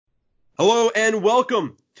Hello and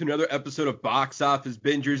welcome to another episode of Box Office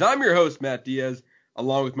Bingers. I'm your host, Matt Diaz,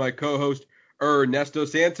 along with my co-host, Ernesto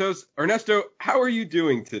Santos. Ernesto, how are you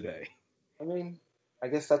doing today? I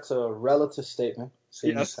guess that's a relative statement.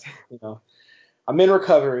 Yes. I'm in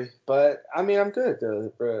recovery, but I'm good.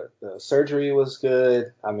 The surgery was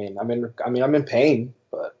good. I'm in pain,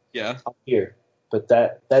 but Yeah. I'm here. But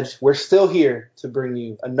that's we're still here to bring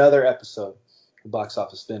you another episode of Box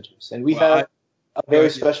Office Bingers, and we have a very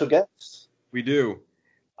special guest. We do.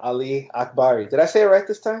 Ali Akbari. Did I say it right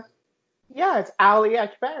this time? Yeah, it's Ali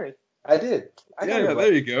Akbari. I did.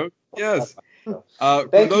 There you go. Yes. Thank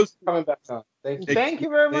you for coming back on. Thank you. Thank you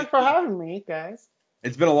very much for having me, guys.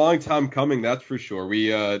 It's been a long time coming, that's for sure.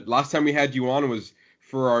 We last time we had you on was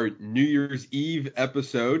for our New Year's Eve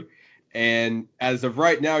episode, and as of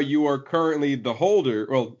right now, you are currently the holder.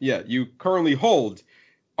 Well, yeah, you currently hold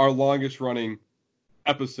our longest running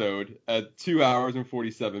episode at 2 hours and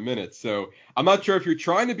 47 minutes. So I'm not sure if you're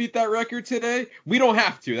trying to beat that record today. We don't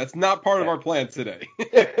have to. That's not part of our plan today.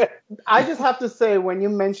 I just have to say, when you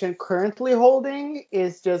mention currently holding,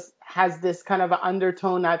 has this kind of an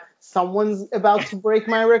undertone that someone's about to break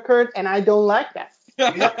my record, and I don't like that.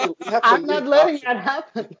 I'm not letting that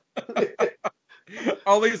happen.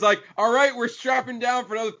 Ollie's like, all right, we're strapping down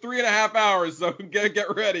for another 3.5 hours, so get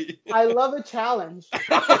ready. I love a challenge.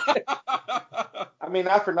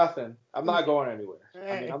 Not for nothing. I'm not going anywhere.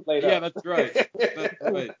 I'm laid up. Yeah, that's right. That's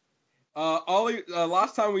right. Ollie,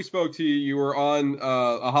 last time we spoke to you, you were on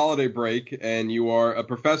a holiday break, and you are a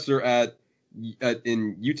professor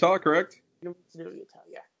in Utah, correct? University of Utah,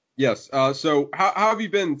 yeah. Yes. So how have you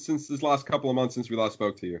been since this last couple of months since we last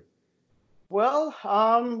spoke to you? Well,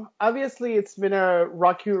 obviously it's been a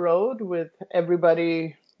rocky road with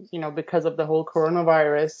everybody, because of the whole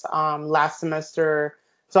coronavirus. Last semester,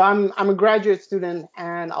 so I'm a graduate student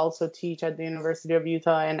and also teach at the University of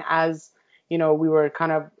Utah. And as we were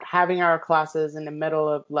kind of having our classes in the middle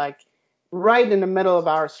of right in the middle of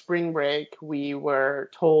our spring break, we were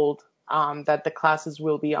told that the classes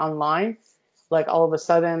will be online, all of a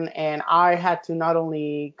sudden. And I had to not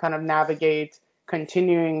only kind of navigate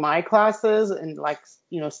continuing my classes and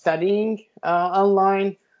studying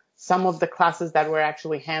online, some of the classes that were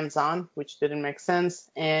actually hands-on, which didn't make sense.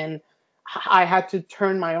 And I had to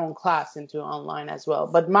turn my own class into online as well.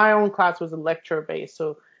 But my own class was a lecture-based,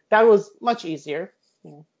 so that was much easier.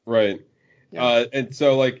 Right. Yeah. And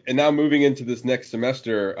so and now moving into this next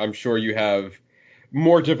semester, I'm sure you have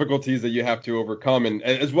more difficulties that you have to overcome, and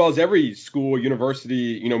as well as every school,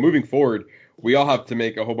 university, moving forward, we all have to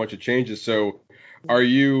make a whole bunch of changes. So are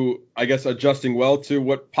you, I guess, adjusting well to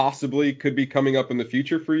what possibly could be coming up in the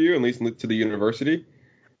future for you, at least to the university?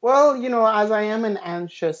 Well, as I am an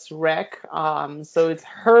anxious wreck, so it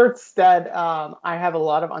hurts that I have a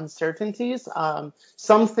lot of uncertainties.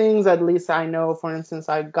 Some things, at least I know, for instance,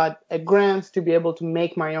 I got a grant to be able to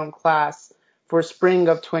make my own class for spring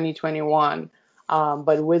of 2021.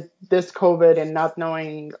 But with this COVID and not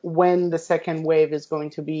knowing when the second wave is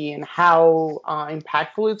going to be and how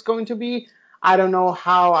impactful it's going to be, I don't know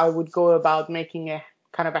how I would go about making a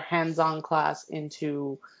kind of a hands-on class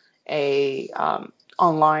into a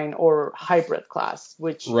online or hybrid class,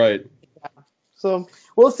 which right. Yeah. So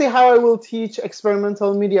we'll see how I will teach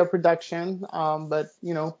experimental media production, but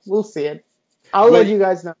we'll see it. I'll let you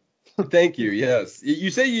guys know. Thank you. Yes,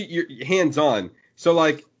 you say you're hands-on, so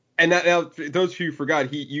and that, now those who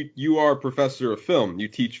forgot, you are a professor of film. You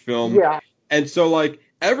teach film. Yeah. And so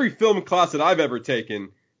every film class that I've ever taken,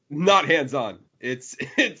 not hands-on. It's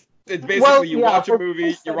basically you watch a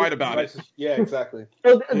movie, you write about it. Yeah, exactly.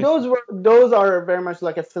 So those are very much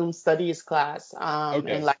like a film studies class,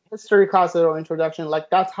 Okay. And history class or introduction.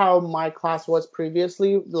 That's how my class was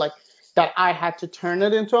previously. That I had to turn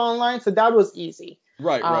it into online, so that was easy.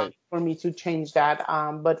 Right. For me to change that.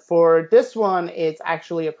 But for this one, it's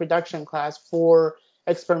actually a production class for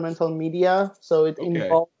experimental media, so it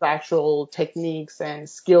involves actual techniques and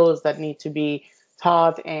skills that need to be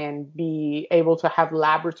taught and be able to have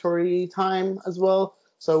laboratory time as well.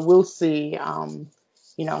 So we'll see.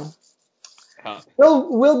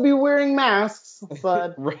 We'll be wearing masks,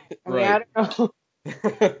 but right. I don't know.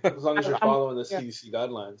 As long as you're following the CDC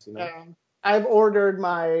guidelines, Yeah. I've ordered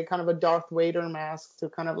my kind of a Darth Vader mask to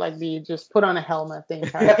kind of be just put on a helmet thing.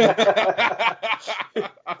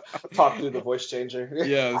 Talk through the voice changer.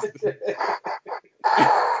 Yes.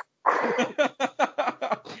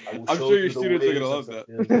 I'm sure your students are going to love that.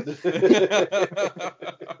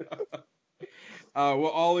 Well,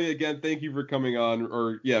 Ollie, again, thank you for coming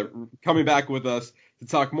on, coming back with us to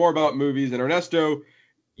talk more about movies. And Ernesto,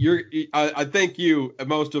 I thank you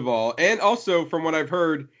most of all. And also, from what I've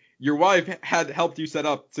heard, your wife had helped you set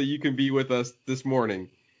up so you can be with us this morning.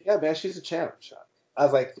 Yeah, man, she's a champ. I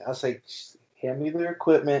was like, hand me their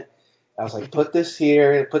equipment. I was like, put this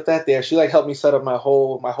here, put that there. She like helped me set up my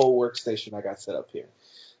whole workstation. I got set up here.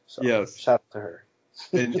 So yes, shout out to her.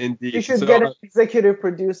 Indeed. You should get an executive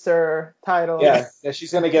producer title. Yeah,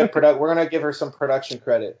 she's gonna get We're gonna give her some production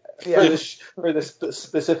credit for this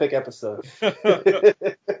specific episode. Well,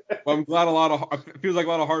 I'm glad it feels like a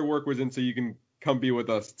lot of hard work was in, so you can come be with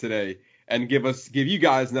us today and give you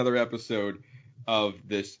guys another episode of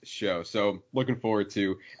this show. So looking forward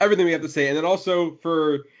to everything we have to say, and then also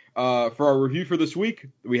for our review for this week,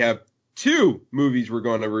 we have 2 movies we're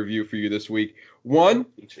going to review for you this week. One,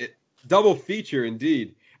 double feature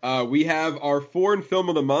indeed. We have our foreign film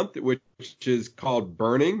of the month, which is called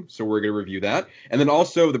Burning, so we're going to review that. And then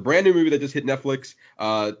also the brand new movie that just hit Netflix,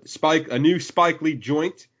 a new Spike Lee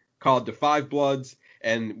joint called The Five Bloods,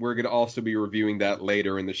 and we're going to also be reviewing that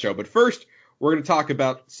later in the show. But first, we're going to talk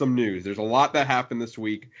about some news. There's a lot that happened this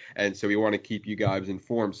week, and so we want to keep you guys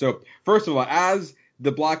informed. So first of all, as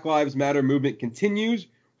the Black Lives Matter movement continues,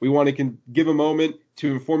 we want to give a moment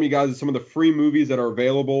to inform you guys of some of the free movies that are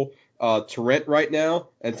available to rent right now,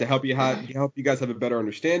 and to help you guys have a better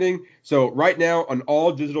understanding. So right now, on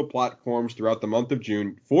all digital platforms throughout the month of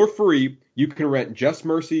June, for free, you can rent Just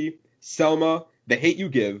Mercy, Selma, The Hate U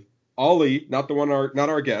Give, Ali, not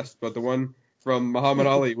our guest, but the one from Muhammad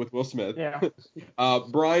Ali with Will Smith. Yeah.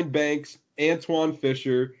 Brian Banks, Antoine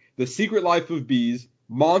Fisher, The Secret Life of Bees,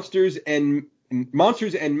 Monsters and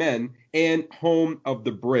Men, and Home of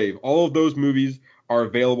the Brave. All of those movies are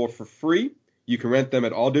available for free. You can rent them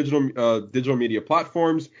at all digital media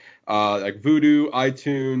platforms like Vudu,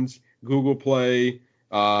 iTunes, Google Play,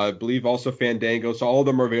 I believe also Fandango. So all of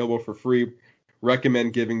them are available for free.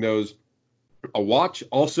 Recommend giving those a watch.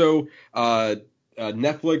 Also,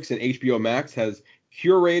 Netflix and HBO Max has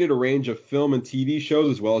curated a range of film and TV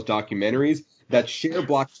shows as well as documentaries that share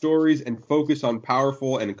Black stories and focus on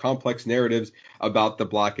powerful and complex narratives about the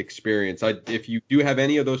Black experience. If you do have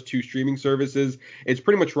any of those 2 streaming services, it's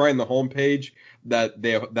pretty much right on the homepage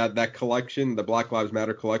that collection, the Black Lives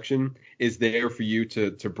Matter collection, is there for you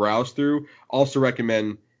to browse through. Also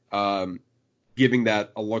recommend giving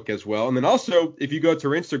that a look as well. And then also, if you go to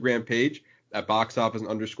our Instagram page at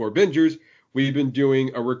boxoffice_bingers, we've been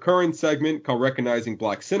doing a recurring segment called Recognizing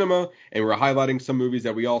Black Cinema, and we're highlighting some movies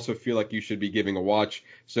that we also feel like you should be giving a watch.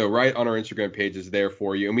 So right on our Instagram page is there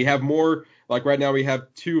for you. And we have more, like right now we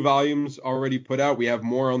have 2 volumes already put out. We have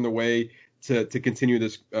more on the way to continue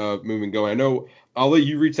this movement going. I know, Ali,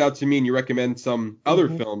 you reached out to me and you recommend some other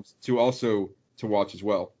films to watch as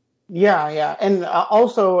well. Yeah. And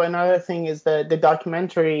also another thing is the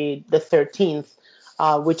documentary, The 13th,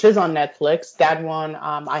 which is on Netflix. That one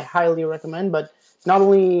I highly recommend. But not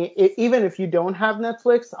only, even if you don't have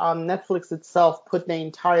Netflix, Netflix itself put the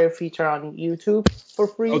entire feature on YouTube for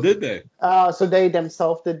free. Oh, did they? So they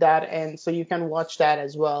themselves did that, and so you can watch that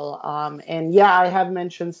as well. And yeah, I have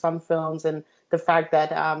mentioned some films and the fact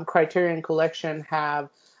that Criterion Collection have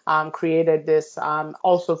created this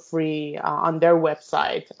also free on their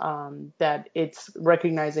website, that it's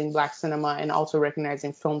recognizing Black cinema and also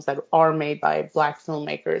recognizing films that are made by Black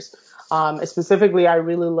filmmakers. Specifically, I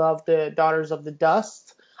really love the Daughters of the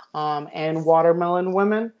Dust and Watermelon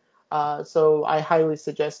Women. So I highly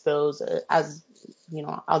suggest those as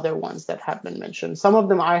other ones that have been mentioned. Some of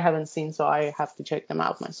them I haven't seen, so I have to check them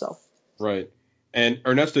out myself. Right. And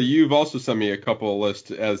Ernesto, you've also sent me a couple of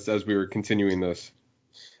lists as we were continuing this.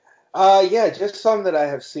 Yeah, just some that I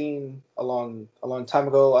have seen a long time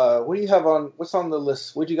ago. What do you have what's on the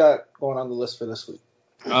list? What you got going on the list for this week?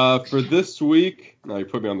 For this week, no, you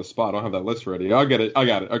put me on the spot. I don't have that list ready. I got it.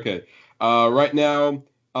 Okay. Right now,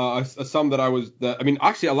 some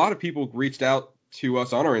actually a lot of people reached out to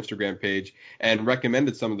us on our Instagram page and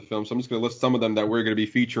recommended some of the films. So I'm just going to list some of them that we're going to be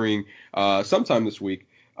featuring sometime this week.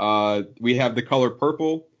 We have The Color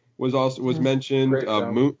Purple was mentioned.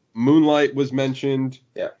 Moonlight was mentioned.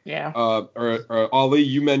 Yeah. Ali,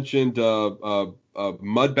 you mentioned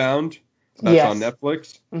Mudbound. That's on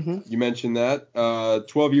Netflix. Mm-hmm. You mentioned that.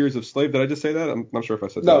 12 Years a Slave. Did I just say that? I'm not sure if I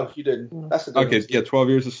said that. No, you didn't. That's a good Okay, one. yeah, 12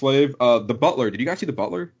 Years a Slave. The Butler. Did you guys see The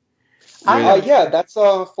Butler? Yeah, that's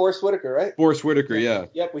Forrest Whitaker, right? Forrest Whitaker, yeah.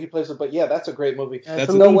 Yep, he plays it. But yeah, that's a great movie. That's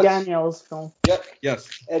a Lee Daniels film. Yep. Yes.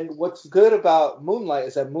 And what's good about Moonlight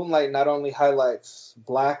is that Moonlight not only highlights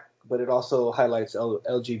Black, but it also highlights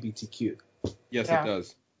LGBTQ. Yes, it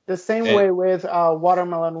does. The same way with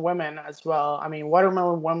Watermelon Women as well. I mean,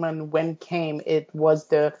 Watermelon Women, when came, it was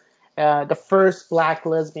the first Black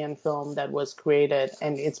lesbian film that was created,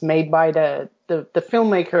 and it's made by the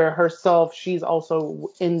filmmaker herself. She's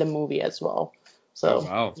also in the movie as well. Oh So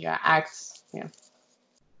wow. yeah, acts. Yeah.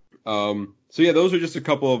 So yeah, those are just a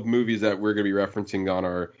couple of movies that we're going to be referencing on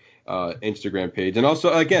our Instagram page. And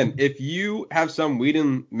also, again, if you have some we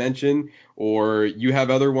didn't mention or you have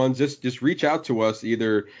other ones, just reach out to us.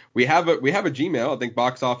 Either we have a Gmail, I think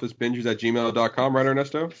boxofficebingers@gmail.com, right,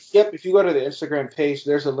 Ernesto? Yep, if you go to the Instagram page,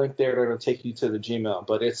 there's a link there that'll take you to the Gmail.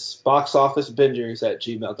 But it's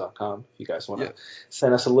boxofficebingers@gmail.com if you guys want to Yeah.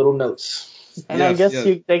 send us a little notes. And I Yes. guess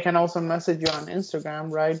Yes. they can also message you on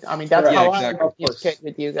Instagram, right? I mean, that's Correct. Yeah. how I Exactly. Of course. communicate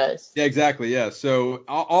with you guys. Yeah, exactly. Yeah. So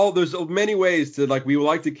all there's many ways to we would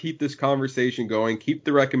like to keep this conversation going, keep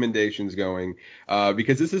the recommendations going,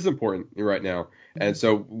 because this is important right now, and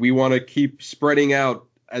so we want to keep spreading out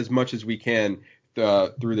as much as we can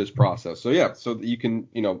through this process. So yeah, so that you can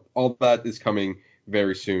all that is coming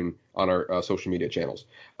very soon on our social media channels.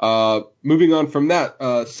 Moving on from that,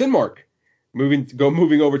 Cinemark,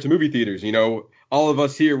 moving over to movie theaters. All of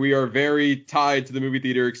us here, we are very tied to the movie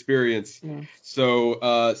theater experience. Mm. So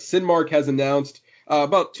Cinemark has announced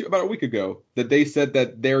about a week ago that they said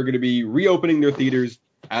that they're going to be reopening their theaters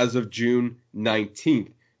as of June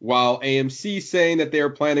 19th, while AMC saying that they are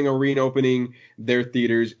planning on reopening their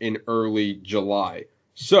theaters in early July.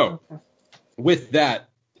 So with that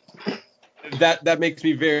makes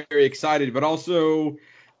me very, very excited, but also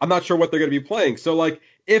I'm not sure what they're going to be playing. So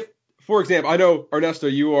if, for example, I know, Ernesto,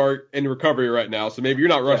 you are in recovery right now, so maybe you're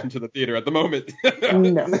not rushing to the theater at the moment. No.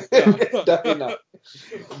 Definitely not.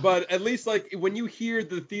 But at least when you hear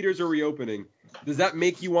the theaters are reopening, does that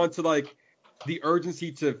make you want to the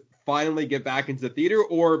urgency to finally get back into the theater,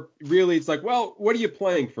 or really it's well, what are you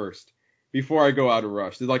playing first before I go out and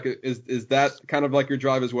rush? Is that kind of your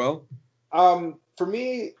drive as well? For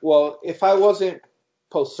me, well, if I wasn't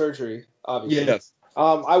post surgery, obviously, Yes.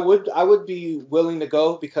 I would be willing to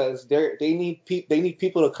go because they need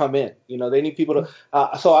people to come in. They need people to.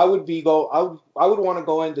 So I would I would want to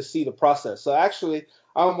go in to see the process. So actually,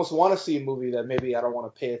 I almost want to see a movie that maybe I don't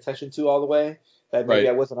want to pay attention to all the way. That maybe Right.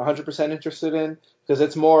 I wasn't 100% interested in, because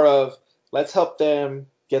it's more of, let's help them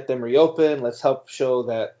get them reopened. Let's help show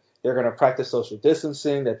that they're going to practice social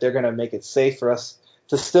distancing, that they're going to make it safe for us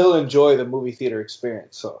to still enjoy the movie theater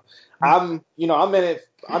experience. So I'm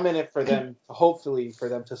in it for them, hopefully for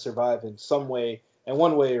them to survive in some way, in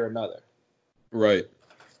one way or another. Right.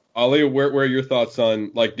 Ali, where are your thoughts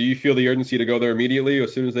on do you feel the urgency to go there immediately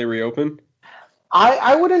as soon as they reopen?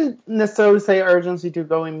 I wouldn't necessarily say urgency to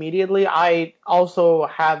go immediately. I also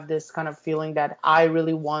have this kind of feeling that I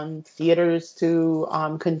really want theaters to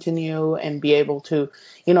continue and be able to,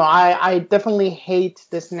 I definitely hate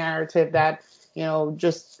this narrative that,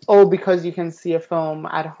 just, because you can see a film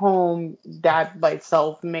at home, that by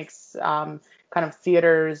itself makes kind of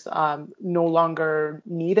theaters no longer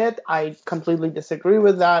needed. I completely disagree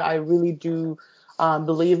with that. I really do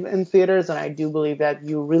believe in theaters, and I do believe that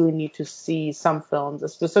you really need to see some films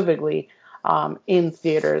specifically in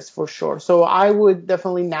theaters for sure. So I would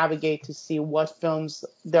definitely navigate to see what films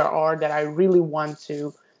there are that I really want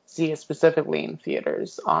to see specifically in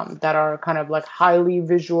theaters that are kind of highly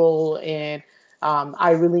visual, and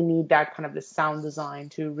I really need that kind of the sound design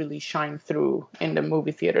to really shine through in the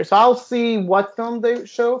movie theater. So I'll see what film they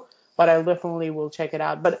show, but I definitely will check it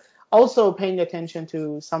out. But also paying attention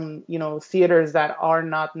to some, theaters that are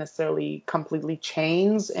not necessarily completely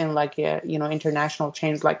chains and international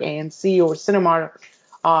chains like AMC or Cinemark.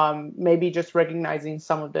 Maybe just recognizing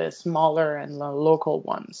some of the smaller and local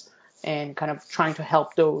ones and kind of trying to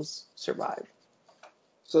help those survive.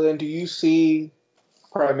 So then, do you see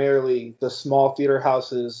primarily the small theater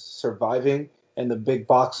houses surviving and the big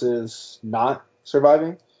boxes not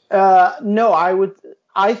surviving? No,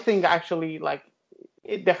 I think actually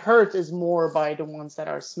the hurt is more by the ones that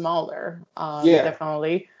are smaller, Yeah.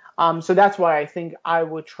 definitely. So that's why I think I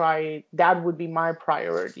would try, that would be my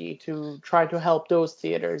priority, to try to help those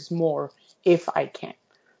theaters more if I can.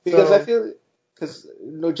 Because So, I feel,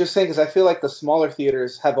 because I feel like the smaller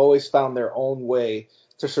theaters have always found their own way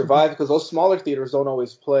to survive, because those smaller theaters don't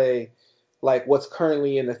always play what's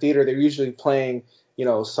currently in the theater. They're usually playing,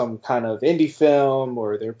 some kind of indie film,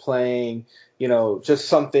 or they're playing, just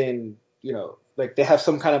something, they have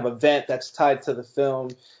some kind of event that's tied to the film.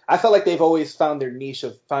 I felt like they've always found their niche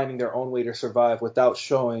of finding their own way to survive without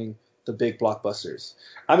showing the big blockbusters.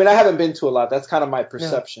 I mean, I haven't been to a lot. That's kind of my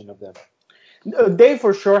perception of them. they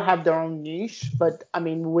for sure have their own niche, but I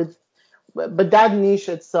mean, but that niche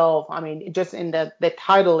itself, I mean, just in the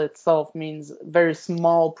title itself means very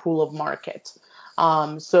small pool of market.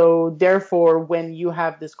 So therefore, when you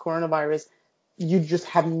have this coronavirus, you just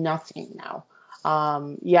have nothing now.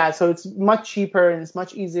 So it's much cheaper and it's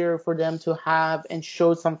much easier for them to have and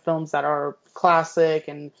show some films that are classic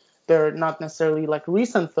and they're not necessarily like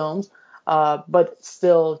recent films, but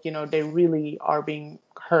still, they really are being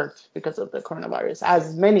hurt because of the coronavirus.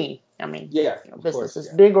 As many, Yeah, of course, businesses,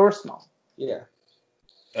 yeah. big or small. Yeah.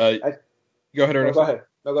 Go ahead, No, Ernest. go ahead.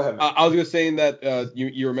 No, go ahead, man. I was just saying that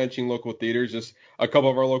you were mentioning local theaters. Just a couple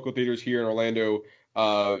of our local theaters here in Orlando,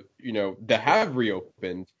 that have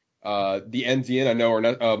reopened. The NZN, I know,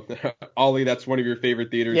 Ollie, that's one of your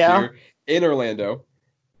favorite theaters Yeah. here in Orlando.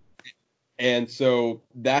 And so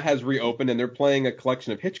that has reopened, and they're playing a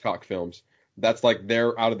collection of Hitchcock films. That's like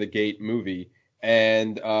their out of the gate movie.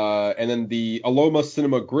 And then the Aloma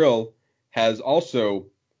Cinema Grill has also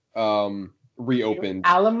reopened.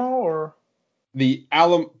 Alamo or The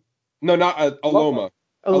Alum, no, not Aloma.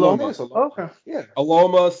 Aloma? Yes, Aloma. Okay. Yeah.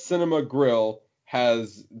 Aloma Cinema Grill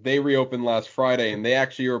they reopened last Friday, and they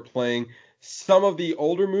actually are playing some of the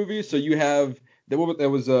older movies. So you have there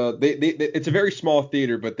was it's a very small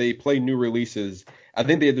theater, but they play new releases. I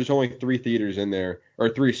think there's only 3 theaters in there, or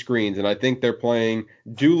 3 screens, and I think they're playing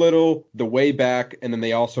Doolittle, The Way Back, and then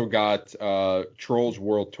they also got Trolls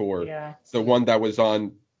World Tour, Yeah. the one that was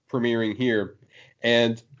on premiering here.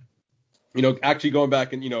 And actually going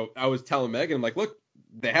back and, I was telling Megan, I'm like, look,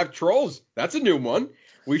 they have Trolls. That's a new one.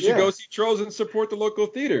 We should go see Trolls and support the local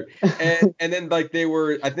theater. And then like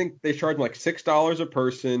I think they charge like $6 a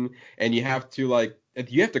person, and you have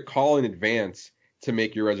to call in advance to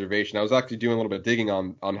make your reservation. I was actually doing a little bit of digging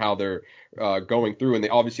on how they're going through, and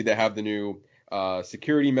they have the new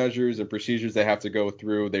security measures and procedures they have to go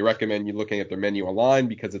through. They recommend you looking at their menu online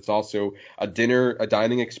because it's also a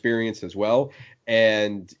dining experience as well.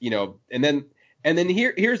 And then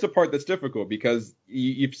here's the part that's difficult, because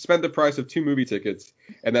you've spent the price of 2 movie tickets,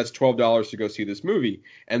 and that's $12 to go see this movie.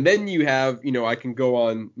 And then you have, I can go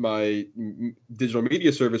on my digital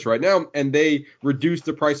media service right now, and they reduce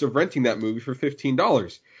the price of renting that movie for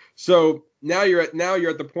 $15. So now you're at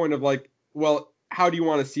the point of like, well, how do you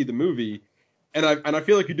want to see the movie? And I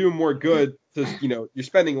feel like you're doing more good to, you're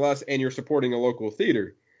spending less and you're supporting a local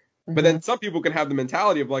theater. But then some people can have the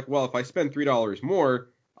mentality of like, well, if I spend $3 more,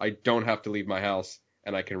 I don't have to leave my house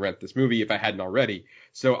and I can rent this movie if I hadn't already.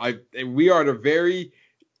 So we are at a very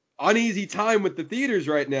uneasy time with the theaters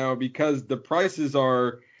right now because the prices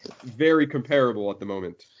are very comparable at the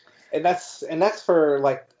moment. And that's for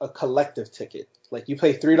like a collective ticket. Like you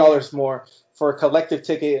pay $3 more for a collective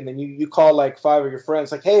ticket, and then you call like 5 of your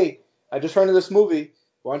friends, like, hey, I just rented this movie.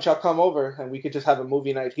 Why don't y'all come over and we could just have a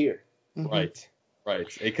movie night here? Right.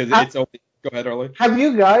 Because it's only. Go ahead, Arlie. Have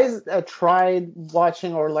you guys tried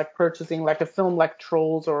watching or like purchasing like a film like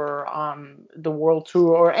Trolls or The World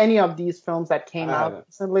Tour or any of these films that came out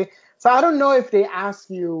recently? So I don't know if they ask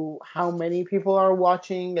you how many people are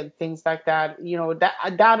watching and things like that.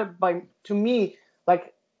 That to me,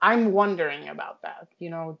 like I'm wondering about that.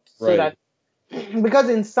 So that because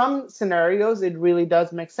in some scenarios it really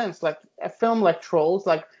does make sense. Like a film like Trolls,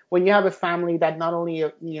 like when you have a family that not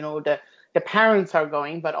only the parents are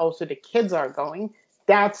going, but also the kids are going,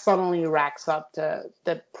 that suddenly racks up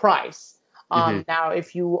the price. Now,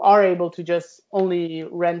 if you are able to just only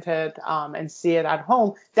rent it and see it at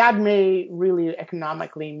home, that may really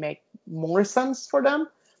economically make more sense for them.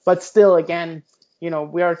 But still, again,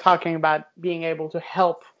 we are talking about being able to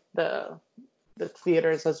help the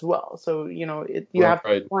theaters as well. So, you have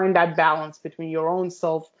to find that balance between your own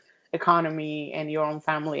self economy and your own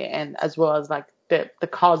family, and as well as like the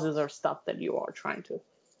causes or stuff that you are trying to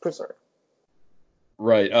preserve.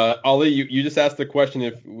 Right. Ali, you just asked the question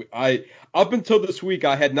if up until this week,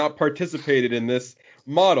 I had not participated in this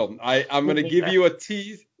model. I'm going to give you a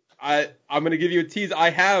tease. I'm going to give you a tease. I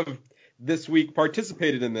have this week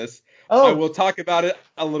participated in this. I will talk about it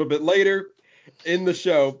a little bit later in the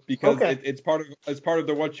show because it's part of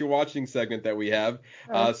the What You're Watching segment that we have.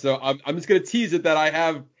 So I'm just going to tease it that I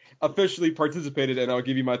have officially participated, and I'll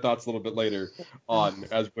give you my thoughts a little bit later on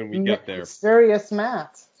when we get there. Serious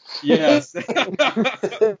math. Yes.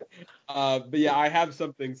 But yeah, I have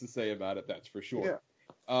some things to say about it, that's for sure. Yeah.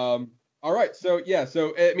 All right. So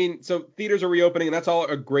theaters are reopening, and that's all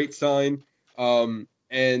a great sign.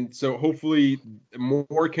 And so hopefully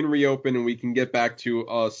more can reopen and we can get back to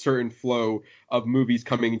a certain flow of movies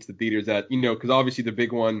coming into the theaters that, because obviously the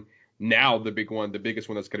biggest one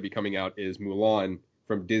that's going to be coming out is Mulan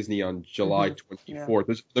from Disney on July 24th.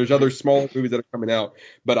 Yeah. There's other smaller movies that are coming out,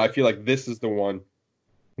 but I feel like this is the one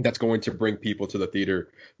that's going to bring people to the theater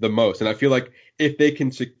the most. And I feel like if they can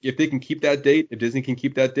keep that date, if Disney can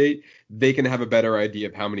keep that date, they can have a better idea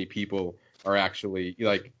of how many people are actually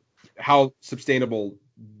like how sustainable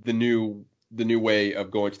the new way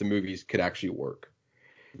of going to the movies could actually work.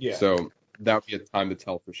 Yeah. So that would be a time to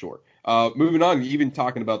tell for sure. Moving on, even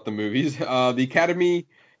talking about the movies, the Academy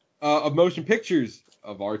of Motion Pictures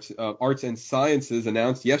of Arts and Sciences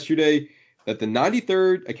announced yesterday that the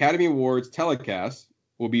 93rd Academy Awards telecast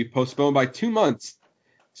will be postponed by 2 months.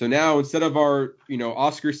 So now, instead of our,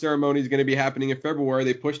 Oscar ceremony is going to be happening in February,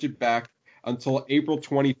 they pushed it back until April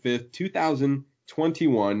 25th,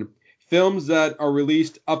 2021. Films that are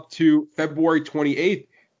released up to February 28th,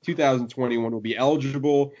 2021 will be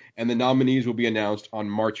eligible, and the nominees will be announced on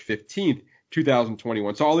March 15th,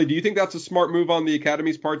 2021. So, Ollie, do you think that's a smart move on the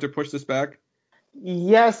Academy's part to push this back?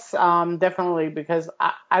 Yes, definitely, because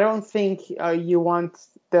I don't think you want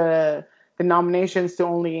the nominations to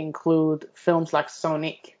only include films like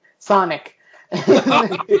Sonic. Like,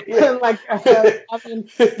 I mean,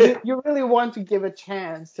 you really want to give a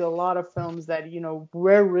chance to a lot of films that,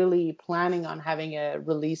 we're really planning on having a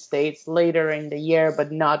release date later in the year,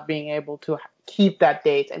 but not being able to keep that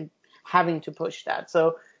date and having to push that.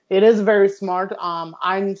 So it is very smart.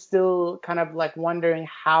 I'm still kind of like wondering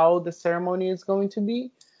how the ceremony is going to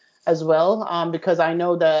be as well, because I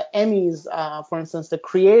know the Emmys, for instance, the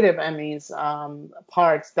creative Emmys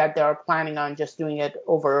parts that they are planning on just doing it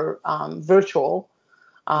over virtual.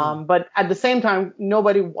 But at the same time,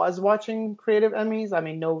 nobody was watching creative Emmys. I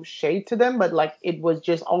mean, no shade to them, but like it was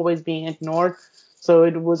just always being ignored. So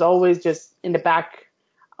it was always just in the back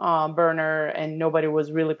burner and nobody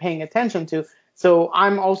was really paying attention to. So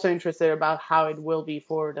I'm also interested about how it will be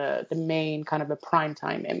for the main kind of a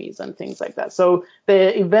primetime Emmys and things like that. So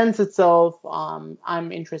the events itself,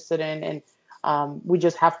 I'm interested in, and we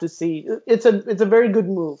just have to see. It's a very good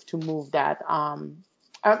move to move that.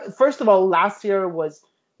 First of all, last year was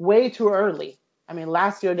way too early. I mean,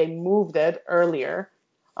 last year they moved it earlier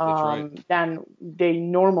than they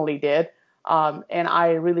normally did, and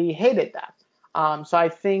I really hated that. So I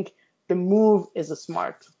think the move is a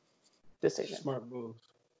smart decision. Smart move.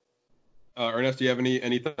 Ernest, do you have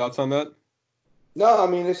any thoughts on that? No, I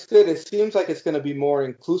mean, it's good. It seems like it's going to be more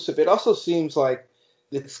inclusive. It also seems like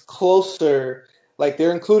it's closer, like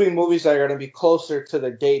they're including movies that are going to be closer to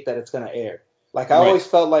the date that it's going to air. Like I always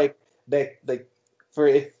felt like that, like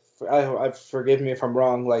forgive me if I'm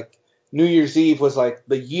wrong, like New Year's Eve was like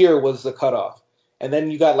the year was the cutoff, and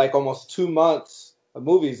then you got like almost 2 months of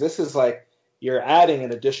movies. This is like you're adding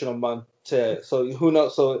an additional month to, so who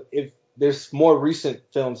knows? So if there's more recent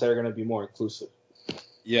films that are going to be more inclusive.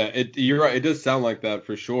 Yeah, you're right. It does sound like that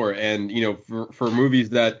for sure. And, for movies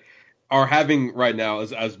that are having right now,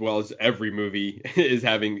 as well as every movie is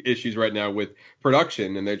having issues right now with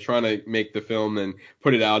production, and they're trying to make the film and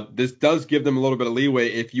put it out. This does give them a little bit of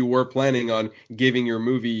leeway if you were planning on giving your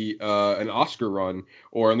movie an Oscar run,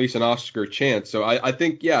 or at least an Oscar chance. So I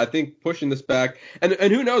think pushing this back, and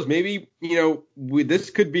who knows, maybe, this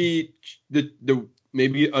could be the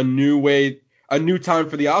maybe a new time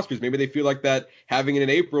for the Oscars. Maybe they feel like that having it in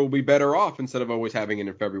April will be better off instead of always having it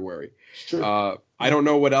in February. Sure. I don't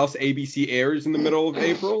know what else ABC airs in the middle of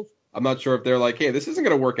April. I'm not sure if they're like, hey, this isn't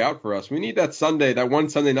going to work out for us. We need that one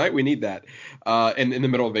Sunday night. We need that in the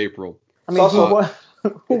middle of April. I mean,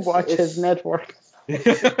 who watches network?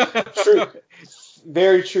 True.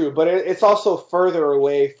 Very true. But it's also further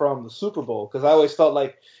away from the Super Bowl, because I always felt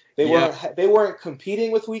like they weren't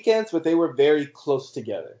competing with weekends, but they were very close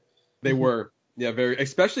together. They were. Yeah, very,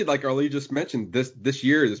 especially like Arlie just mentioned, this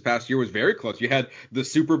past year was very close. You had the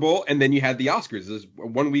Super Bowl and then you had the Oscars. It was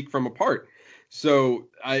 1 week from apart. So,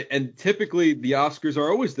 and typically the Oscars are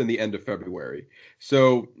always in the end of February.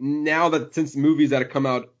 So now that, since movies that have come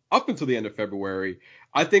out up until the end of February,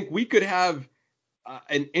 I think we could have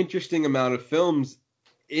an interesting amount of films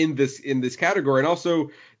in this category. And also,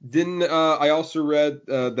 I also read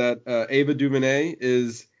that Ava DuVernay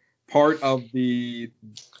is part of the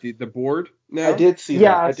board now? I did see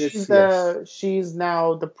that. Yeah, she's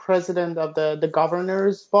now the president of the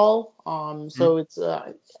governor's ball. So it's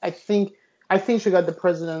I think she got the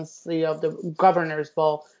presidency of the governor's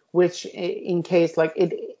ball, which in case like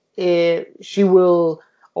she will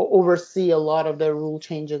oversee a lot of the rule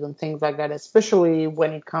changes and things like that, especially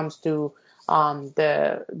when it comes to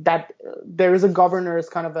that there is a governor's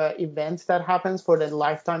kind of a event that happens for the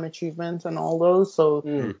lifetime achievement and all those. So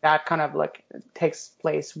that kind of like takes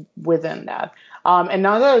place within that.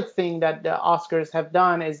 Another thing that the Oscars have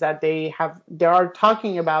done is that they are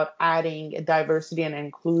talking about adding a diversity and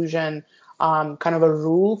inclusion kind of a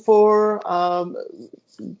rule for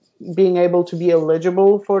being able to be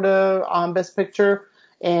eligible for the Best Picture,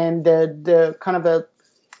 and the kind of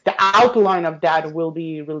the outline of that will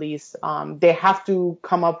be released. They have to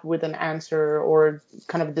come up with an answer or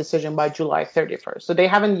kind of a decision by July 31st. So they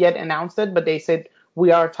haven't yet announced it, but they said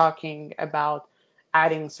we are talking about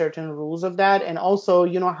adding certain rules of that. And also,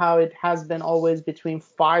 you know how it has been always between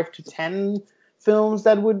 5 to 10 films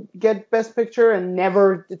that would get Best Picture and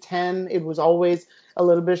never the 10. It was always a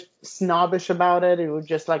little bit snobbish about it. It would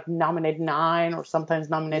just like nominate 9 or sometimes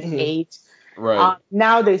nominate 8. Right.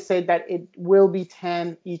 Now they say that it will be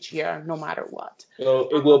 10 each year, no matter what. So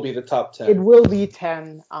it will be the top 10. It will be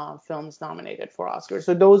 10 films nominated for Oscars.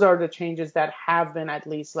 So those are the changes that have been at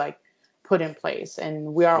least like put in place.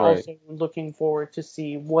 And we are also looking forward to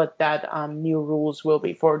see what that new rules will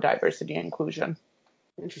be for diversity and inclusion.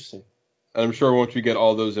 Interesting. And I'm sure once we get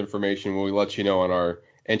all those information, we'll let you know on our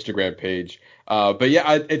Instagram page. But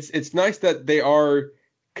yeah, it's nice that they are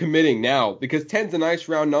committing now, because 10's a nice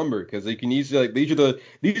round number, because you can easily like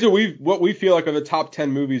these are what we feel like are the top 10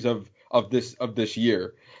 movies of this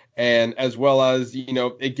year, and as well as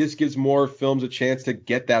it just gives more films a chance to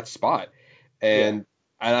get that spot. And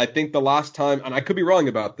I think the last time, and I could be wrong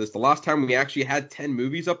about this, the last time we actually had 10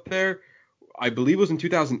 movies up there, I believe was in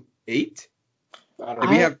 2008.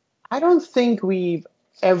 I don't think we've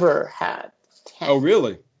ever had 10. Oh,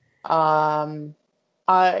 really?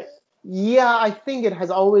 I think it has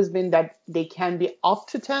always been that they can be up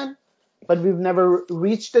to 10, but we've never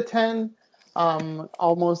reached the 10.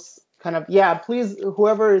 Almost kind of, please,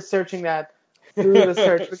 whoever is searching that, do the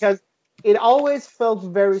search, because it always felt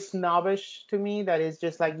very snobbish to me. That is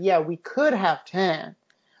just like, we could have 10,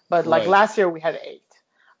 but like last year we had 8.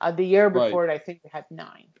 The year before it, I think we had 9.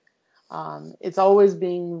 It's always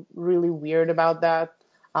being really weird about that.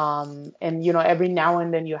 And every now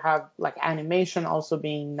and then you have like animation also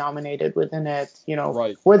being nominated within it,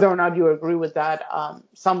 whether or not you agree with that.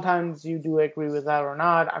 Sometimes you do agree with that or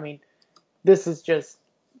not. I mean, this is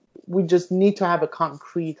we just need to have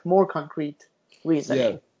more concrete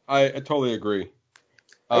reasoning. Yeah, I totally agree.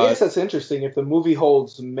 I guess that's interesting. If the movie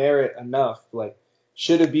holds merit enough, like,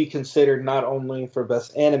 should it be considered not only for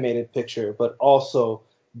Best Animated Picture, but also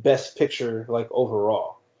Best Picture, like,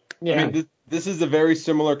 overall? Yeah. I mean, this is a very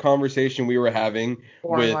similar conversation we were having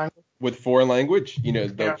with foreign language.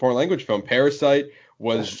 The foreign language film Parasite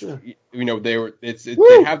was, they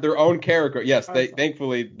have their own character. Yes,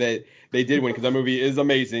 thankfully they did win, because that movie is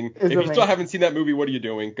amazing. If you still haven't seen that movie, what are you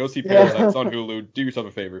doing? Go see Parasite. It's on Hulu. Do yourself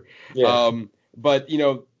a favor. Yeah. But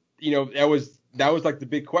that was like the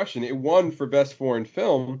big question. It won for Best Foreign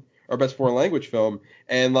Film or Best Foreign Language Film,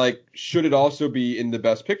 and like, should it also be in the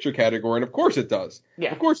Best Picture category? And of course it does.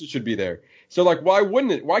 Yeah. Of course it should be there. So like, why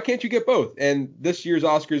wouldn't it? Why can't you get both? And this year's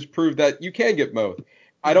Oscars proved that you can get both.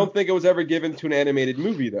 I don't think it was ever given to an animated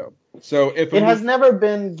movie though. So if it has never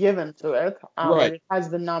been given to it, but it has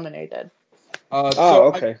been nominated.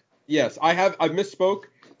 Okay. I misspoke.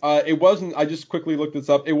 It wasn't. I just quickly looked this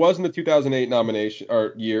up. It wasn't the 2008 nomination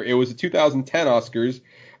or year. It was the 2010 Oscars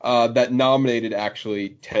that nominated actually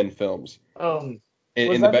 10 films. Oh,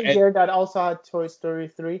 was that the year that also had Toy Story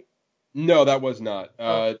 3? No, that was not.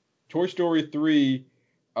 Toy Story 3,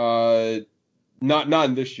 not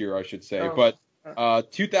in this year, I should say, but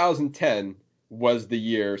 2010 was the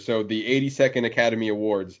year. So the 82nd Academy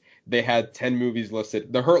Awards, they had 10 movies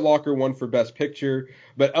listed. The Hurt Locker won for Best Picture,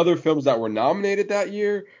 but other films that were nominated that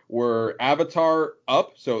year were Avatar,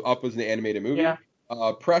 Up, so Up was an animated movie. Yeah.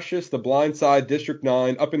 Precious, The Blind Side, District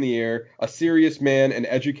 9, Up in the Air, A Serious Man, and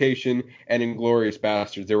Education, and Inglourious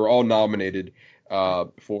Basterds. They were all nominated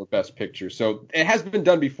for Best Picture. So it has been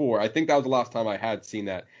done before. I think that was the last time I had seen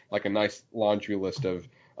that, like a nice laundry list of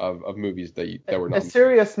movies that were nominated. A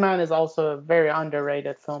Serious Man is also a very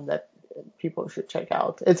underrated film that people should check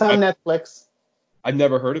out. It's on Netflix. I've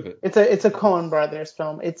never heard of it. It's a Coen Brothers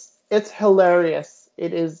film. It's hilarious.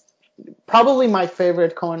 It is probably my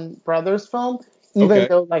favorite Coen Brothers film. Even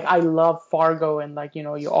though, like, I love Fargo, and, like,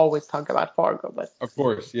 you always talk about Fargo, but of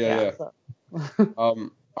course, yeah. So.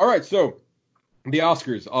 All right, so the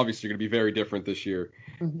Oscars obviously are going to be very different this year,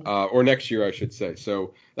 or next year, I should say.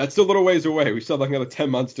 So that's still a little ways away. We still have like another 10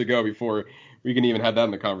 months to go before we can even have that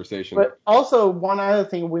in the conversation. But also, one other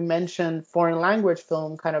thing, we mentioned foreign language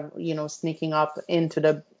film kind of, sneaking up into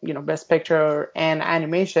the, Best Picture and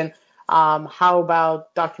animation. How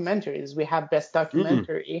about documentaries? We have Best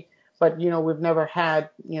Documentary. But, we've never had,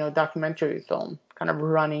 documentary film kind of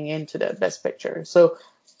running into the Best Picture. So,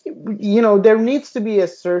 there needs to be a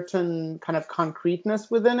certain kind of concreteness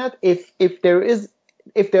within it. If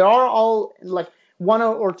there are all, like, one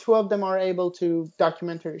or two of them are able to,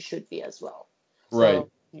 documentary should be as well. Right.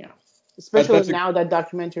 So, especially now that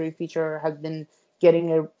documentary feature has been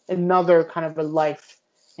getting another kind of a life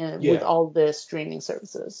with all the streaming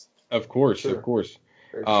services. Of course.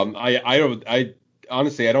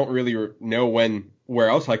 Honestly, I don't really know where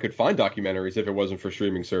else I could find documentaries if it wasn't for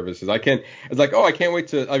streaming services. I can't wait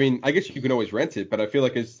to, I mean, I guess you can always rent it, but I feel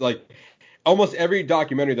like it's like almost every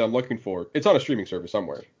documentary that I'm looking for, it's on a streaming service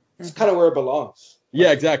somewhere. it's kind of where it belongs.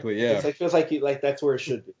 Yeah, exactly. Yeah. It feels like that's where it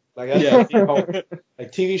should be. Like Yeah.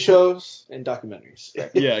 like TV shows and documentaries.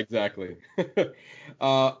 Yeah, exactly.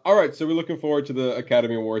 All right, so we're looking forward to the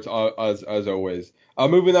Academy Awards as always.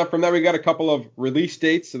 Moving on from that, we got a couple of release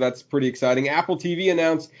dates, so that's pretty exciting. Apple TV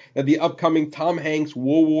announced that the upcoming Tom Hanks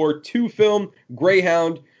World War II film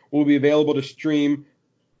Greyhound will be available to stream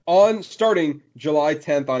on starting July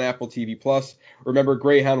 10th on Apple TV Plus. Remember,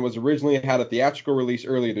 Greyhound was originally had a theatrical release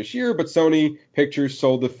earlier this year, but Sony Pictures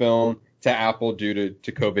sold the film to Apple due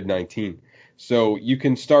to COVID-19. So you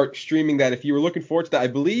can start streaming that if you were looking forward to that. I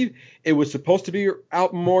believe it was supposed to be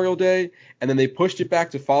out Memorial Day, and then they pushed it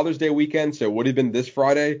back to Father's Day weekend, so it would have been this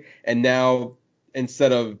Friday. And now,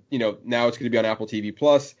 instead of, now it's going to be on Apple TV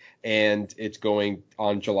Plus, and it's going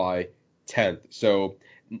on July 10th. So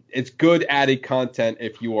it's good added content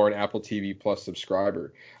if you are an Apple TV Plus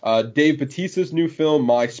subscriber. Dave Bautista's new film,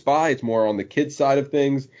 My Spy, it's more on the kids side of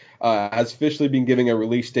things, has officially been giving a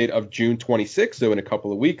release date of June 26th, so in a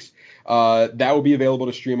couple of weeks. That will be available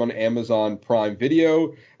to stream on Amazon Prime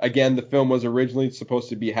Video. Again, the film was originally supposed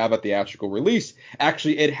to have a theatrical release.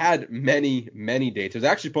 Actually, it had many, many dates. It was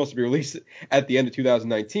actually supposed to be released at the end of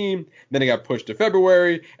 2019. Then it got pushed to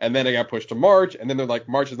February, and then it got pushed to March. And then they're like,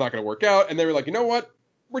 March is not going to work out. And they were like, you know what?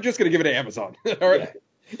 We're just going to give it to Amazon. All right.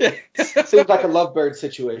 Yeah. Seems like a Lovebird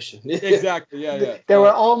situation. Exactly. Yeah. They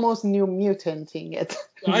were almost New Mutanting it.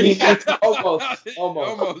 Almost.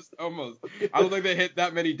 I don't think they hit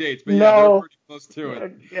that many dates, but No. they were pretty close to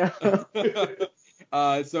it. Yeah.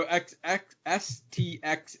 So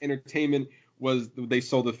STX Entertainment they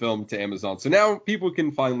sold the film to Amazon. So now people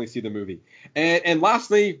can finally see the movie. And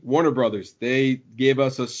lastly, Warner Brothers. They gave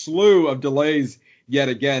us a slew of delays yet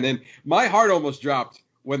again. And my heart almost dropped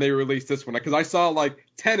when they released this one, because I saw like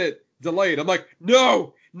Tenet delayed. I'm like,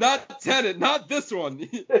 no, not Tenet, not this one.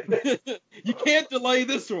 You can't delay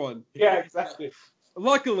this one. Yeah, exactly.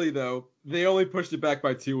 Luckily, though, they only pushed it back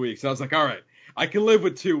by 2 weeks. And I was like, all right, I can live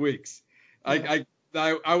with 2 weeks. Yeah.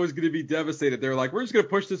 I was going to be devastated. They were like, we're just going to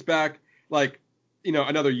push this back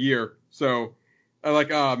another year. So I'm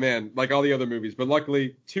like, oh man, like all the other movies. But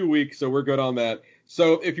luckily, 2 weeks, so we're good on that.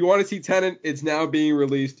 So if you want to see Tenet, it's now being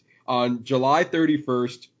released on July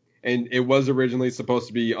 31st, and it was originally supposed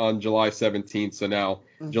to be on July 17th, so now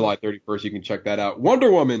July 31st, you can check that out. Wonder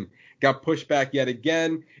Woman got pushed back yet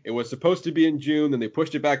again. It was supposed to be in June, then they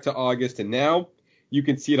pushed it back to August, and now you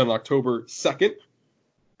can see it on October 2nd.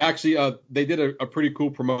 Actually, they did a pretty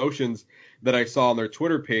cool promotions that I saw on their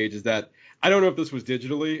Twitter page, is that I don't know if this was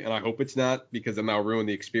digitally, and I hope it's not, because it now ruined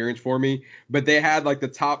the experience for me, but they had like the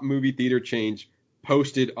top movie theater chains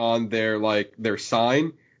posted on their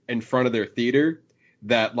sign in front of their theater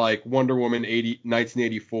that like Wonder Woman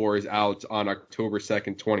 1984 is out on October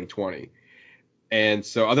 2nd, 2020. And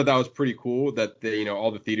so I thought that was pretty cool that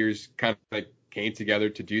all the theaters kind of came together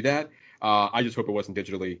to do that. I just hope it wasn't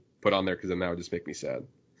digitally put on there, because then that would just make me sad.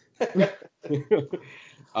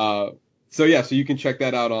 So you can check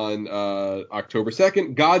that out on October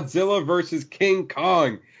 2nd. Godzilla versus King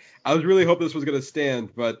Kong. I was really hoping this was going to stand,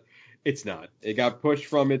 but it's not. It got pushed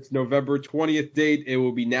from its November 20th date. It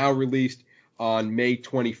will be now released on May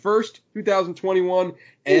 21st, 2021.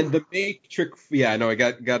 And The Matrix,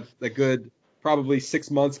 it got a good probably 6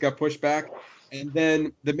 months, got pushed back. And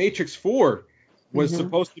then The Matrix 4 was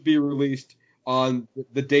supposed to be released on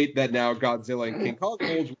the date that now Godzilla and King Kong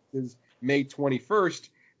holds, which is May 21st.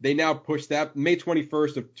 They now pushed that May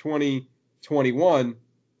 21st of 2021.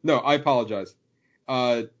 No, I apologize.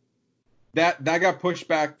 That got pushed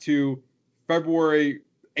back to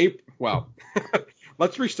April. Wow.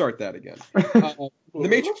 Let's restart that again. The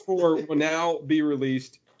Matrix 4 will now be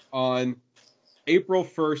released on April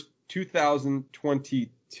 1st,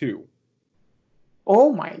 2022.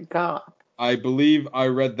 Oh my God. I believe I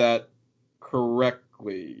read that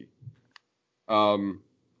correctly. So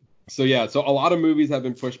a lot of movies have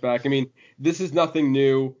been pushed back. I mean, this is nothing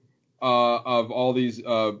new of all these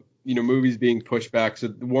movies being pushed back.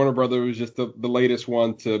 So Warner Brothers was just the latest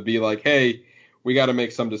one to be like, hey, we got to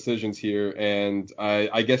make some decisions here. And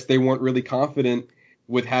I guess they weren't really confident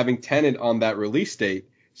with having Tenet on that release date.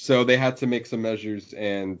 So they had to make some measures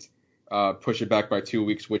and push it back by 2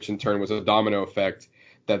 weeks, which in turn was a domino effect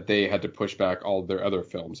that they had to push back all their other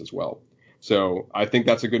films as well. So I think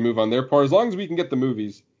that's a good move on their part. As long as we can get the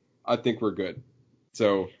movies, I think we're good.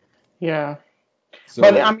 So yeah.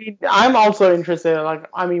 But I mean, I'm also interested.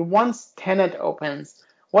 Once Tenet opens,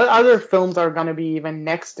 what other films are going to be even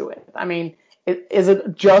next to it? I mean, is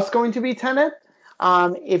it just going to be Tenet?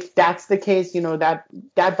 If that's the case, that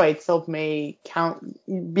by itself may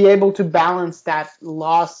be able to balance that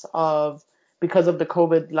loss of, because of the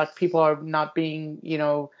COVID, like people are not being,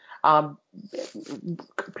 um,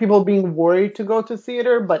 people being worried to go to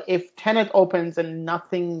theater. But if Tenet opens and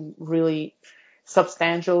nothing really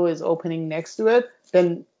substantial is opening next to it,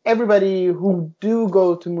 then everybody who do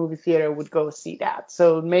go to movie theater would go see that.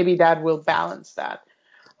 So maybe that will balance that.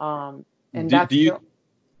 And Do, that's do you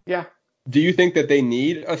yeah. do you think that they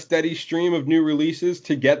need a steady stream of new releases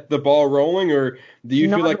to get the ball rolling, or do you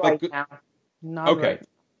feel Not like right now. Not okay, right now.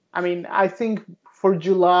 I mean, I think for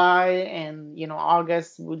July and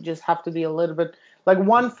August would just have to be a little bit like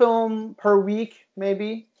one film per week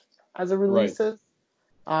maybe as a right? releases,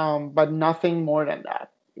 but nothing more than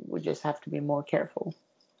that. We just have to be more careful.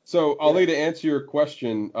 So, Ali, to answer your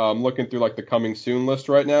question, looking through like the coming soon list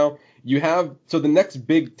right now, the next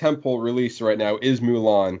big tentpole release right now is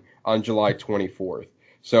Mulan on July 24th.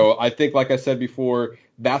 So I think, like I said before,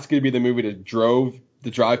 that's going to be the movie to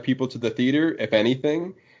drive people to the theater, if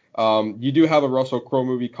anything. You do have a Russell Crowe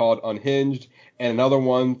movie called Unhinged and another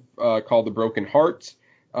one called The Broken Hearts.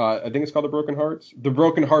 I think it's called The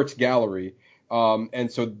Broken Hearts Gallery.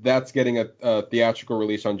 And so that's getting a theatrical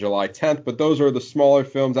release on July 10th. But those are the smaller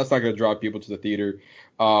films. That's not going to draw people to the theater.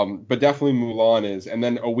 But definitely Mulan is. And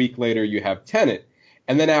then a week later, you have Tenet.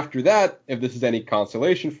 And then after that, if this is any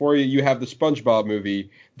consolation for you, you have the SpongeBob movie.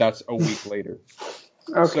 That's a week later.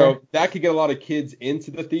 Okay. So that could get a lot of kids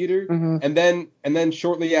into the theater. Mm-hmm. And then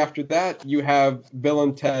shortly after that, you have Bill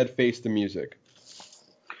and Ted Face the Music.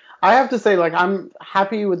 I have to say, like, I'm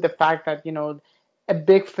happy with the fact that, a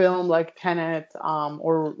big film like Tenet,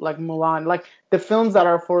 or like Mulan, like the films that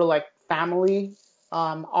are for like family,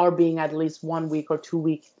 are being at least 1 week or 2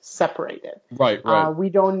 weeks separated. Right, right. We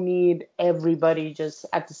don't need everybody just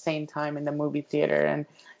at the same time in the movie theater,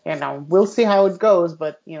 and we'll see how it goes,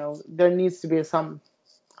 but there needs to be some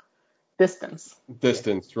distance.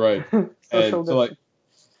 Distance, right. Social And so like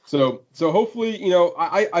distance. so hopefully,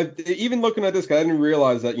 I even looking at this, 'cause I didn't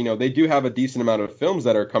realize that, they do have a decent amount of films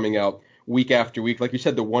that are coming out week after week. Like you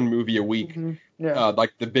said, the one movie a week, Mm-hmm. Yeah.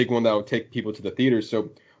 like the big one that would take people to the theaters.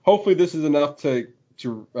 So hopefully this is enough to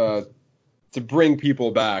bring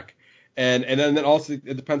people back. And then also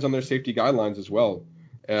it depends on their safety guidelines as well,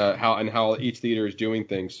 how each theater is doing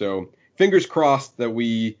things. So fingers crossed that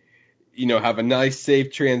we, have a nice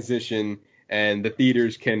safe transition and the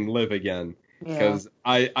theaters can live again. Yeah. Because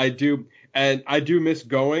I do miss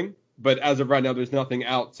going, but as of right now, there's nothing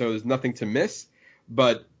out, so there's nothing to miss.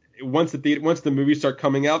 But once the movies start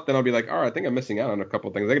coming out, then I'll be like, all right, I think I'm missing out on a couple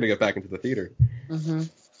of things. I got to get back into the theater. Mm-hmm.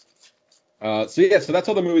 So that's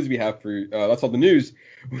all the movies we have for that's all the news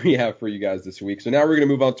we have for you guys this week. So now we're gonna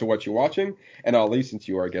move on to what you're watching, and I'll listen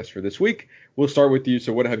to you, our guest for this week. We'll start with you.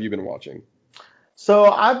 So what have you been watching? So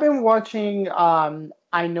I've been watching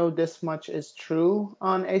I Know This Much Is True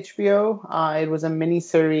on HBO. It was a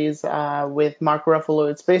miniseries with Mark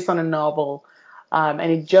Ruffalo. It's based on a novel, and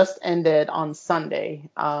it just ended on Sunday.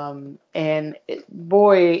 Boy,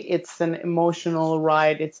 it's an emotional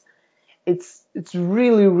ride. It's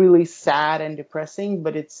really, really sad and depressing,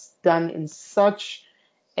 but it's done in such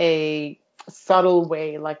a subtle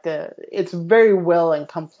way. It's very well and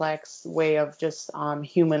complex way of just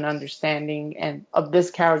human understanding and of this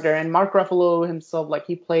character. And Mark Ruffalo himself, like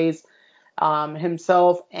he plays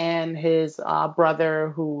himself and his brother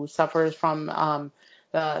who suffers from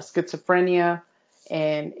schizophrenia,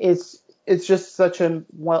 and it's just such a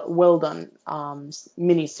well done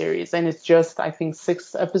mini series, and it's just I think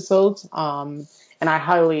 6 episodes, and I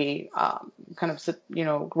highly kind of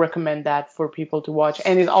recommend that for people to watch.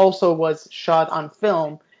 And it also was shot on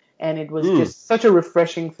film, and it was just such a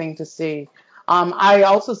refreshing thing to see. I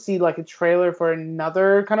also see like a trailer for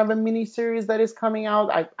another kind of a mini series that is coming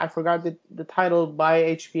out. I forgot the title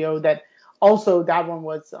by HBO that also that one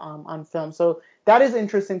was on film. So that is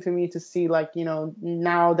interesting to me to see, like,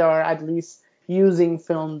 now they are at least using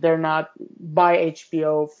film. They're not by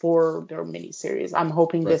HBO for their miniseries. I'm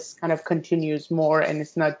hoping Right. this kind of continues more and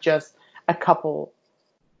it's not just a couple.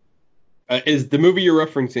 Is the movie you're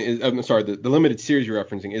referencing? I'm sorry, the limited series you're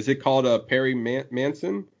referencing. Is it called Perry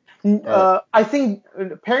Manson? I think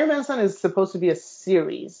Perry Manson is supposed to be a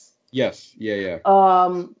series. Yes. Yeah.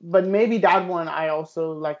 But maybe that one I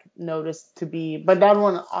also like noticed to be, but that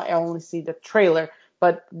one I only see the trailer.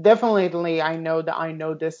 But definitely I know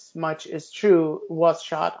This Much Is True was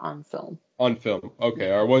shot on film. On film.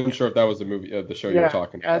 Okay. I wasn't sure if that was the movie, the show you were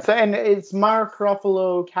talking about. So, and it's Mark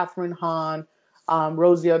Ruffalo, Catherine Hahn,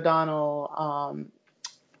 Rosie O'Donnell,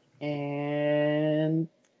 and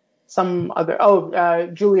some other.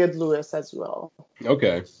 Juliette Lewis as well.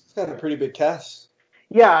 Okay. It's got a pretty big cast.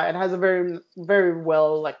 Yeah, it has a very, very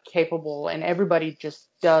well, like, capable, and everybody just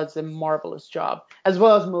does a marvelous job, as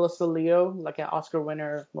well as Melissa Leo, like an Oscar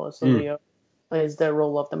winner, Melissa Leo. plays the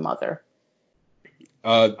role of the mother.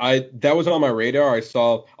 That was on my radar. I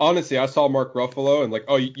saw Mark Ruffalo and like,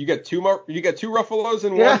 oh, you get two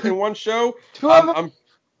Ruffalos in one show. Two of them.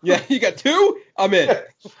 Yeah, you got two. I'm in.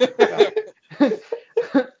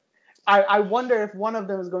 I wonder if one of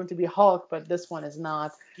them is going to be Hulk, but this one is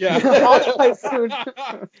not. Yeah. Hulk suit.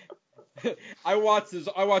 I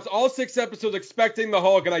watched all 6 episodes expecting the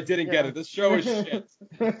Hulk, and I didn't get it. This show is shit.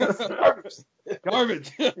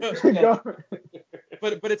 Garbage.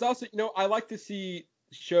 But it's also, I like to see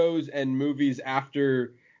shows and movies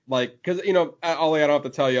after, like, because, Ollie, I don't have to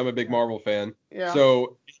tell you, I'm a big Marvel fan. Yeah.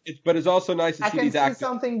 So, but it's also nice to see these actors. I can see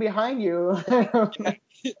something behind you.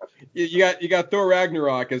 You got Thor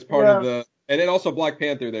Ragnarok as part of the, and then also Black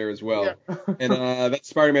Panther there as well, and that's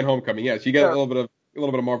Spider-Man: Homecoming. Yes, you get a little bit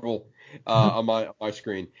of Marvel on my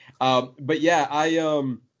screen. But yeah,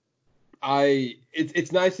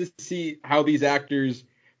 it's nice to see how these actors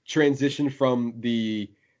transition from the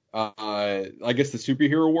I guess the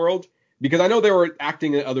superhero world, because I know they were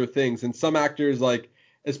acting in other things, and some actors, like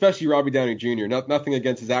especially Robbie Downey Jr. Nothing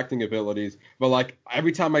against his acting abilities, but like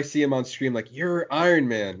every time I see him on screen, like, you're Iron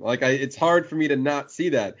Man, like it's hard for me to not see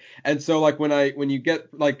that. And so like when you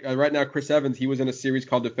get like right now, Chris Evans, he was in a series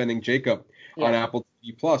called Defending Jacob on Apple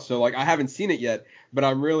TV Plus. So like I haven't seen it yet, but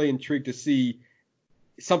I'm really intrigued to see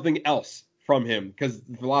something else from him, because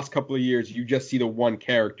the last couple of years you just see the one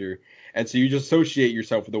character, and so you just associate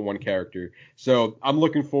yourself with the one character. So I'm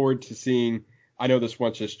looking forward to seeing, I know this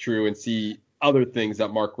one's just true, and see other things that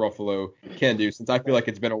Mark Ruffalo can do, since I feel like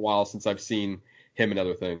it's been a while since I've seen him in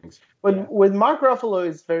other things. But with Mark Ruffalo,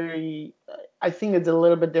 is very, I think it's a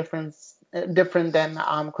little bit different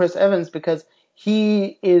than Chris Evans, because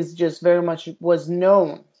he is just very much was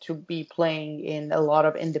known to be playing in a lot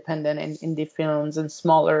of independent and indie films and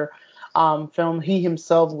smaller film. He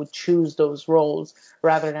himself would choose those roles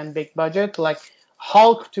rather than big budget. Like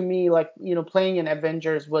Hulk, to me, like, playing in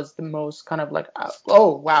Avengers was the most kind of like,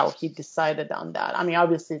 oh wow, he decided on that. I mean,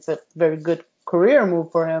 obviously it's a very good career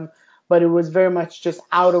move for him, but it was very much just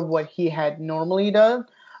out of what he had normally done.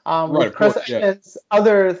 With Chris Evans,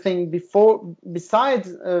 other thing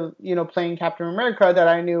besides playing Captain America that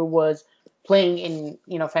I knew was playing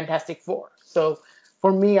in Fantastic Four. So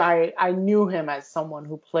for me, I knew him as someone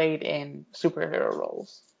who played in superhero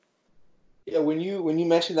roles. Yeah, when you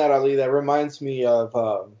mention that, Ali, that reminds me of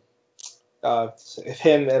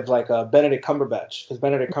him as like Benedict Cumberbatch, because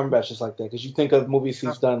Benedict Cumberbatch is like that. Because you think of movies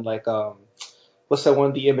he's done, like what's that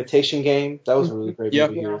one, The Imitation Game? That was a really great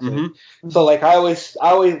movie. He was in. So like I always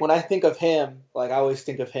when I think of him, like I always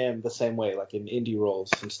think of him the same way, like in indie roles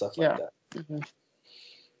and stuff like that.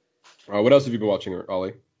 What else have you been watching,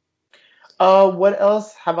 Ollie? What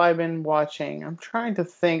else have I been watching? I'm trying to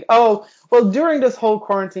think. Oh, well, during this whole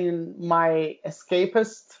quarantine, my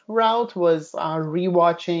escapist route was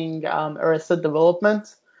rewatching Arrested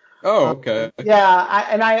Development. Oh, okay.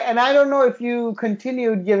 I don't know if you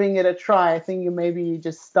continued giving it a try. I think you maybe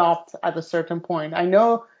just stopped at a certain point. I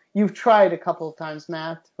know you've tried a couple of times,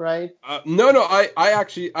 Matt, right? No,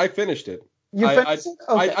 I finished it. You finished it?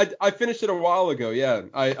 Okay. I finished it a while ago. Yeah,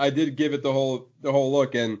 I did give it the whole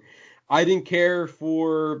look, and I didn't care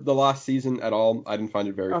for the last season at all. I didn't find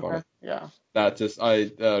it very funny. Yeah. That just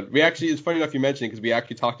we actually, it's funny enough you mentioned it, because we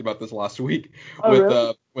actually talked about this last week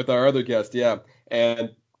with our other guest. Yeah,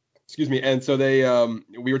 and excuse me, and so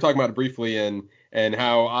we were talking about it briefly, and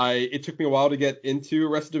how it took me a while to get into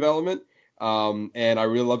Arrested Development. And I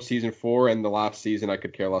really loved season 4, and the last season I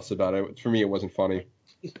could care less about it. For me, it wasn't funny.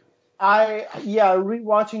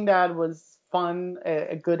 Rewatching that was fun,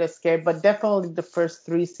 a good escape, but definitely the first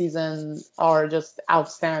 3 seasons are just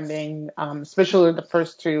outstanding, especially the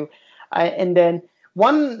first 2. And then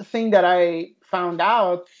one thing that I found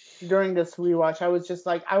out during this rewatch, I was just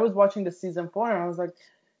like, I was watching the season 4 and I was like,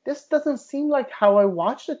 this doesn't seem like how I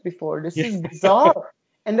watched it before. This is bizarre.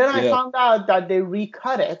 And then I found out that they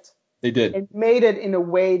recut it. They did. And made it in a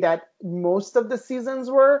way that most of the seasons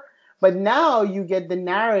were. But now you get the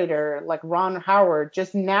narrator, like Ron Howard,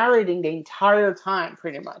 just narrating the entire time,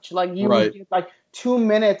 pretty much. Like you would get like 2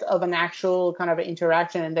 minutes of an actual kind of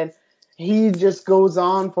interaction, and then he just goes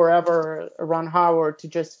on forever, Ron Howard, to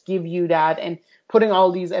just give you that, and putting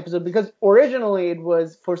all these episodes. Because originally it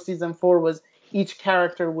was, for season 4, was each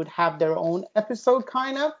character would have their own episode,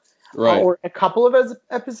 kind of. Or a couple of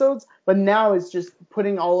episodes. But now it's just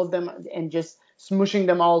putting all of them and just smushing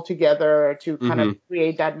them all together to kind of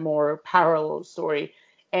create that more parallel story.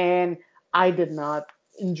 And I did not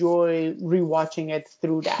enjoy rewatching it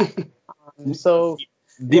through that.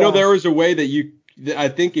 There was a way that you I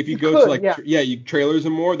think if you go to like trailers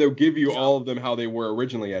and more, they'll give you all of them how they were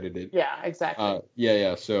originally edited. Yeah, exactly.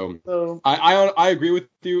 Yeah. So I agree with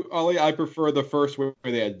you, Ollie. I prefer the first way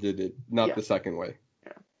they edited it, not the second way.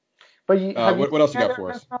 Yeah. But what else you got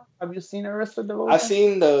for us? Have you seen Arrested Development?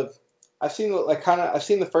 I've seen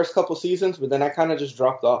the first couple seasons, but then I kind of just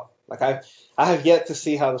dropped off. Like I have yet to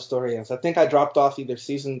see how the story ends. I think I dropped off either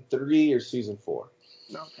season 3 or season 4.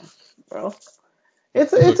 Okay. Well,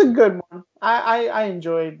 it's a good one. I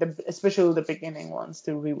enjoyed especially the beginning ones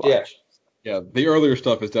to rewatch. Yeah, the earlier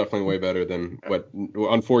stuff is definitely way better than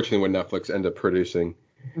unfortunately, what Netflix ended up producing.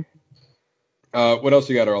 What else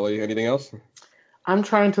you got, Ollie? Anything else? I'm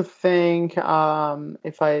trying to think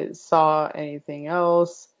if I saw anything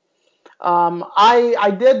else.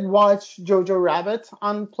 I did watch Jojo Rabbit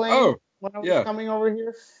on plane when I was coming over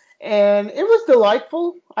here, and it was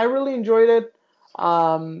delightful. I really enjoyed it.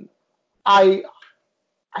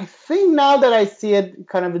 I think now that I see it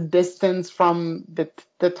kind of a distance from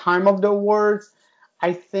the time of the awards,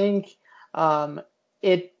 I think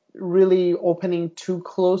it really opening too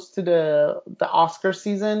close to the Oscar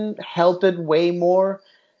season helped it way more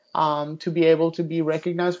to be able to be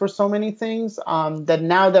recognized for so many things. That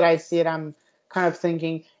now that I see it, I'm kind of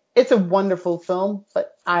thinking it's a wonderful film,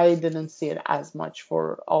 but I didn't see it as much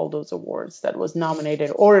for all those awards that was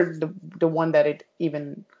nominated or the one that it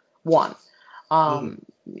even won.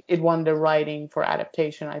 It won the writing for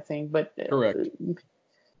adaptation, I think, but correct.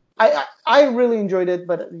 I really enjoyed it,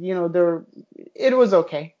 but it was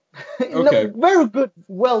okay. Okay. No, very good,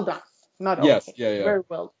 well done. Not okay. Yeah. Very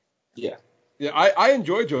well. Yeah. Yeah, I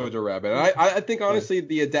enjoy Jojo Rabbit. I think honestly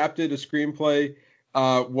the adapted screenplay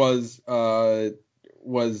was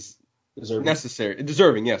deserving.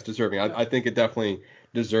 Yes, deserving. I think it definitely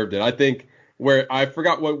deserved it. I think where I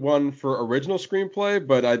forgot what won for original screenplay,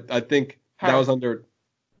 but I think that was under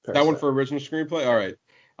that one for original screenplay. All right.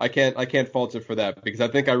 I can't fault it for that because I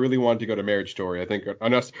think I really wanted to go to Marriage Story. I think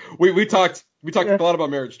on us we talked a lot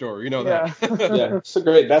about Marriage Story. You know that. Yeah,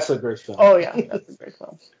 that's a great film. Oh yeah, that's a great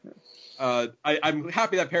film. I'm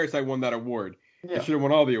happy that Parasite won that award. Yeah. It should have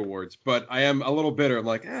won all the awards, but I am a little bitter. I'm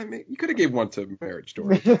like, man, you could have gave one to Marriage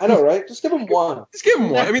Story. I know, right? Just give him one. Just give him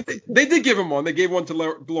one. I mean, they did give him one. They gave one to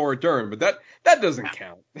Laura Dern, but that doesn't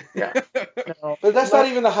count. Yeah. No. But that's not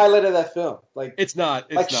even the highlight of that film. Like it's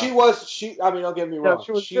not. I mean, don't get me wrong.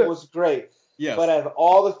 No, she was great. Yes. But out of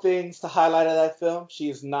all the things to highlight of that film, she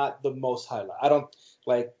is not the most highlight. I don't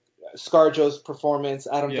like ScarJo's performance,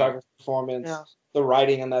 Adam Driver's performance. Yeah. The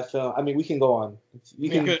writing in that film. I mean, we can go on. You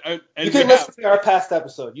can listen to our past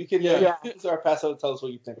episode. You can listen to our past episode and tell us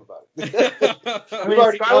what you think about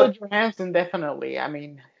it. Scarlett Johansson definitely. I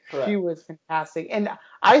mean, she was fantastic, and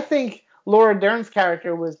I think Laura Dern's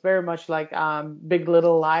character was very much like Big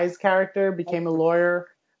Little Lies character. Became a lawyer,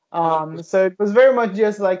 so it was very much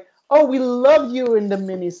just like, oh, we loved you in the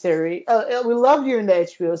miniseries. We loved you in the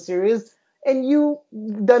HBO series, and you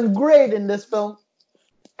done great in this film.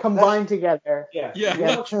 Combined together. Yeah. We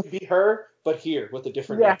want you to be her, but here with a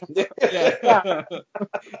different name.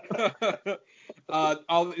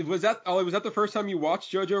 Was that the first time you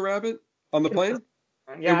watched Jojo Rabbit on the plane?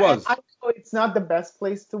 Yeah, it was. I know it's not the best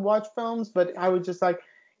place to watch films, but I was just like,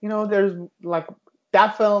 there's like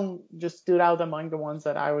that film just stood out among the ones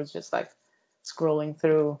that I was just like scrolling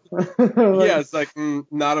through. It's like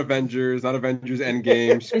not Avengers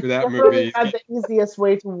Endgame. Screw that movie. Not the easiest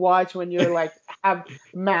way to watch when you're like have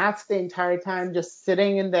masks the entire time, just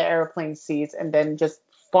sitting in the airplane seats and then just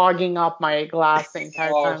fogging up my glass the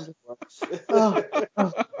entire time.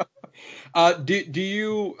 Do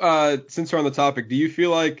you since we're on the topic, do you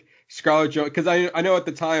feel like Scarlett Johansson? Because I know at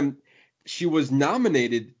the time she was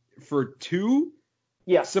nominated for 2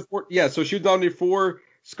 support. Yeah, so she was nominated for.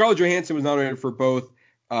 Scarlett Johansson was nominated for both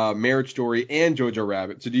Marriage Story and Jojo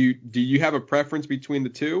Rabbit. So do you have a preference between the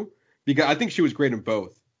two? Because I think she was great in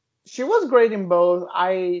both. She was great in both.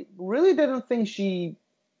 I really didn't think she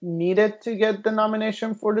needed to get the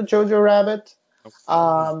nomination for the Jojo Rabbit.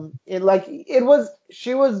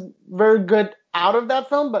 She was very good out of that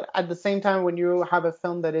film, but at the same time, when you have a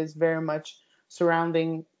film that is very much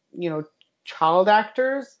surrounding, child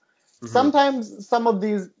actors. Sometimes some of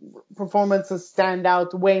these performances stand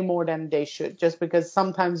out way more than they should, just because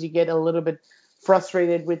sometimes you get a little bit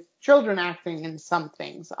frustrated with children acting in some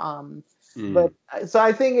things. But so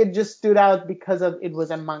I think it just stood out because of it was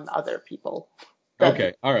among other people.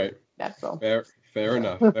 Okay, all right. That film. Fair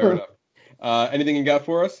enough. Anything you got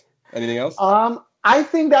for us? Anything else? I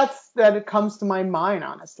think that it comes to my mind,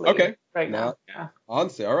 honestly. Okay. Right now. Yeah.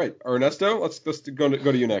 Honestly, all right. Ernesto, let's go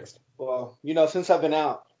to you next. Well, since I've been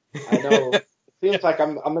out, I know it seems like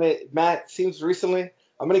I'm gonna. Matt, seems recently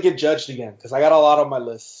I'm gonna get judged again because I got a lot on my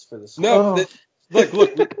list for this. No, Oh.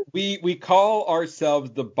 look, we call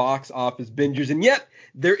ourselves the box office bingers, and yet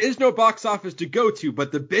there is no box office to go to,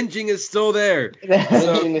 but the binging is still there.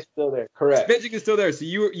 Binging is still there, correct? Binging is still there, so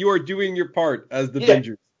you are doing your part as the Yeah,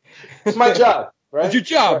 bingers. it's my job, right? It's your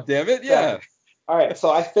job, Right. damn it, yeah. Exactly. All right,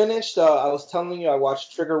 so I finished. I was telling you I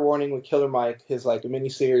watched Trigger Warning with Killer Mike, his like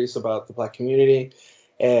miniseries about the Black community,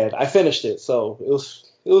 and I finished it. So it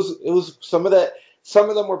was some of that. Some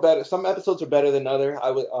of them were better. Some episodes are better than other.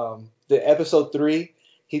 The episode 3,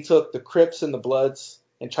 he took the Crips and the Bloods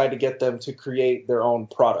and tried to get them to create their own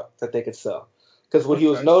product that they could sell. Because what he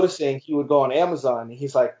was Okay. noticing, he would go on Amazon and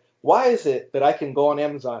he's like, why is it that I can go on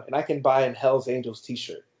Amazon and I can buy an Hell's Angels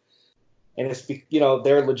T-shirt? And it's,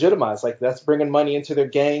 they're legitimized. Like, that's bringing money into their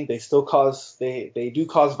gang. They still they do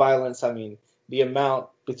cause violence. I mean, the amount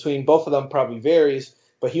between both of them probably varies,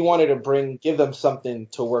 but he wanted to give them something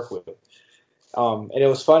to work with. And it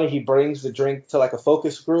was funny. He brings the drink to like a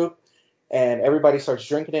focus group and everybody starts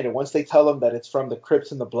drinking it. And once they tell him that it's from the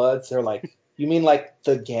Crips and the Bloods, they're like, you mean like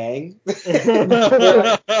the gang? They're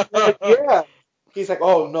like, yeah. He's like,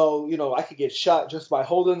 oh no, I could get shot just by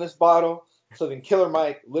holding this bottle. So then Killer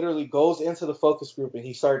Mike literally goes into the focus group and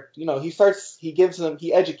he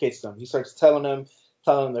educates them. He starts telling them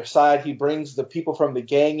their side. He brings the people from the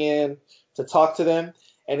gang in to talk to them.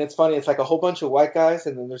 And it's funny, it's like a whole bunch of white guys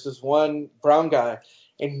and then there's this one brown guy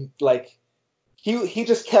and like he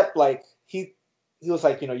just kept like he was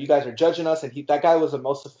like, you guys are judging us, and that guy was the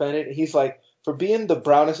most offended, and he's like, for being the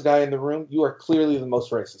brownest guy in the room, you are clearly the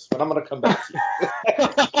most racist, but I'm gonna come back to you.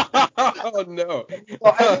 Oh no. So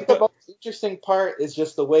I think the most interesting part is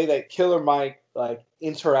just the way that Killer Mike like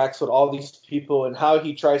interacts with all these people and how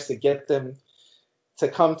he tries to get them to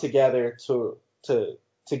come together to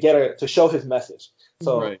show his message.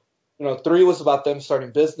 So Right. 3 was about them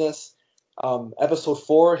starting business. Episode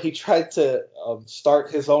 4, he tried to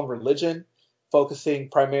start his own religion, focusing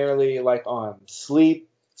primarily like on sleep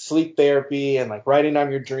therapy, and like writing down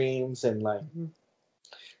your dreams and like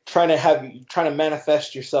trying to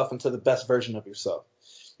manifest yourself into the best version of yourself.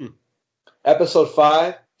 Episode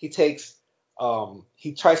 5, he tries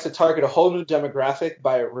to target a whole new demographic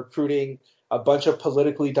by recruiting a bunch of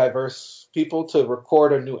politically diverse people to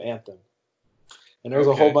record a new anthem. And there's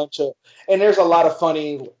a whole bunch of, and there's a lot of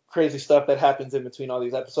funny, crazy stuff that happens in between all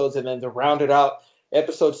these episodes. And then to round it out,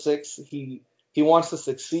 episode 6, he wants to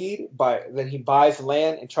succeed then he buys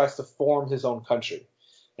land and tries to form his own country.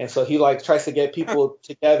 And so he like tries to get people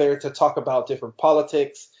together to talk about different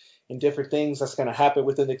politics and different things that's going to happen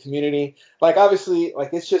within the community. Like, obviously,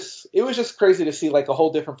 like it was just crazy to see like a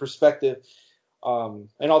whole different perspective, an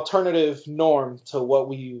alternative norm to what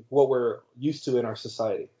we're used to in our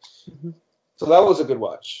society. Mm-hmm. So that was a good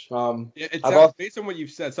watch. Based on what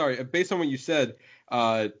you've said,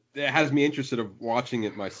 it has me interested of watching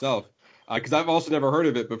it myself. Because I've also never heard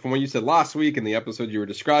of it, but from what you said last week in the episode you were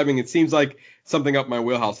describing, it seems like something up my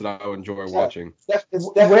wheelhouse that I would enjoy watching. It's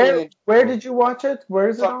definitely where did you watch it? Where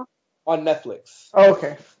is it on? On Netflix. Oh,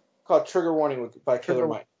 okay. Called Trigger Warning by Killer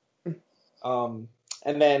Mike. And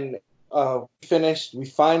then we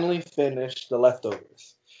finally finished The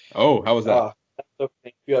Leftovers. Oh, how was that?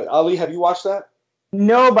 Ali, have you watched that?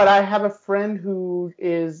 No, but I have a friend who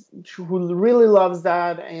really loves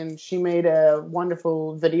that, and she made a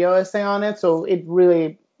wonderful video essay on it. So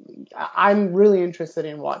I'm really interested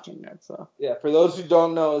in watching it. So yeah, for those who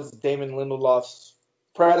don't know, it's Damon Lindelof's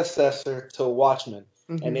predecessor to Watchmen,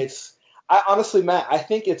 and honestly, Matt, I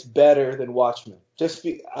think it's better than Watchmen.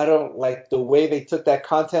 I don't like the way they took that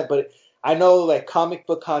content, but I know like comic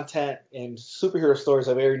book content and superhero stories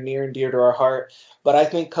are very near and dear to our heart, but I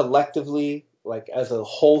think collectively, like as a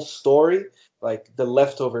whole story, like The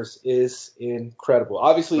Leftovers is incredible.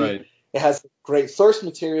 Obviously, It has great source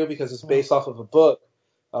material because it's based off of a book.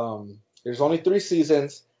 There's only 3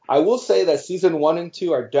 seasons. I will say that season 1 and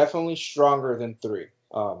 2 are definitely stronger than 3.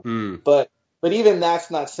 But even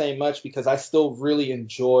that's not saying much because I still really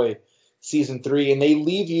enjoy season 3, and they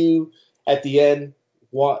leave you at the end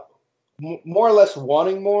more or less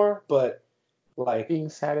wanting more, but like being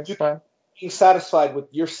satisfied. You're satisfied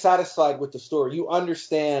with the story. You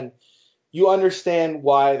understand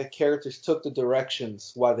why the characters took the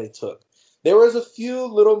directions why they took. There was a few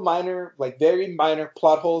little minor, like very minor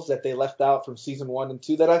plot holes that they left out from season 1 and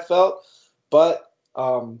 2 that I felt, but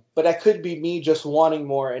that could be me just wanting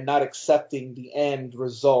more and not accepting the end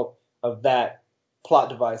result of that plot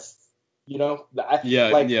device. I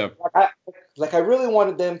really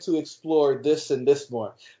wanted them to explore this and this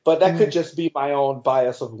more, but that could just be my own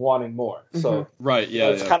bias of wanting more. So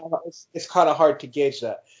it's kind of hard to gauge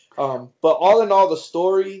that. But all in all, the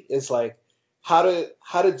story is like how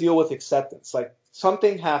to deal with acceptance. Like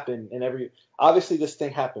something happened obviously this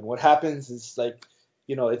thing happened. What happens is like,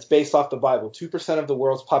 it's based off the Bible. 2% of the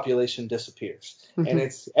world's population disappears. And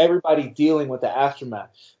it's everybody dealing with the aftermath.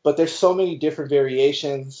 But there's so many different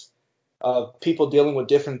variations of people dealing with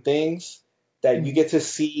different things that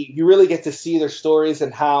you really get to see their stories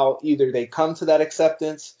and how either they come to that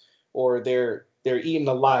acceptance or they're eaten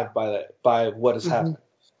alive by what has happened.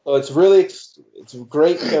 So it's a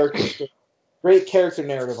great character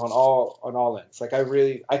narrative on all ends. Like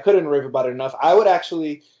I couldn't rave about it enough. I would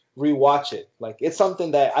actually rewatch it. Like it's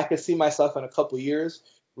something that I could see myself in a couple years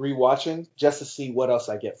rewatching just to see what else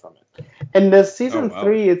I get from it. And the season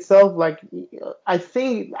 3 itself, like I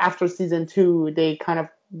think after season 2 they kind of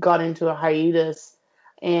got into a hiatus,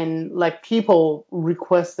 and like people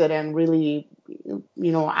requested and really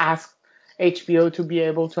asked HBO to be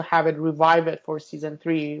able to have it revive it for season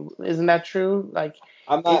 3. Isn't that true? Like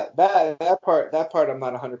I'm not that part I'm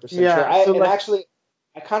not 100% sure. Actually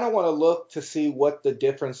I kind of want to look to see what the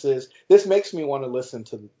difference is. This makes me want to listen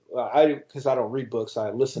to because I don't read books, I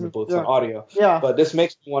listen to books on audio. Yeah. But this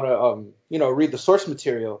makes me want to read the source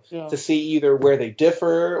material to see either where they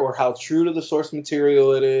differ or how true to the source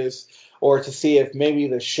material it is, or to see if maybe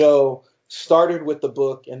the show started with the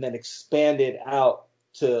book and then expanded out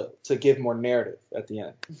to give more narrative at the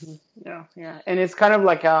end. Yeah. And it's kind of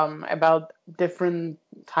like about different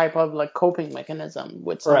type of like coping mechanism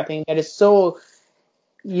with something that is so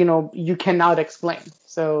you cannot explain.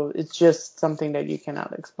 So it's just something that you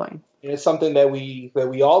cannot explain. And it's something that we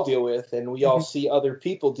all deal with, and we all see other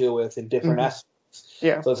people deal with in different aspects.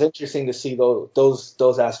 Yeah. So it's interesting to see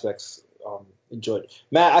those aspects enjoyed.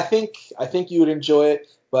 Matt, I think you would enjoy it,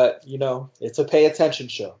 but it's a pay attention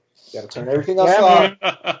show. You got to turn everything else off.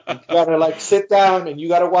 You got to sit down and you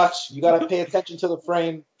got to watch. You got to pay attention to the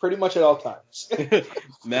frame pretty much at all times.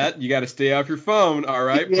 Matt, you got to stay off your phone. All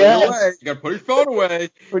right, put it away. You got to put your phone away.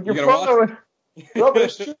 Put your phone away. No, but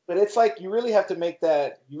it's true. But it's like you really have to make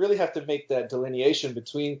that delineation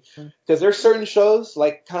between, because there's certain shows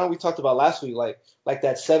like kind of we talked about last week, like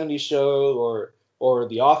that '70s show or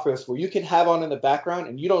The Office, where you can have on in the background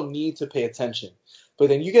and you don't need to pay attention. But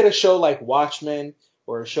then you get a show like Watchmen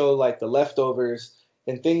or a show like The Leftovers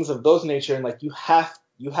and things of those nature, and like you have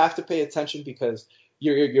to pay attention because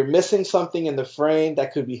you're missing something in the frame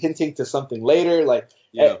that could be hinting to something later. Like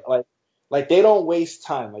they don't waste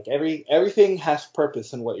time. Like everything has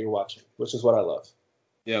purpose in what you're watching, which is what I love.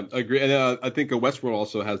 Yeah, I agree. And I think Westworld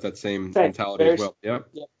also has that same mentality as well. Yeah,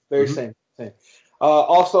 very same.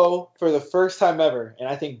 Also, for the first time ever, and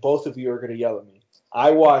I think both of you are going to yell at me,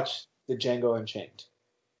 I watched the Django Unchained.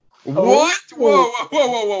 What? Whoa.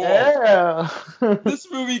 Yeah. This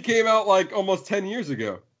movie came out like almost 10 years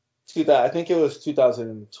ago. I think it was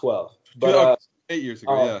 2012. But 8 years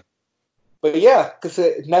ago, yeah. But yeah, because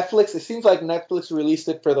Netflix, it seems like Netflix released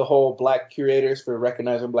it for the whole Black curators for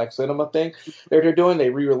recognizing Black cinema thing that they're doing.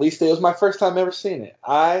 They re-released it. It was my first time ever seeing it.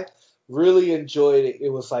 I really enjoyed it. It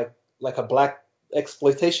was like a Black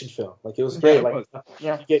exploitation film. Like it was great.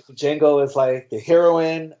 You get Django as like the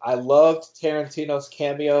heroine. I loved Tarantino's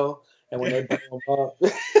cameo and when they blow him up.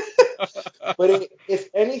 But if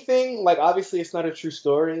anything, like obviously it's not a true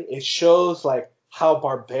story. It shows like how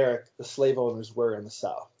barbaric the slave owners were in the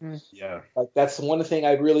South. Yeah. Like that's one thing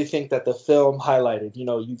I really think that the film highlighted.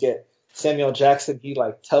 You get Samuel Jackson, he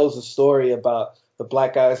like tells a story about the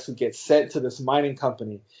Black guys who get sent to this mining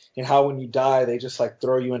company and how when you die they just like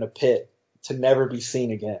throw you in a pit to never be seen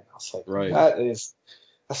again. I was like,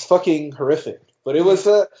 that's fucking horrific. But it was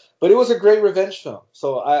a great revenge film.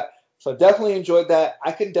 So I definitely enjoyed that.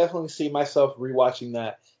 I can definitely see myself rewatching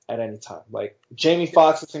that at any time. Like Jamie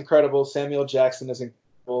Foxx is incredible. Samuel Jackson is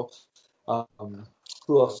incredible.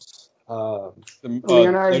 Who else?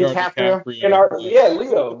 Leonardo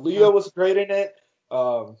DiCaprio. Leo was great in it.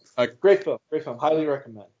 Great film. Highly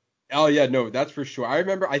recommend. Oh yeah, no, that's for sure.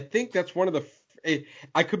 I think that's one of the.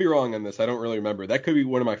 I could be wrong on this. I don't really remember. That could be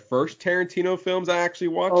one of my first Tarantino films I actually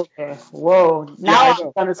watched. Okay. Whoa. Now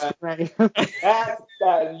I'm kind of ready.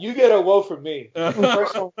 You get a whoa from me.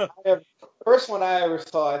 The first one I ever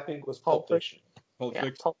saw, I think, was Pulp Fiction. Pulp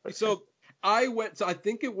Fiction. So I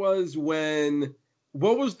think it was when.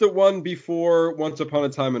 What was the one before Once Upon a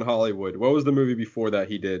Time in Hollywood? What was the movie before that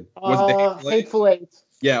he did? Was it The Hateful Eight?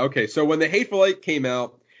 Yeah. Okay. So when The Hateful Eight came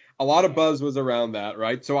out, a lot of buzz was around that,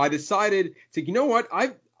 right? So I decided to, you know what?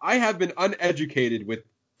 I have been uneducated with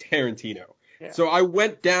Tarantino. Yeah. So I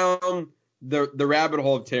went down the rabbit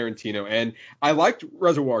hole of Tarantino, and I liked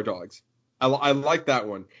Reservoir Dogs. I liked that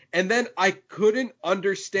one. And then I couldn't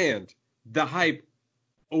understand the hype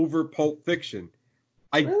over Pulp Fiction.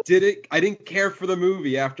 Really? I didn't care for the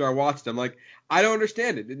movie after I watched it. I'm like, I don't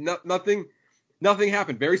understand it. Nothing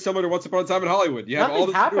happened. Very similar to Once Upon a Time in Hollywood. You have all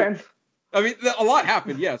Nothing this. happened. I mean, a lot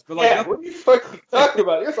happened, yes, but like Yeah, nothing. what are you fucking talking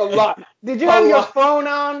about? There's a lot. Did you A have your lot. phone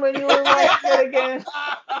on when you were watching it again?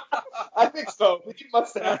 I think so. You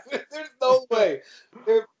must have. There's no way.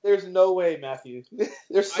 There's no way, Matthew.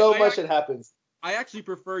 There's so much that happens. I actually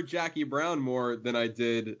prefer Jackie Brown more than I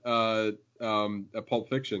did Pulp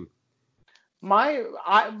Fiction.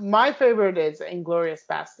 My favorite is Inglorious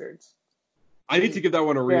Bastards. I need to give that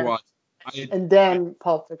one a Yeah. rewatch. And then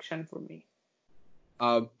Pulp Fiction for me.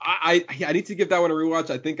 I need to give that one a rewatch.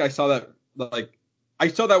 I think I saw that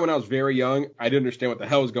when I was very young. I didn't understand what the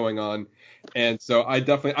hell was going on, and so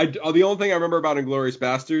the only thing I remember about Inglourious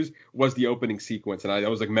Basterds was the opening sequence, and I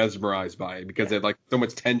was like mesmerized by it because they had like so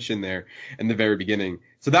much tension there in the very beginning.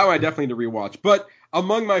 So that one I definitely need to rewatch. But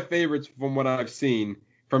among my favorites from what I've seen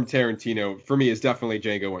from Tarantino, for me, is definitely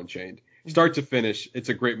Django Unchained. Start to finish, it's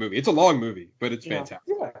a great movie. It's a long movie, but it's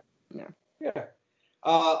fantastic. Yeah.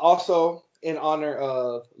 Also, in honor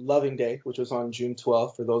of Loving Day, which was on June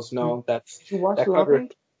 12th, for those who know, Did you watch that Loving?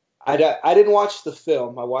 I didn't watch the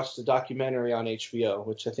film. I watched the documentary on HBO,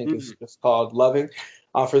 which I think is just called Loving.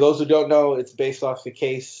 For those who don't know, it's based off the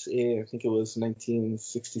case in, I think it was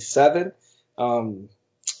 1967,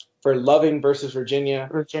 for Loving versus Virginia.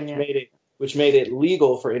 Which made it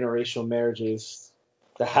legal for interracial marriages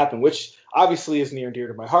to happen, which obviously is near and dear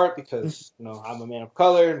to my heart because, I'm a man of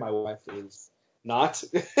color and my wife is not.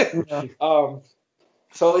 Yeah.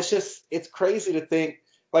 So it's crazy to think,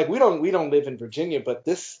 like, we don't live in Virginia, but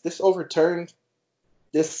this overturned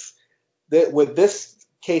with this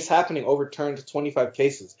case happening overturned 25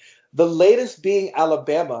 cases. The latest being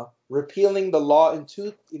Alabama repealing the law in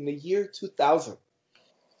the year 2000.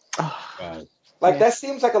 Wow. That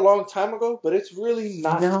seems like a long time ago, but it's really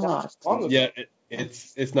not that long ago. Yeah,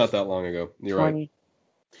 it's not that long ago. You're 20. Right.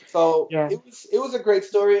 So it was a great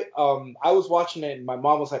story. I was watching it and my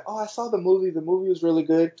mom was like, "Oh, I saw the movie. The movie was really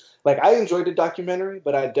good." Like, I enjoyed the documentary,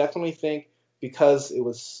 but I definitely think because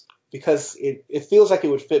it feels like it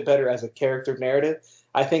would fit better as a character narrative,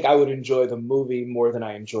 I think I would enjoy the movie more than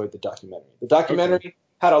I enjoyed the documentary. The documentary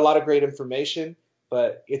had a lot of great information,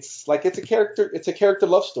 but it's a character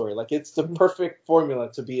love story. Like, it's the perfect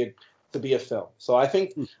formula to be a film. So I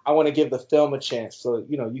think I want to give the film a chance. So,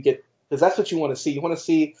 you get, because that's what you want to see. You want to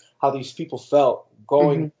see how these people felt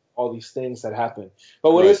going all these things that happened.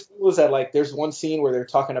 But what is cool is that, like, there's one scene where they're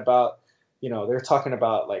talking about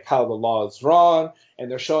like how the law is wrong,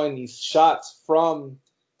 and they're showing these shots from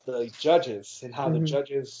the judges and how the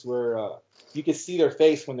judges were, you could see their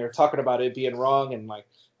face when they're talking about it being wrong, and like,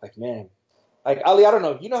 man, like, Ali, I don't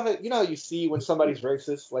know, you know how you see when somebody's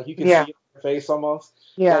racist, like, you can see it in their face almost.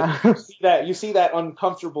 Yeah. Like, you see that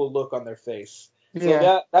uncomfortable look on their face. So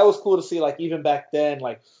that was cool to see. Like, even back then,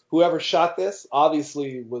 like, whoever shot this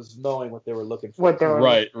obviously was knowing what they were looking for.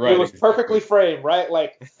 Right. It was perfectly framed, right?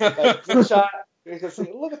 Like good shot. You can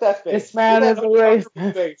see, look at that face. This man is a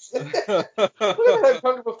racist. Face. Look at that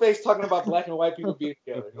uncomfortable face talking about black and white people being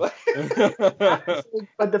together. But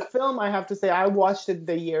the film, I have to say, I watched it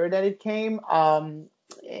the year that it came. And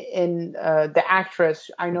the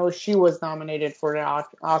actress, I know she was nominated for the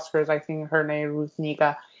Oscars. I think her name Ruth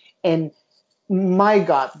Negga. And my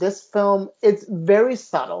God, this film, it's very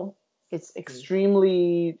subtle. It's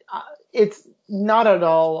extremely, it's not at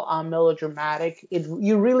all melodramatic.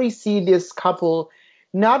 You really see this couple,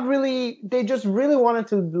 they just really wanted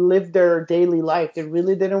to live their daily life. They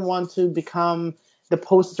really didn't want to become the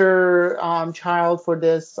poster child for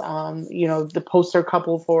this, the poster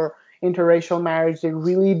couple for interracial marriage. They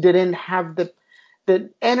really didn't have the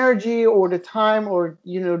energy or the time or,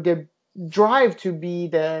 the drive to be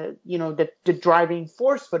the driving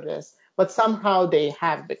force for this, but somehow they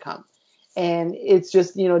have become. And it's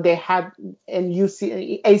just, they had, and you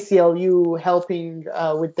see ACLU helping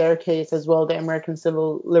with their case as well, the American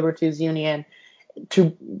Civil Liberties Union, to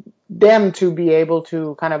be able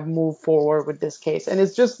to kind of move forward with this case. And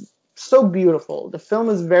it's just so beautiful. The film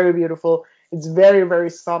is very beautiful. It's very, very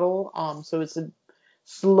subtle. So it's a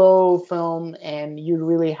slow film, and you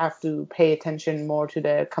really have to pay attention more to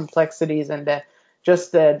the complexities and the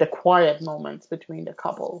quiet moments between the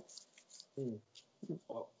couple.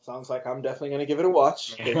 Well, sounds like I'm definitely going to give it a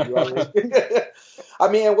watch. I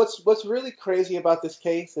mean, and what's really crazy about this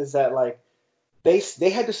case is that, like, they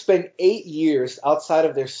had to spend 8 years outside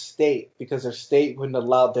of their state because their state wouldn't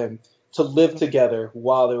allow them to live together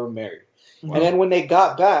while they were married. Wow. And then when they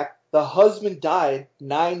got back, the husband died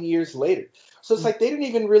 9 years later. So it's like they didn't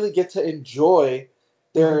even really get to enjoy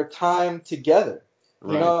their time together.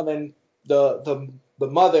 Right. And then the the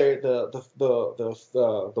mother,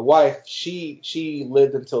 the wife, she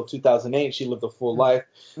lived until 2008. She lived a full life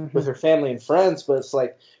with her family and friends. But it's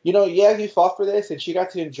like, yeah, you fought for this, and she got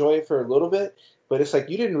to enjoy it for a little bit. But it's like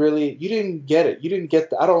you didn't get it. You didn't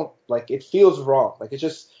get I don't like. It feels wrong. Like it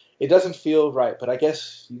doesn't feel right. But I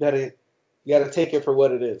guess you gotta take it for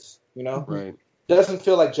what it is. Right. It doesn't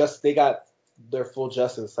feel like just they got their full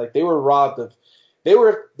justice. Like they were robbed of. They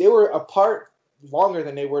were apart longer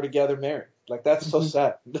than they were together married. Like that's so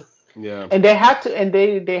sad. Yeah. And they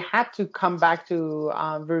had to come back to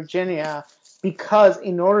Virginia because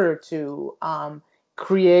in order to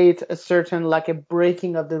create a certain like a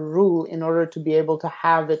breaking of the rule in order to be able to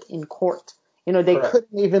have it in court. They Correct.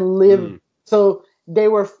 couldn't even live. So they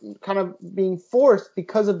were kind of being forced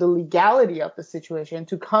because of the legality of the situation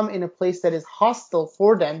to come in a place that is hostile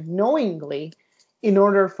for them knowingly in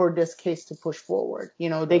order for this case to push forward.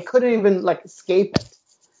 They couldn't even like escape it.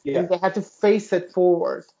 Yeah. They had to face it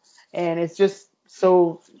forward. And it's just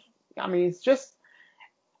so, it's just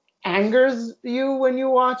angers you when you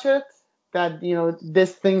watch it that,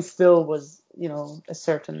 this thing still was, a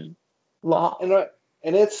certain law.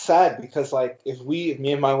 And it's sad because like if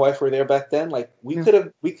me and my wife were there back then, like we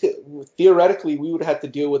could theoretically we would have to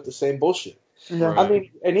deal with the same bullshit. Yeah.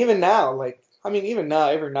 Right. And even now,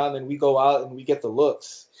 every now and then we go out and we get the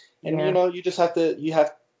looks, and you just have to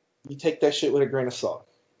you take that shit with a grain of salt.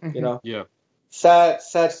 Yeah. Sad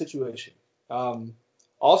situation.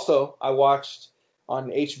 Also, I watched on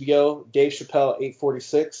HBO Dave Chappelle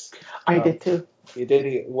 846. I did too. You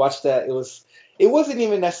did watch that? It wasn't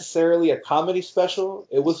even necessarily a comedy special.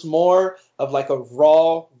 It was more of like a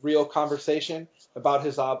raw, real conversation about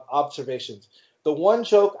his observations. The one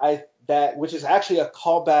joke which is actually a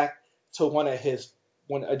callback to one of his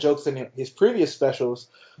jokes in his previous specials,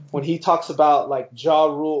 when he talks about like Ja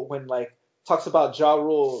Rule,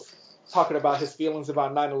 talking about his feelings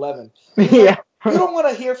about 9/11. Yeah. You don't want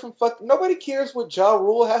to hear from nobody cares what Ja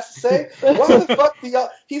Rule has to say. Why the fuck do y'all?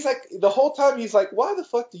 He's like the whole time he's like, why the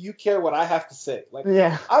fuck do you care what I have to say? Like,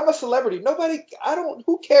 yeah. I'm a celebrity.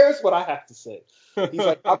 Who cares what I have to say? He's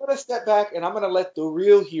like, I'm gonna step back and I'm gonna let the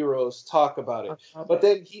real heroes talk about it. But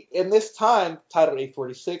then in this time, titled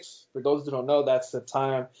 846, for those who don't know, that's the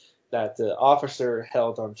time that the officer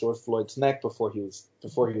held on George Floyd's neck before he was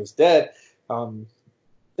dead.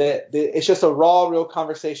 It's just a raw, real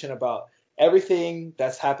conversation about everything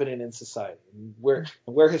that's happening in society, and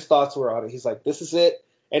where his thoughts were on it. He's like, this is it.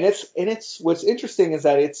 And it's what's interesting is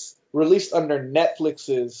that it's released under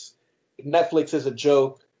Netflix's Netflix is a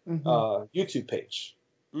joke YouTube page.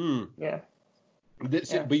 Yeah. But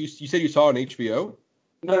you said you saw it on HBO?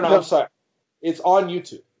 No, I'm sorry. It's on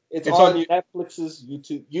YouTube. It's on Netflix's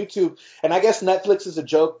YouTube. And I guess Netflix is a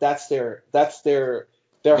joke. That's their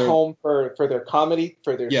home for their comedy,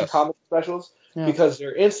 for their comedy specials. Yeah. Because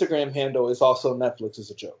their Instagram handle is also Netflix is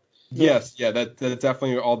a joke. Yes, yeah, that's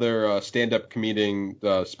definitely all their stand-up comedian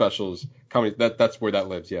specials. Comedy, that's where that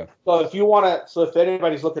lives. Yeah. So if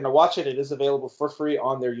anybody's looking to watch it, it is available for free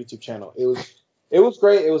on their YouTube channel. It was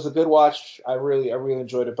great. It was a good watch. I really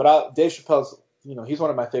enjoyed it. But Dave Chappelle's, he's one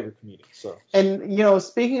of my favorite comedians. So. And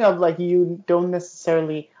speaking of like, you don't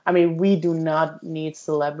necessarily. I mean, we do not need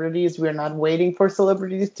celebrities. We're not waiting for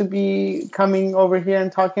celebrities to be coming over here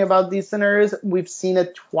and talking about these scenarios. We've seen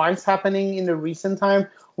it twice happening in the recent time.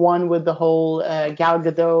 One with the whole Gal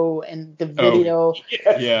Gadot and the video.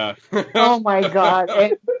 Oh, yeah. Oh my God!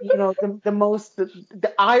 And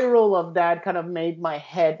the eye roll of that kind of made my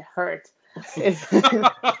head hurt. It's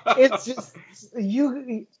just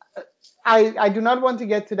you. I do not want to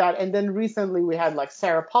get to that. And then recently we had like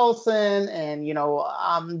Sarah Paulson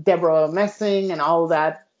and, Deborah Messing and all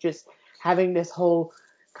that, just having this whole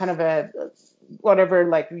kind of a whatever,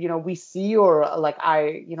 like, we see, or like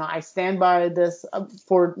I stand by this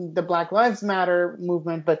for the Black Lives Matter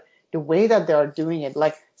movement, but the way that they are doing it,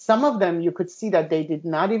 like some of them, you could see that they did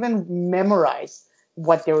not even memorize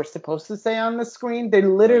what they were supposed to say on the screen. They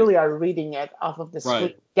literally are reading it off of the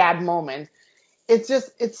screen that moment.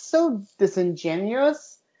 It's so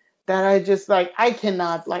disingenuous that I just I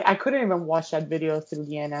cannot, I couldn't even watch that video through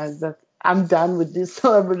the end. I was like, I'm done with these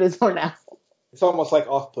celebrities for now. It's almost like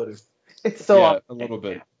off-putting. It's so a little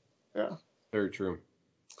bit. Yeah. Very true.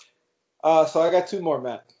 So I got two more,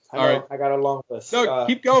 Matt. I got a long list. No,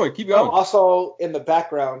 keep going. Also, in the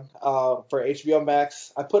background, for HBO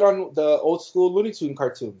Max, I put on the old school Looney Tune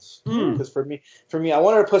cartoons because for me, I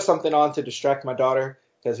wanted to put something on to distract my daughter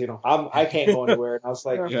because I can't go anywhere. And I was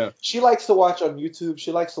like, Yeah. she likes to watch on YouTube.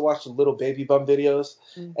 She likes to watch the little baby bum videos.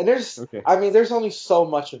 And Okay. there's only so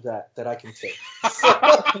much of that I can take.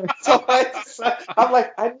 I'm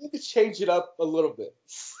like, I need to change it up a little bit.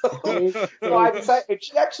 So I decided, and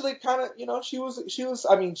she actually kind of, she was,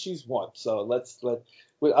 I mean, she's one, so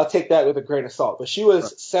I'll take that with a grain of salt. But she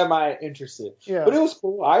was semi interested. Yeah. But it was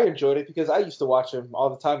cool. I enjoyed it because I used to watch him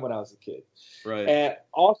all the time when I was a kid. Right. And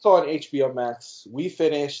also on HBO Max, we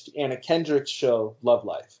finished Anna Kendrick's show Love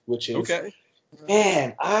Life, which is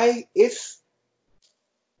man, I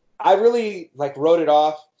really wrote it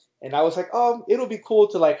off, and I was like, oh, it'll be cool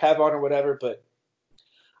to have on or whatever. But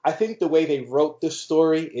I think the way they wrote this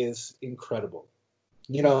story is incredible.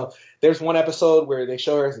 There's one episode where they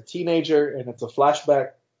show her as a teenager, and it's a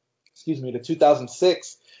flashback, to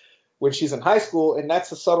 2006 when she's in high school, and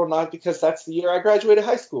that's a subtle nod because that's the year I graduated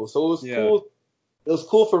high school. So it was cool. It was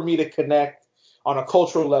cool for me to connect on a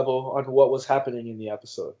cultural level on what was happening in the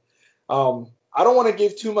episode. I don't want to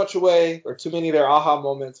give too much away or too many of their aha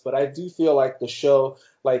moments, but I do feel like the show,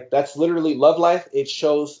 that's literally Love Life. It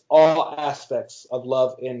shows all aspects of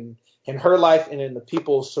love in her life and in the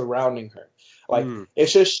people surrounding her.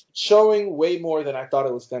 It's just showing way more than I thought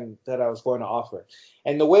I was going to offer.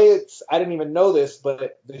 And the way I didn't even know this,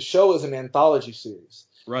 but the show is an anthology series.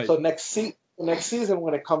 Right. So next season,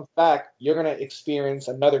 when it comes back, you're going to experience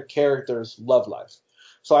another character's love life.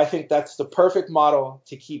 So I think that's the perfect model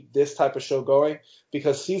to keep this type of show going,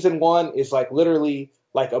 because season 1 is literally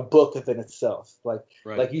a book within itself.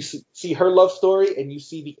 You see her love story and you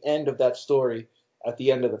see the end of that story at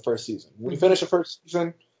the end of the first season. When we finish the first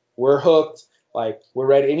season, we're hooked. We're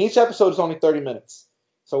ready. And each episode is only 30 minutes.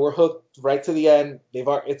 So we're hooked right to the end.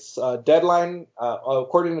 It's Deadline,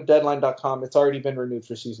 according to Deadline.com, it's already been renewed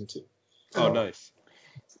for season 2. Oh, nice.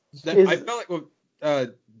 I felt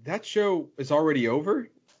like that show is already over.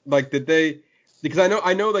 Did they? Because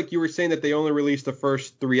I know, you were saying that they only released the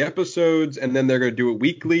first 3 episodes and then they're going to do it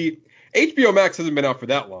weekly. HBO Max hasn't been out for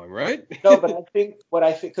that long, right? No, but I think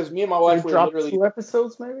because me and my wife were literally 2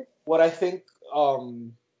 episodes, maybe. What I think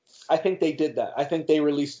they did that. I think they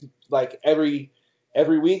released every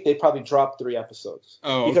week. They probably dropped 3 episodes.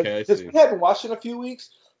 Oh, okay, I see. Because we hadn't watched in a few weeks,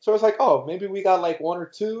 so it's oh, maybe we got 1 or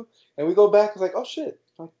 2, and we go back. It's oh shit,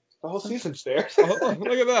 the whole season's there. Oh,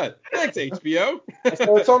 look at that! Thanks, HBO.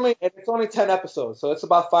 So it's only 10 episodes, so it's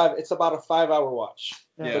about 5. It's about a 5-hour watch.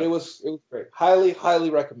 Yeah. But it was great. Highly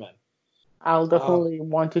recommend. I'll definitely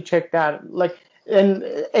want to check that. And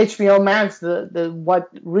HBO Max, the what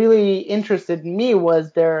really interested me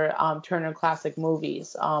was their Turner Classic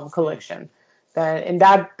Movies collection.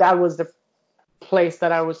 That was the place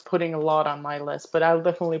that I was putting a lot on my list, but I'll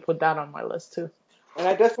definitely put that on my list too. And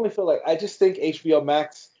I definitely feel I just think HBO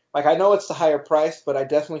Max, I know it's the higher price, but I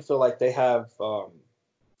definitely feel they have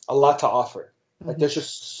a lot to offer. There's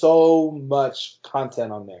just so much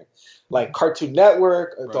content on there. Cartoon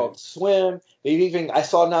Network, Adult Swim. I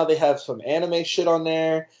saw now they have some anime shit on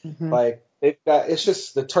there. They've got, it's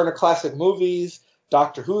just the Turner Classic Movies,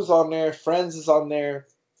 Doctor Who's on there, Friends is on there,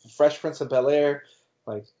 Fresh Prince of Bel-Air.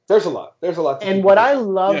 There's a lot. And what I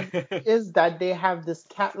love is that they have this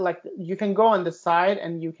you can go on the side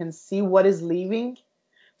and you can see what is leaving,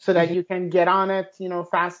 so that you can get on it,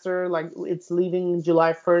 faster. It's leaving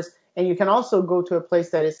July 1st, and you can also go to a place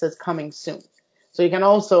that it says coming soon. So you can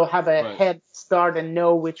also have a head start and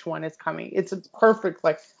know which one is coming. It's a perfect,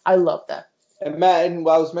 I love that. And Matt, and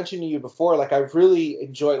I was mentioning to you before, I really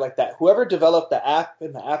enjoyed that. Whoever developed the app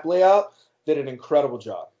and the app layout did an incredible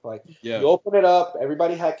job. You open it up,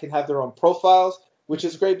 everybody can have their own profiles, which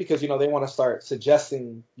is great because, they want to start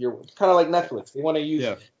suggesting kind of like Netflix. They want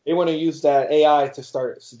to use that AI to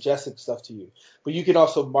start suggesting stuff to you. But you can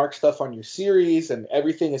also mark stuff on your series, and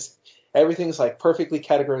everything's perfectly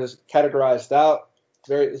categorized out.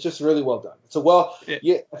 It's just really well done.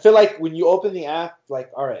 I feel when you open the app,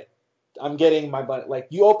 all right, I'm getting my money.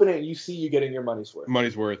 You open it and you see you're getting your money's worth.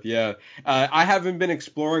 Money's worth, yeah. I haven't been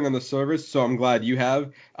exploring on the service, so I'm glad you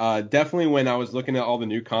have. Definitely when I was looking at all the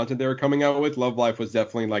new content they were coming out with, Love Life was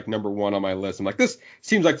definitely number 1 on my list. I'm this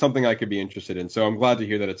seems like something I could be interested in. So I'm glad to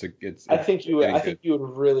hear that it's I think you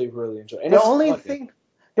would really, really enjoy it. And the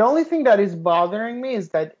only thing that is bothering me is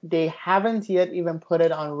that they haven't yet even put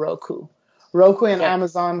it on Roku. Roku and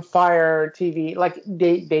Amazon Fire TV,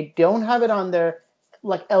 they don't have it on there.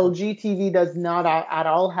 LG TV does not at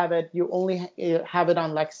all have it. You only have it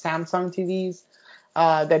on Samsung TVs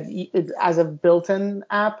as a built-in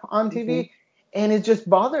app on TV, and it just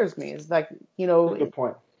bothers me. It's good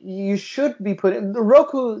point. You should be putting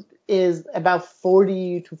Roku is about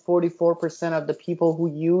 40 to 44% of the people who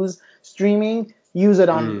use streaming use it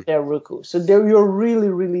on their Roku. So there you really,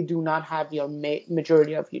 really do not have your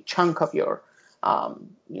majority of your chunk of your,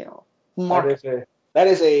 market. That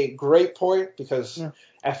is a great point, because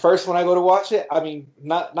at first when I go to watch it, I mean,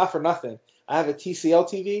 not for nothing, I have a TCL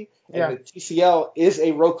TV, and the TCL is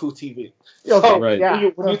a Roku TV. So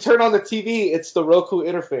when you turn on the TV, it's the Roku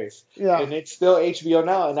interface, and it's still HBO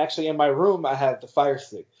Now. And actually, in my room, I have the Fire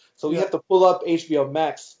Stick, so we have to pull up HBO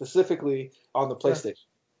Max specifically on the PlayStation.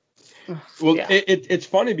 Well, it's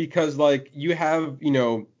funny because like you have,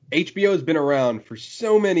 HBO has been around for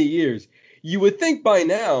so many years. You would think by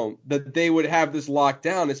now that they would have this locked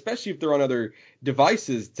down, especially if they're on other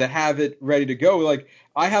devices, to have it ready to go. Like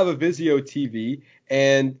I have a Vizio TV,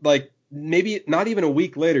 and like maybe not even a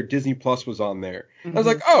week later, Disney Plus was on there. I was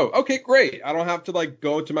like, oh, okay, great. I don't have to like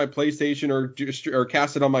go to my PlayStation or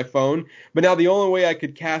cast it on my phone. But now the only way I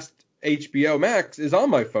could cast HBO Max is on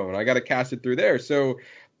my phone. I got to cast it through there. So,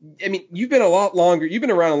 I mean, you've been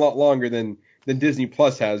around a lot longer than Disney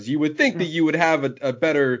Plus has. You would think that you would have a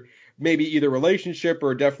better, maybe either relationship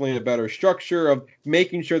or definitely a better structure of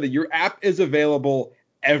making sure that your app is available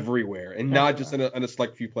everywhere and not just in a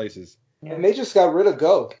select few places. And they just got rid of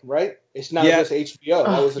Go, right? It's now just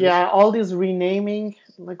HBO. All these renaming,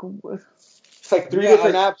 like it's like three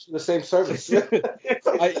different apps for the same service.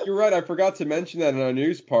 You're right. I forgot to mention that in our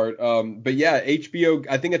news part. But yeah, HBO.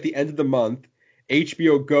 I think at the end of the month,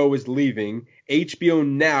 HBO Go is leaving. HBO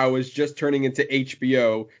Now is just turning into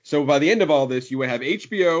HBO. So by the end of all this, you would have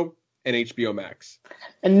HBO and HBO Max.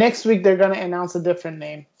 And next week they're gonna announce a different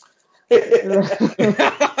name.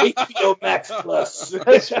 HBO Max Plus.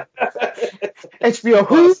 HBO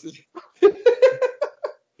who?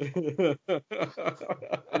 And,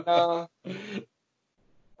 all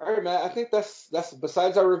right, man. I think that's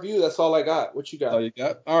besides our review. That's all I got. What you got? All you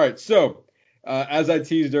got? All right. So, as I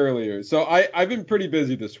teased earlier, so I've been pretty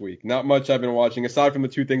busy this week. Not much I've been watching aside from the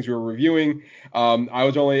two things we were reviewing. I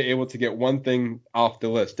was only able to get one thing off the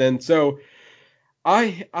list, and so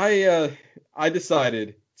I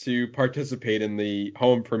decided to participate in the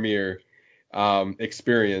home premiere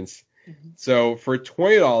experience. So for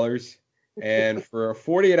 $20 and for a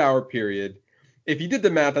 48-hour period, if you did the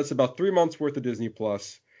math, that's about 3 months worth of Disney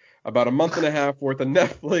Plus, about a month and a half worth of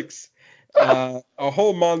Netflix, a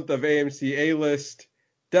whole month of AMC A-List.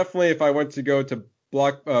 Definitely, if I went to go to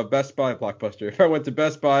Best Buy, Blockbuster, if I went to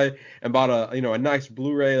Best Buy and bought a nice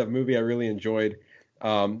Blu-ray of a movie I really enjoyed,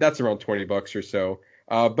 that's around $20 or so.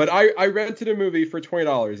 But I rented a movie for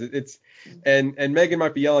 $20. And Megan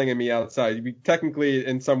might be yelling at me outside. Technically,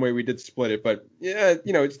 in some way, we did split it, but yeah,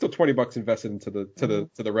 it's still $20 invested into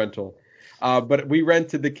the rental. But we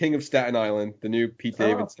rented The King of Staten Island, the new Pete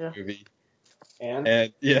Davidson movie.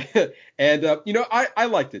 And yeah, and I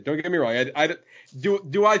liked it. Don't get me wrong.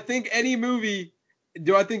 Do I think any movie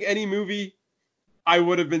I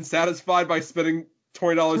would have been satisfied by spending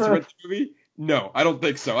 $20 to rent the movie? No, I don't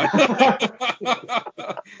think so. I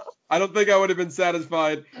don't think I would have been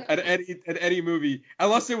satisfied at any movie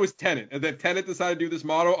unless it was Tenet. And if Tenet decided to do this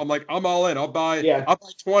model, I'm like, I'm all in. I'll buy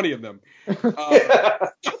 20 of them.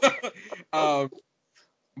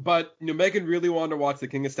 But Megan really wanted to watch The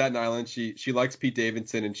King of Staten Island. She likes Pete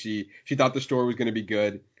Davidson, and she thought the story was going to be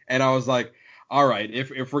good. And I was like, all right,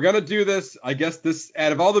 if we're gonna do this, I guess this,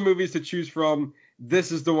 out of all the movies to choose from,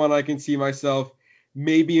 this is the one I can see myself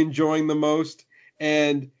maybe enjoying the most.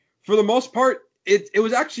 And for the most part, it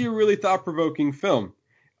was actually a really thought-provoking film.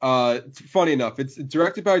 Funny enough, it's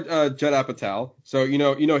directed by Judd Apatow, so you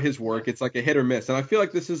know his work. It's like a hit or miss, and I feel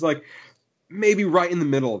like this is like maybe right in the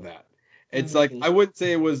middle of that. It's like, I wouldn't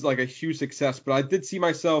say it was like a huge success, but I did see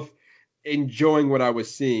myself enjoying what I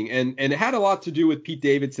was seeing, and it had a lot to do with Pete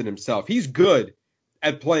Davidson himself. He's good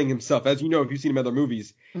at playing himself, as you know if you've seen him in other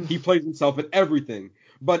movies. He plays himself in everything.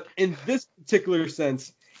 But in this particular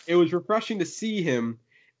sense, it was refreshing to see him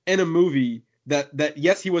in a movie that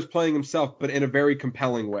yes, he was playing himself, but in a very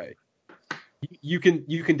compelling way. You can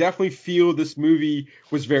definitely feel this movie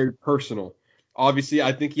was very personal. Obviously,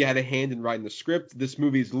 I think he had a hand in writing the script. This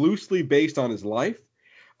movie is loosely based on his life.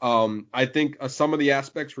 I think some of the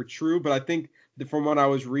aspects were true, but I think that from what I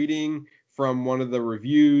was reading from one of the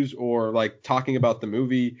reviews or like talking about the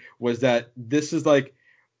movie was that this is like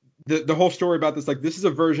the whole story about this, like this is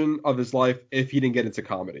a version of his life if he didn't get into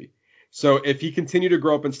comedy. So if he continued to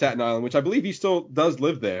grow up in Staten Island, which I believe he still does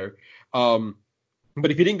live there, but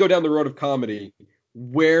if he didn't go down the road of comedy,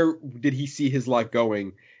 where did he see his life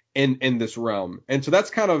going in this realm? And so that's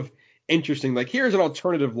kind of interesting. Like, here's an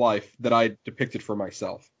alternative life that I depicted for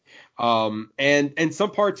myself. And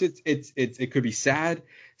some parts it could be sad.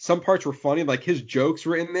 some parts were funny, like his jokes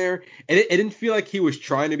were in there, and it didn't feel like he was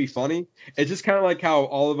trying to be funny. It's just kind of like how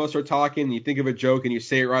all of us are talking, and you think of a joke and you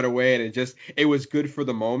say it right away, and it was good for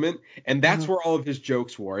the moment, and that's where all of his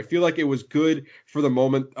jokes were. I feel like it was good for the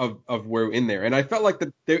moment of where in there, and I felt like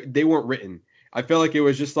that they weren't written. I felt like it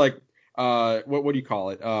was just like what do you call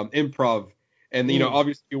it, improv. And,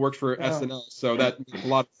 obviously he works for SNL, so that makes a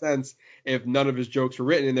lot of sense if none of his jokes were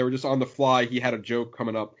written and they were just on the fly. He had a joke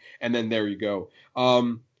coming up, and then there you go.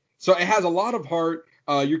 So it has a lot of heart.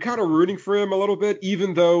 You're kind of rooting for him a little bit,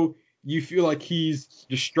 even though you feel like he's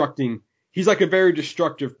destructing. He's like a very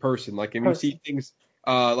destructive person. Like if you see things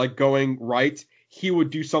like going right, he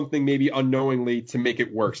would do something maybe unknowingly to make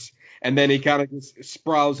it worse. And then he kind of just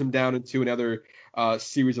spirals him down into another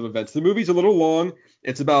series of events. The movie's a little long.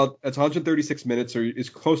 It's 136 minutes, or it's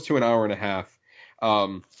close to an hour and a half.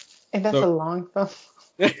 And that's a long film.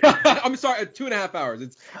 I'm sorry, 2.5 hours.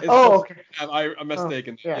 It's okay. I'm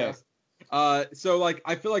mistaken. Yes. So like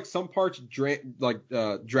I feel like some parts dragged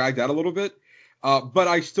out a little bit, but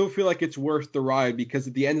I still feel like it's worth the ride because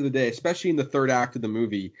at the end of the day, especially in the third act of the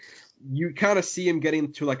movie, you kind of see him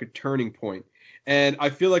getting to like a turning point. And I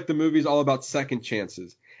feel like the movie is all about second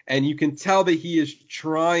chances. And you can tell that he is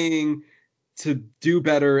trying to do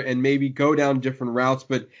better and maybe go down different routes,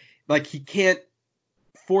 but like he can't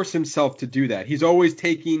force himself to do that. He's always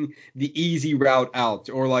taking the easy route out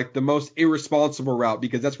or like the most irresponsible route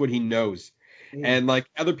because that's what he knows. And like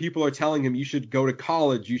other people are telling him, you should go to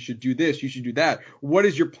college, you should do this, you should do that. What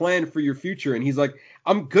is your plan for your future? And he's like,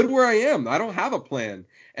 I'm good where I am. I don't have a plan.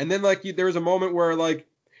 And then like there was a moment where like,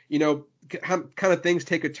 kind of things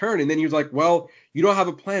take a turn. And then he was like, well, you don't have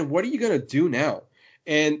a plan. What are you going to do now?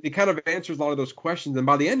 And it kind of answers a lot of those questions. And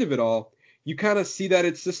by the end of it all, you kind of see that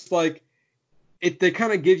it's just like, they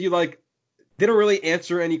kind of give you like, they don't really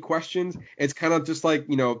answer any questions. It's kind of just like,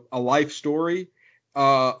 a life story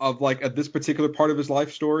of like this particular part of his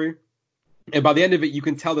life story. And by the end of it, you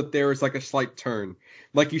can tell that there is like a slight turn.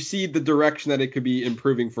 Like you see the direction that it could be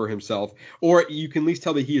improving for himself. Or you can at least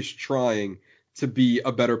tell that he is trying to be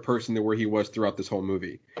a better person than where he was throughout this whole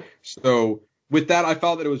movie. So with that, I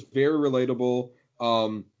felt that it was very relatable.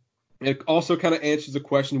 It also kind of answers the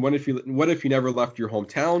question: what if you never left your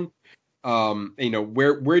hometown?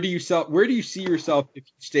 Where do you see yourself if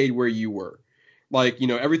you stayed where you were? Like,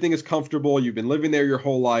 everything is comfortable. You've been living there your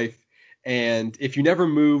whole life. And if you never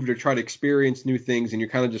moved or tried to experience new things and you're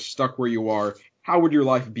kind of just stuck where you are, how would your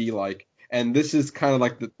life be like? And this is kind of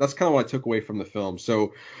like that's kind of what I took away from the film.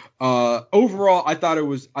 So overall, I thought it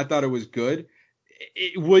was good.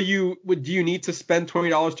 Do you need to spend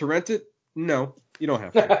 $20 to rent it? No, you don't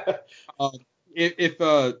have to. If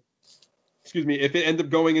it ends up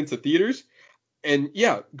going into theaters, and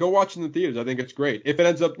yeah, go watch in the theaters. I think it's great. If it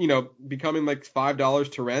ends up, becoming like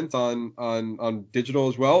 $5 to rent on digital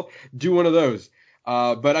as well, do one of those.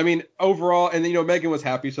 But I mean, overall, and Megan was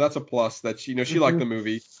happy, so that's a plus that she liked the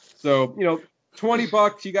movie. So,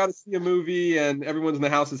 $20, you got to see a movie and everyone's in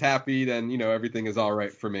the house is happy, then, everything is all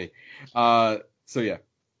right for me. So yeah.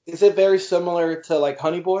 Is it very similar to like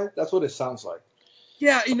Honey Boy? That's what it sounds like.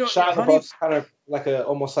 Yeah, Shia LaBeouf's kind of like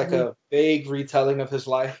almost like a vague retelling of his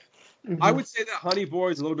life. I would say that Honey Boy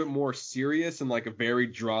is a little bit more serious and like a very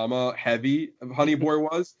drama heavy Honey Boy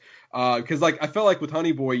was. Because like I felt like with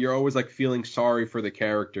Honey Boy, you're always like feeling sorry for the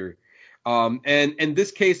character. And in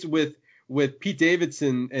this case with Pete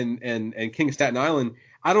Davidson and King of Staten Island,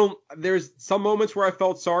 there's some moments where I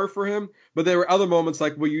felt sorry for him, but there were other moments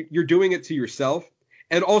like where you're doing it to yourself.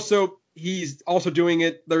 And also he's also doing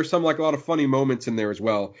it. There's some like a lot of funny moments in there as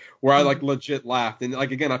well where I like legit laughed. And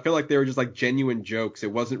like, again, I feel like they were just like genuine jokes.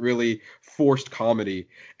 It wasn't really forced comedy.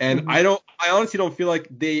 And I honestly don't feel like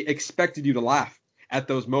they expected you to laugh at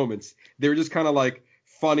those moments. They were just kind of like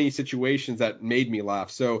funny situations that made me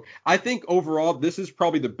laugh. So I think overall, this is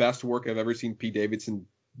probably the best work I've ever seen Pete Davidson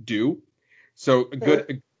do. So a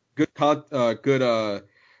good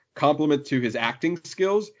compliment to his acting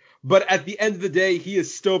skills. But at the end of the day, he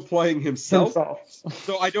is still playing himself.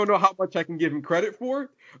 So I don't know how much I can give him credit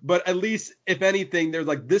for. But at least, if anything, there's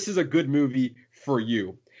like, this is a good movie for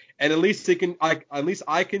you. And at least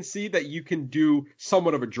I can see that you can do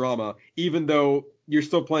somewhat of a drama, even though you're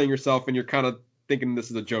still playing yourself and you're kind of thinking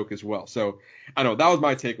this is a joke as well. So I don't know. That was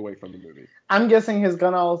my takeaway from the movie. I'm guessing he's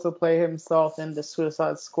going to also play himself in the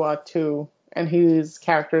Suicide Squad 2. And his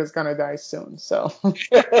character is going to die soon. So.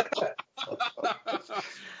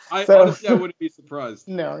 Honestly, I wouldn't be surprised.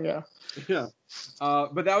 No, yeah. Yeah.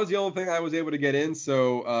 But that was the only thing I was able to get in.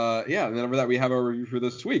 So, yeah, and then over that, we have our review for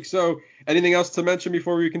this week. So, anything else to mention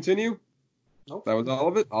before we continue? Nope. That was all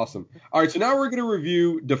of it? Awesome. All right, so now we're going to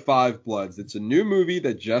review Da 5 Bloods. It's a new movie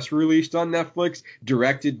that just released on Netflix,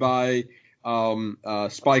 directed by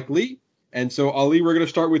Spike Lee. And so, Ali, we're going to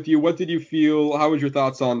start with you. What did you feel? How was your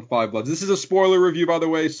thoughts on Five Bloods? This is a spoiler review, by the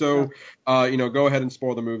way, so go ahead and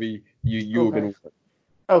spoil the movie. You have Okay. been.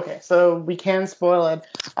 Okay, so we can spoil it.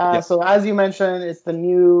 Yeah. So as you mentioned, it's the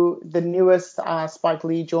newest Spike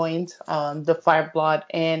Lee joint, The Five Blood,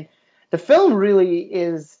 and the film really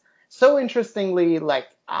is so interestingly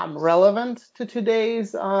relevant to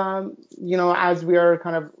today's as we are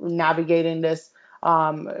kind of navigating this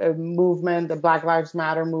movement, the Black Lives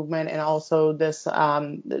Matter movement, and also this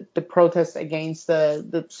the protest against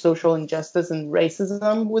the social injustice and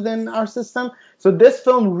racism within our system. So this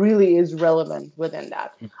film really is relevant within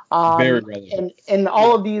that. Very relevant. And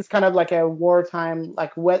all of these kind of like a wartime,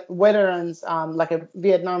 like veterans, like a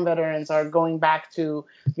Vietnam veterans are going back to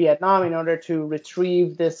Vietnam in order to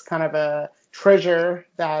retrieve this kind of a treasure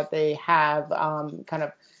that they have kind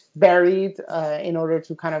of buried in order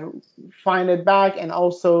to kind of find it back and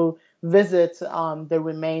also visit the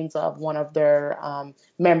remains of one of their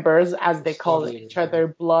members, as they call each other,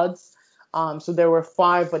 Bloods. So there were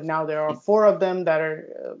 5, but now there are 4 of them that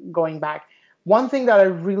are going back. One thing that I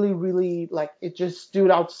really, really like, it just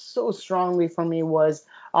stood out so strongly for me was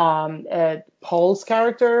Paul's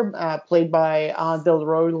character, played by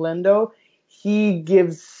Delroy Lindo. He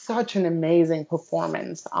gives such an amazing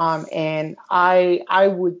performance, and I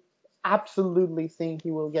would absolutely think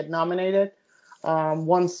he will get nominated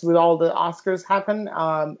once with all the Oscars happen.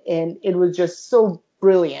 And it was just so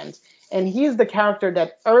brilliant. And he's the character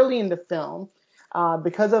that early in the film,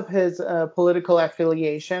 because of his political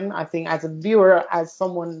affiliation, I think as a viewer, as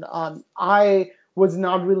someone, I was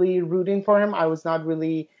not really rooting for him. I was not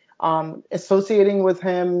really associating with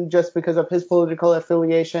him just because of his political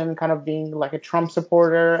affiliation, kind of being like a Trump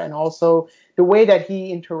supporter, and also the way that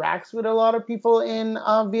he interacts with a lot of people in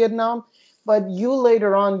Vietnam. But you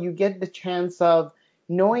later on, you get the chance of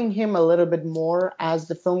knowing him a little bit more as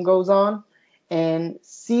the film goes on, and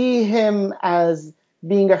see him as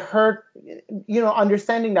being a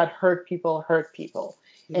understanding that hurt people hurt people.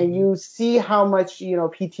 Mm-hmm. And you see how much,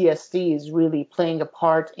 PTSD is really playing a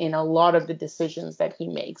part in a lot of the decisions that he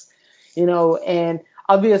makes, and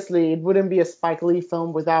obviously it wouldn't be a Spike Lee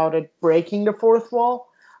film without it breaking the fourth wall.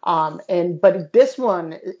 But this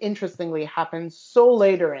one, interestingly, happens so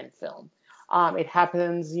later in film. It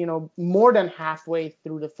happens, more than halfway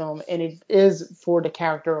through the film, and it is for the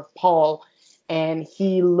character of Paul. And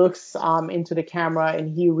he looks into the camera, and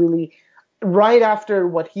he really, right after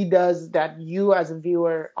what he does, that you as a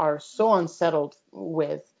viewer are so unsettled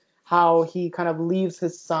with, how he kind of leaves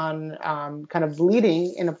his son kind of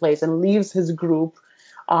bleeding in a place and leaves his group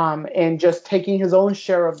and just taking his own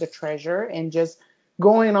share of the treasure and just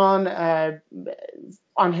going on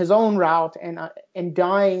his own route and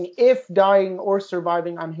dying or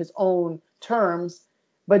surviving on his own terms.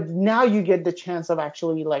 But now you get the chance of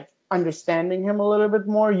actually like understanding him a little bit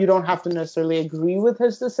more. You don't have to necessarily agree with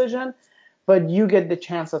his decision, but you get the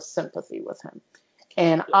chance of sympathy with him.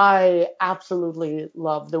 And I absolutely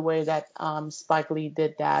love the way that Spike Lee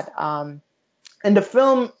did that. And the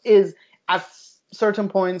film is at certain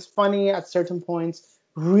points funny, at certain points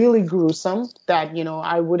really gruesome, that,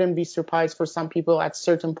 I wouldn't be surprised for some people at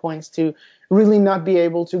certain points to really not be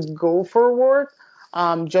able to go forward.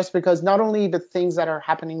 Just because not only the things that are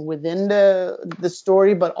happening within the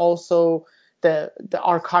story, but also the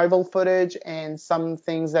archival footage and some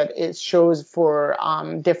things that it shows for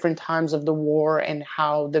different times of the war, and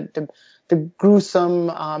how the gruesome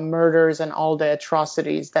murders and all the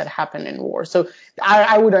atrocities that happen in war. So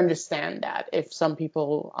I would understand that if some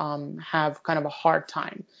people have kind of a hard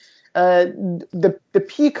time. The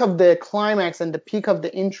peak of the climax and the peak of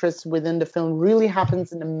the interest within the film really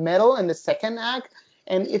happens in the middle, in the second act,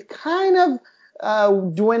 and it kind of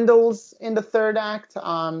dwindles in the third act,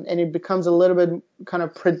 and it becomes a little bit kind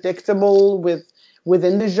of predictable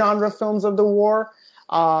within the genre films of the war.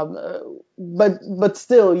 But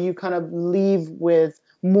still, you kind of leave with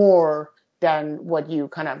more than what you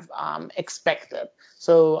kind of expected.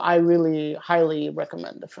 So I really highly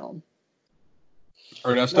recommend the film.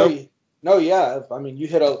 Ernesto? No, yeah. I mean, you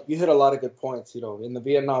hit a lot of good points. In the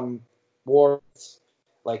Vietnam War,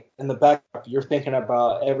 like in the backdrop, you're thinking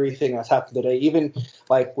about everything that's happened today. Even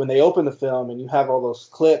like when they open the film and you have all those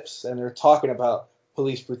clips and they're talking about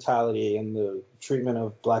police brutality and the treatment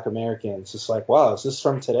of Black Americans. It's like, wow, is this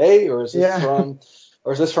from today or is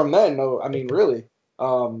this from then? No, I mean, really.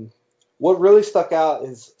 What really stuck out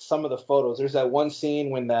is some of the photos. There's that one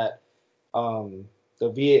scene when that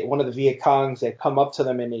one of the Viet Congs, they come up to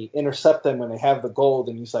them and they intercept them when they have the gold,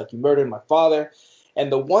 and he's like, "You murdered my father."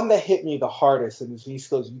 And the one that hit me the hardest, and he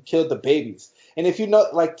goes, "You killed the babies." And if you know,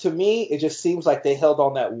 like, to me, it just seems like they held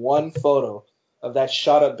on that one photo of that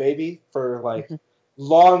shot up baby for like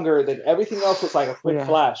longer than everything else was like a quick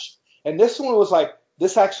flash. And this one was like,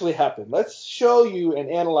 this actually happened. Let's show you and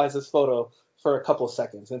analyze this photo for a couple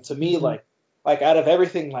seconds. And to me, like out of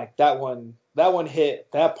everything, like that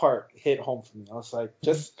part hit home for me. I was like,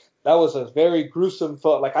 that was a very gruesome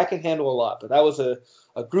photo. Like, I can handle a lot, but that was a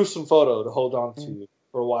gruesome photo to hold on to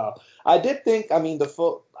for a while. I did think, I mean,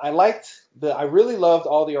 I really loved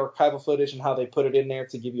all the archival footage and how they put it in there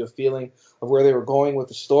to give you a feeling of where they were going with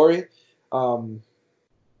the story.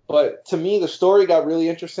 But to me, the story got really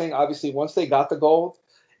interesting. Obviously, once they got the gold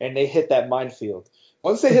and they hit that minefield.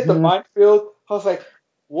 Once they hit the minefield, I was like,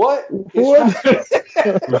 what is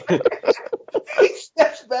happening? He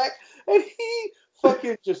steps back and he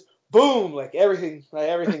fucking just boom, like everything's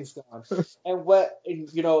gone. And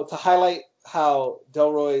to highlight how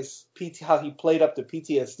Delroy's how he played up the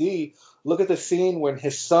PTSD, look at the scene when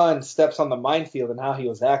his son steps on the minefield and how he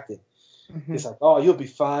was acting. He's like, "Oh, you'll be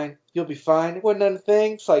fine. You'll be fine. It wasn't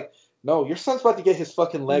anything." It's like, no, your son's about to get his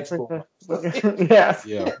fucking legs pulled. Yes.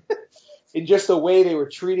 Yeah. And just the way they were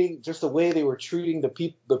treating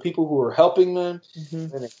the people who were helping them, and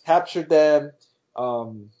they captured them.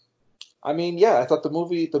 I mean, yeah, I thought the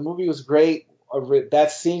movie was great.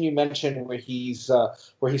 That scene you mentioned where he's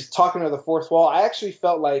talking to the fourth wall, I actually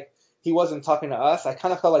felt like he wasn't talking to us. I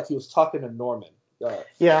kind of felt like he was talking to Norman.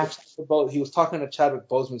 He was talking to Chadwick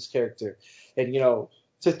Boseman's character, and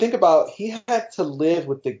to think about, he had to live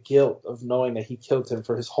with the guilt of knowing that he killed him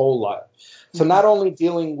for his whole life. So not only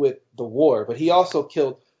dealing with the war, but he also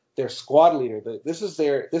killed their squad leader. This was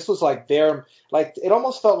like it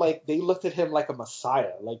almost felt like they looked at him like a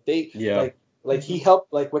messiah. Like he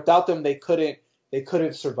helped. Like, without them, they couldn't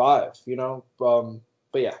survive. But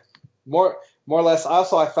yeah, more or less.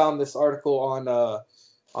 I found this article on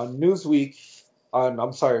Newsweek. On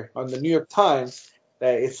the New York Times,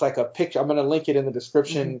 that it's like a picture. I'm gonna link it in the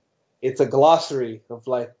description. It's a glossary of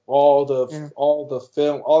like all the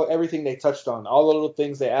film, everything they touched on, all the little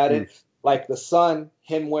things they added, like the son,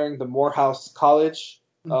 him wearing the Morehouse College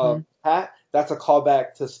hat. That's a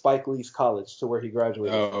callback to Spike Lee's college, to where he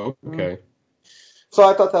graduated. Oh, okay. So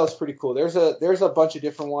I thought that was pretty cool. There's a bunch of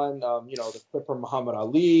different ones. The clip from Muhammad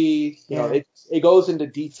Ali. It goes into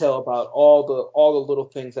detail about all the little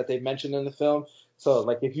things that they mentioned in the film. So,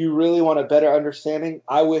 like, if you really want a better understanding,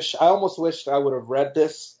 I almost wished I would have read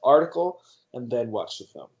this article and then watched the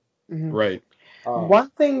film. Right.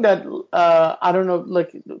 One thing that I don't know,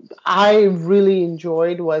 like, I really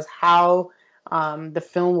enjoyed was how the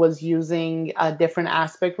film was using different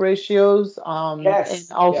aspect ratios and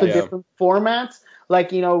also different formats.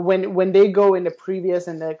 Like, when they go in the previous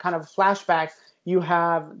and the kind of flashbacks, you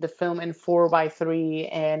have the film in 4:3,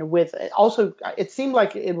 and with also, it seemed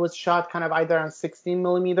like it was shot kind of either on 16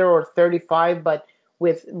 millimeter or 35, but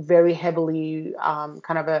with very heavily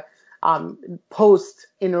kind of a post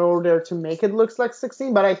in order to make it look like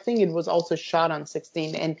 16. But I think it was also shot on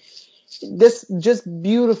 16, and this just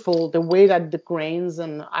beautiful, the way that the grains,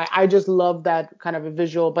 and I just love that kind of a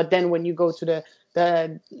visual. But then when you go to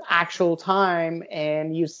the actual time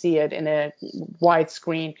and you see it in a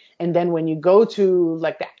widescreen, and then when you go to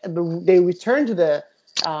like they return to the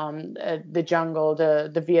jungle,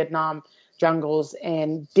 the Vietnam jungles,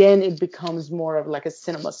 and then it becomes more of like a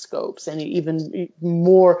CinemaScopes, and even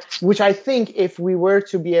more, which I think if we were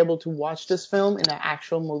to be able to watch this film in an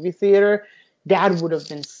actual movie theater, that would have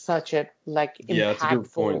been such a like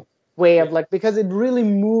impactful way of like, because it really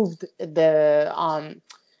moved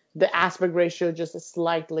the aspect ratio just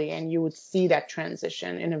slightly, and you would see that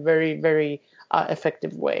transition in a very, very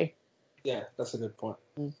effective way. Yeah, that's a good point.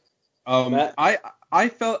 I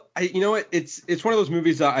felt, you know what, it's one of those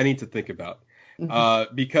movies that I need to think about,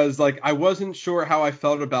 because like I wasn't sure how I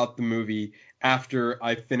felt about the movie after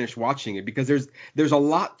I finished watching it, because there's a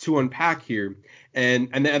lot to unpack here, and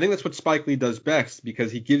I think that's what Spike Lee does best,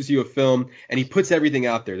 because he gives you a film and he puts everything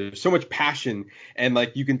out there. There's so much passion, and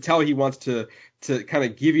like you can tell he wants to kind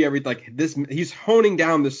of give you everything, like this, he's honing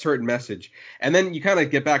down this certain message, and then you kind of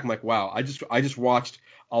get back and like, wow, I just watched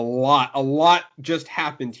a lot just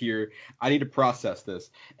happened here. I need to process this.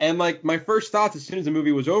 And like my first thoughts as soon as the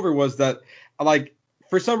movie was over was that, like,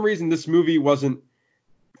 for some reason this movie wasn't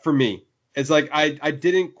for me. It's like I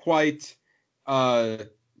didn't quite I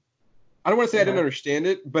don't want to say I didn't understand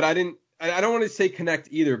it, but I don't want to say connect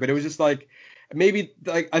either, but it was just like maybe,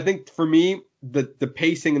 like, I think for me the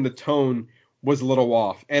pacing and the tone was a little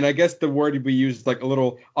off. And I guess the word we used is like a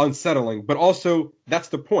little unsettling, but also that's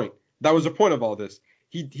the point. That was the point of all this.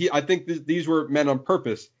 I think these were meant on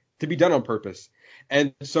purpose to be done on purpose.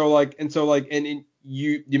 And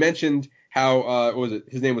you mentioned how, what was it?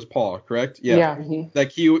 His name was Paul, correct? Yeah. Yeah. Mm-hmm.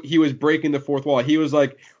 Like he was breaking the fourth wall. He was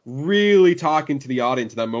like really talking to the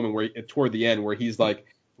audience at that moment where toward the end where he's like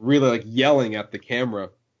really like yelling at the camera.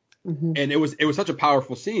 Mm-hmm. And it was such a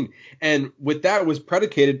powerful scene. And with that, it was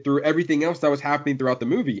predicated through everything else that was happening throughout the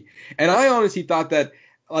movie. And I honestly thought that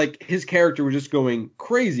like his character was just going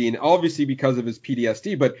crazy, and obviously because of his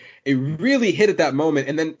PTSD, but it really hit at that moment.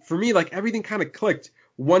 And then for me, like everything kind of clicked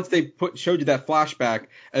once they showed you that flashback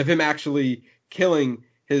of him actually killing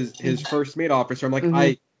his first mate officer. I'm like,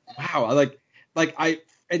 Mm-hmm.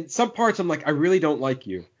 in some parts I'm like, I really don't like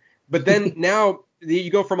you. But then now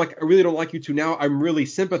you go from like, I really don't like you to now I'm really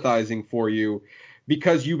sympathizing for you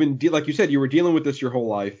because you've been, like you said, you were dealing with this your whole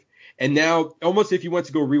life. And now almost if you went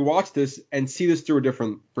to go rewatch this and see this through a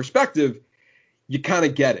different perspective, you kind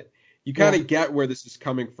of get it. You kind of get where this is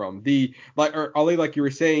coming from. Ali, like you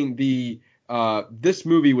were saying, this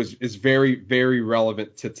movie is very, very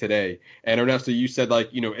relevant to today. And Ernesto, you said like,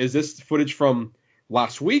 is this footage from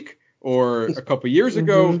last week or a couple years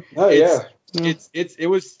ago? Mm-hmm. Oh yeah. It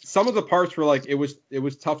was some of the parts were like it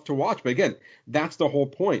was tough to watch, but again, that's the whole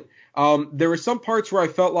point. There were some parts where I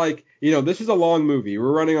felt like, this is a long movie.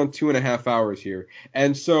 We're running on 2.5 hours here.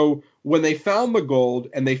 And so when they found the gold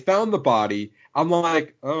and they found the body, I'm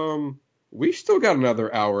like, we still got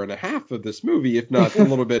another hour and a half of this movie, if not a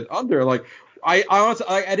little bit under. Like, I honestly,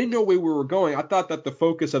 I didn't know where we were going. I thought that the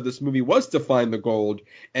focus of this movie was to find the gold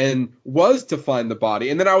and was to find the body.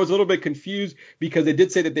 And then I was a little bit confused because they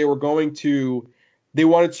did say that they wanted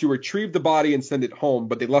to retrieve the body and send it home,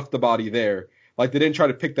 but they left the body there. Like they didn't try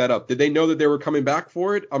to pick that up. Did they know that they were coming back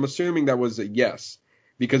for it? I'm assuming that was a yes,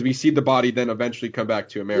 because we see the body then eventually come back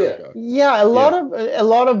to America. Yeah, a lot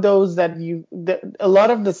of those a lot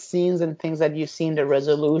of the scenes and things that you see in the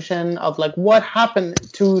resolution of like what happened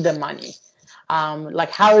to the money,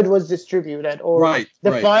 like how it was distributed, or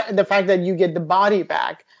the fact that you get the body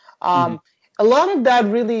back. A lot of that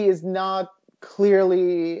really is not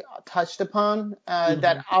clearly touched upon.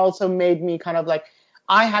 That also made me kind of like,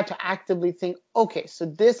 I had to actively think, okay, so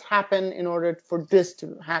this happened in order for this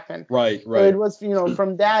to happen. Right. So it was,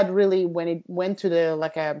 from that really when it went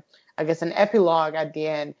to I guess an epilogue at the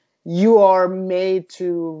end, you are made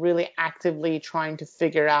to really actively trying to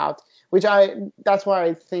figure out, that's why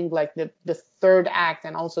I think like the third act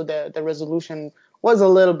and also the resolution was a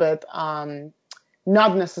little bit,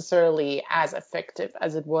 not necessarily as effective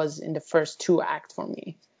as it was in the first two acts for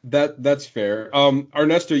me. That's fair.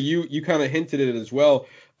 Ernesto, you kind of hinted at it as well.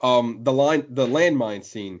 The landmine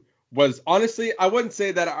scene was honestly, I wouldn't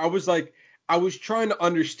say that. I was trying to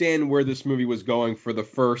understand where this movie was going for the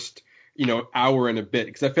first, hour and a bit,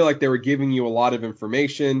 because I feel like they were giving you a lot of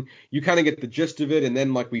information. You kind of get the gist of it, and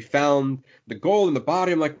then like we found the gold in the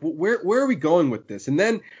body. I'm like, where are we going with this? And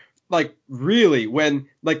then like really when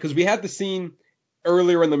because we had the scene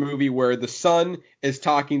earlier in the movie where the son is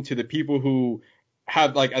talking to the people who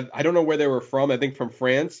have like I don't know where they were from. I think from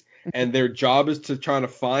France, and their job is to try to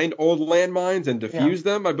find old landmines and defuse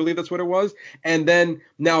them. I believe that's what it was. And then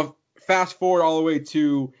now fast forward all the way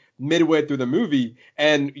to midway through the movie,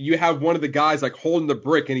 and you have one of the guys like holding the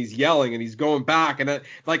brick and he's yelling and he's going back, and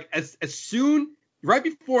as soon right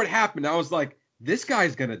before it happened, I was like, this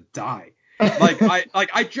guy's gonna die.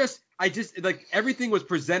 I just like everything was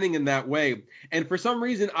presenting in that way, and for some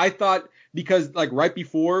reason I thought, because like right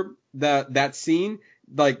before that scene,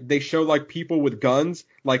 like they show like people with guns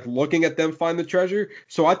like looking at them find the treasure,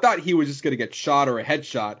 so I thought he was just gonna get shot or a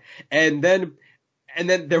headshot, and then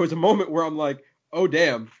there was a moment where I'm like, oh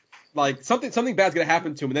damn, like something bad's gonna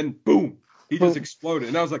happen to him, and then boom, he just exploded,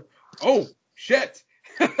 and I was like, oh shit,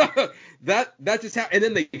 that just happened,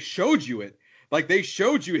 and then they showed you it. Like they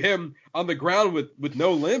showed you him on the ground with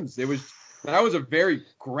no limbs. That was a very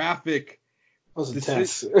graphic. That was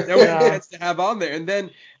intense. That was intense to have on there. And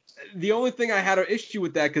then the only thing I had an issue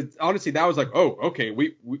with that, because honestly, that was like, oh, okay,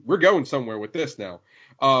 we're going somewhere with this now.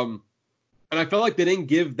 And I felt like they didn't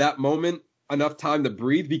give that moment enough time to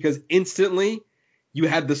breathe, because instantly you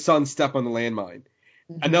had the son step on the landmine,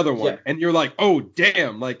 another one, and you're like, oh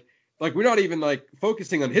damn, like we're not even like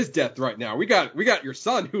focusing on his death right now. We got your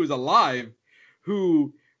son who is alive.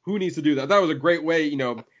 Who needs to do that? That was a great way,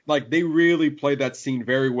 like they really played that scene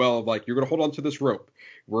very well of like, you're going to hold on to this rope.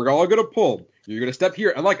 We're all going to pull. You're going to step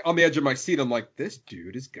here. And like on the edge of my seat, I'm like, this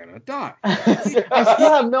dude is going to die. I still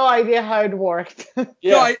have no idea how it worked.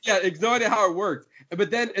 No idea how it worked. But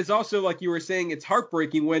then it's also like you were saying, it's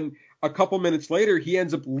heartbreaking when a couple minutes later, he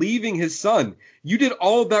ends up leaving his son. You did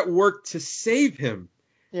all that work to save him,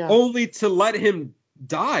 only to let him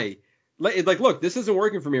die. Like, look, this isn't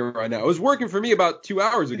working for me right now. It was working for me about 2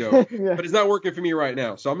 hours ago, but it's not working for me right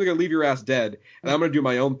now. So I'm going to leave your ass dead, and I'm going to do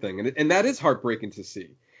my own thing. And that is heartbreaking to see.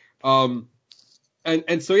 And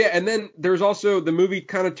so, yeah, and then there's also the movie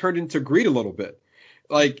kind of turned into greed a little bit,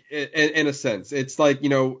 like in a sense. It's like,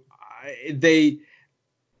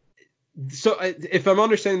 so if I'm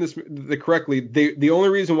understanding this correctly, the only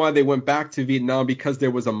reason why they went back to Vietnam because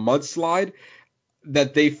there was a mudslide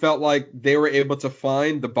that they felt like they were able to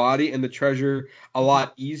find the body and the treasure a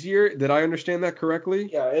lot easier. Did I understand that correctly?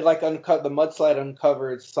 Yeah, it like the mudslide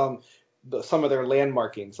uncovered some of their land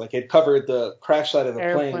markings. Like it covered the crash site of the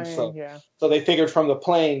plane, so they figured from the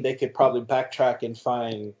plane they could probably backtrack and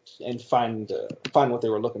find what they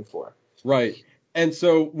were looking for. Right. And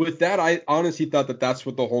so with that, I honestly thought that that's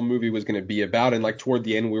what the whole movie was going to be about. And like toward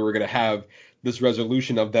the end, we were going to have this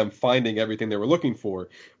resolution of them finding everything they were looking for.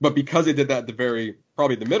 But because they did that at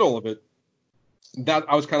probably the middle of it, that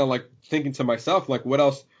I was kind of like thinking to myself, like, what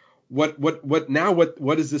else?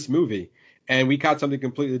 What is this movie? And we got something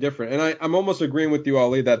completely different. And I'm almost agreeing with you,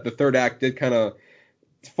 Ali, that the third act did kind of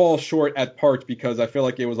fall short at parts because I feel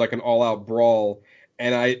like it was like an all-out brawl.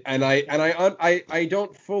 And I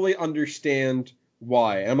don't fully understand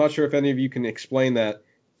why. I'm not sure if any of you can explain that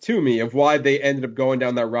to me of why they ended up going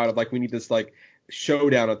down that route of like we need this like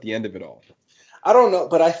showdown at the end of it all. I don't know,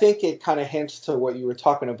 but I think it kind of hints to what you were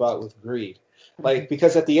talking about with greed. Like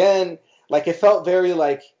because at the end, like it felt very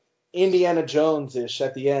like Indiana Jones-ish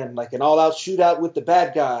at the end, like an all-out shootout with the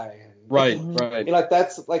bad guy. Right. Like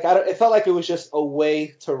that's like it felt like it was just a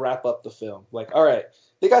way to wrap up the film. Like, all right,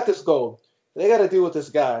 they got this gold. They got to deal with this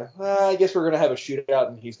guy. I guess we're gonna have a shootout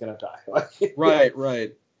and he's gonna die.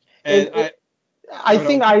 Right. And I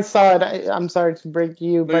think I saw it. I'm sorry to break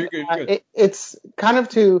you, but you're good. It's kind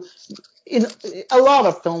of in a lot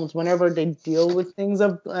of films, whenever they deal with things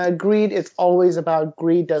of greed, it's always about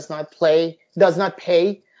greed does not pay.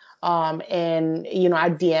 And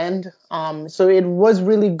at the end, so it was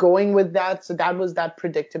really going with that. So that was that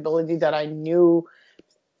predictability that I knew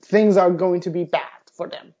things are going to be bad for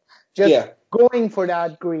them. Going for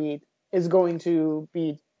that greed is going to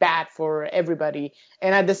be bad for everybody.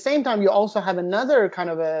 And at the same time, you also have another kind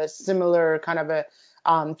of a similar kind of a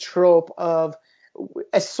trope of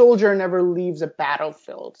a soldier never leaves a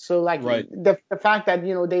battlefield. So like the fact that,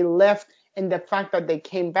 they left and the fact that they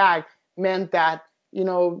came back meant that,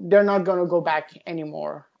 they're not going to go back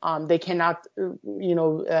anymore. They cannot,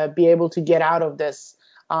 be able to get out of this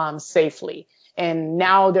safely. And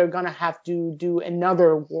now they're going to have to do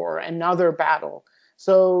another war, another battle.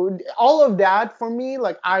 So all of that for me,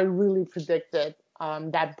 like I really predicted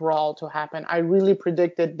that brawl to happen. I really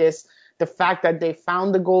predicted the fact that they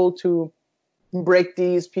found the goal to break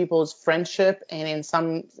these people's friendship and in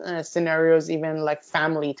some scenarios even like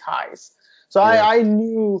family ties. So I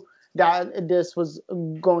knew that this was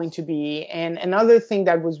going to be. And another thing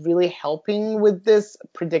that was really helping with this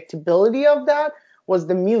predictability of that was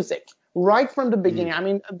the music. Right from the beginning. I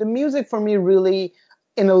mean, the music for me really,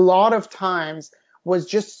 in a lot of times, was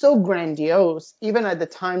just so grandiose, even at the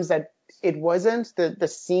times that it wasn't. The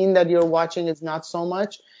scene that you're watching is not so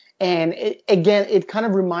much. And it kind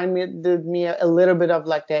of reminded me a little bit of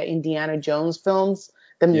like the Indiana Jones films,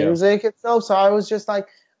 the music itself. So I was just like,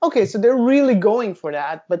 okay, so they're really going for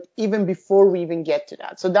that. But even before we even get to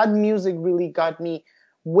that. So that music really got me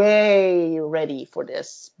way ready for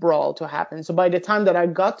this brawl to happen. So by the time that I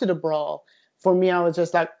got to the brawl, for me, I was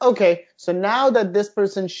just like, okay, so now that this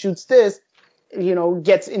person shoots this,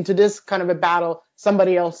 gets into this kind of a battle,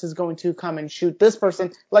 somebody else is going to come and shoot this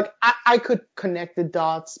person. Like I could connect the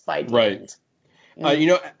dots by the end.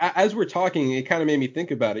 As we're talking, it kind of made me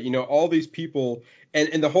think about it. All these people,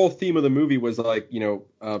 and the whole theme of the movie was like,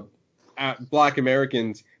 Black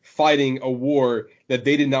Americans fighting a war that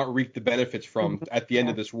they did not reap the benefits from at the end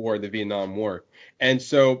of this war, the Vietnam War. And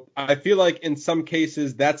so I feel like in some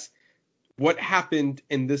cases that's what happened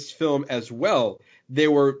in this film as well. They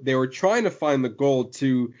were trying to find the gold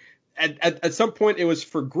to at some point it was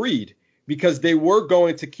for greed because they were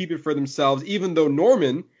going to keep it for themselves, even though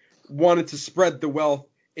Norman wanted to spread the wealth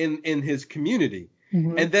in his community.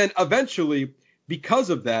 And then eventually, because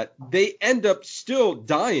of that, they end up still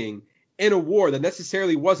dying in a war that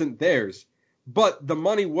necessarily wasn't theirs, but the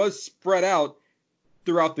money was spread out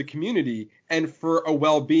throughout the community and for a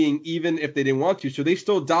well-being, even if they didn't want to. So they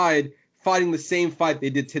still died fighting the same fight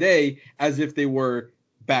they did today as if they were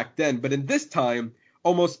back then. But in this time,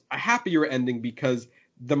 almost a happier ending because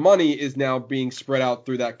the money is now being spread out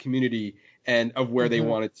through that community and of where they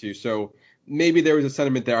wanted to. So maybe there was a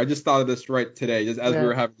sentiment there. I just thought of this right today, just as we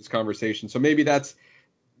were having this conversation. So maybe that's,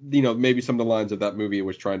 maybe some of the lines of that movie it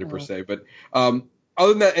was trying to portray. But other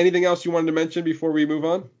than that, anything else you wanted to mention before we move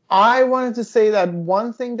on? I wanted to say that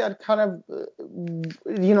one thing that kind of,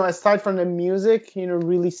 aside from the music,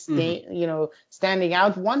 really standing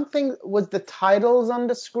out. One thing was the titles on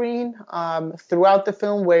the screen throughout the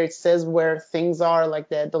film, where it says where things are, like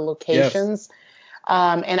the locations,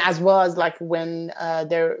 and as well as like when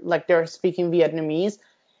they're speaking Vietnamese.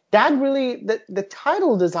 That really, the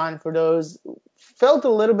title design for those felt a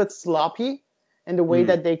little bit sloppy in the way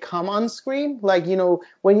that they come on screen. Like,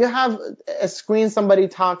 when you have a screen, somebody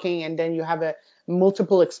talking, and then you have a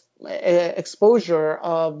multiple exposure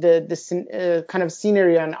of the kind of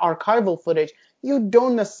scenery and archival footage, you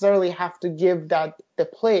don't necessarily have to give that the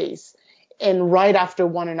place and right after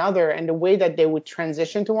one another. And the way that they would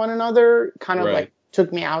transition to one another kind of like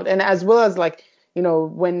took me out. And as well as like,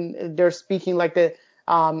 when they're speaking like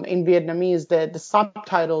in Vietnamese, the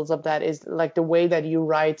subtitles of that is like the way that you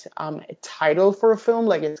write a title for a film.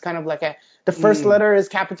 Like it's kind of like the first letter is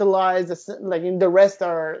capitalized, like in the rest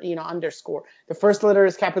are, underscore. The first letter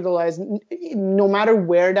is capitalized no matter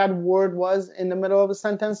where that word was in the middle of a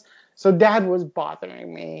sentence. So that was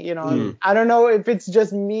bothering me, I don't know if it's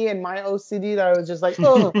just me and my OCD that I was just like,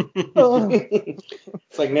 oh.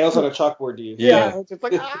 It's like nails on a chalkboard, dude. Yeah. Just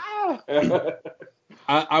like, ah.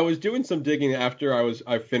 I was doing some digging after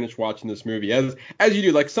I finished watching this movie, as you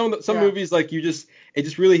do. Like some movies, like it just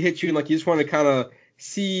really hits you, and like you just want to kind of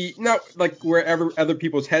see, not like wherever other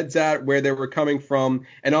people's heads at, where they were coming from,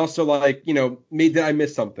 and also like, did I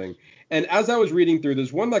miss something? And as I was reading through,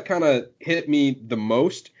 there's one that kind of hit me the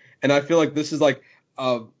most, and I feel like this is like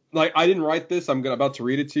I didn't write this, I'm about to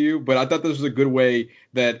read it to you, but I thought this was a good way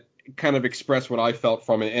that kind of expressed what I felt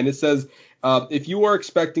from it. And it says, if you are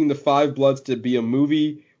expecting The Five Bloods to be a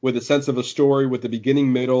movie with a sense of a story with a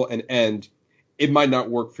beginning, middle, and end, it might not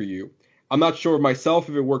work for you. I'm not sure myself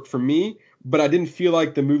if it worked for me, but I didn't feel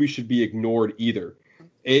like the movie should be ignored either.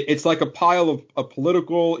 It's like a pile of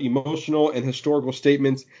political, emotional, and historical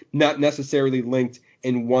statements, not necessarily linked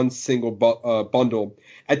in one single bundle.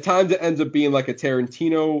 At times, it ends up being like a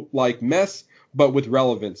Tarantino-like mess, but with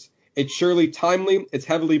relevance. It's surely timely, it's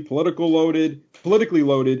heavily politically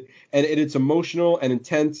loaded, and it's emotional and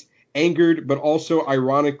intense, angered, but also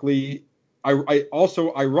ironical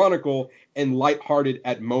and lighthearted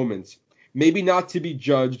at moments. Maybe not to be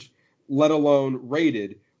judged, let alone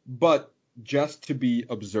rated, but just to be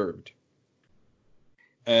observed.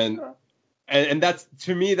 And that's,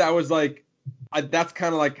 to me, that was like, that's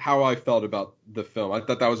kind of like how I felt about the film. I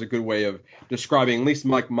thought that was a good way of describing at least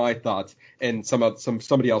like my thoughts and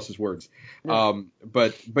somebody else's words. Yeah.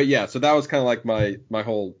 But yeah, so that was kind of like my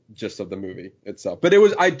whole gist of the movie itself. But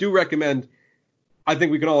I do recommend. I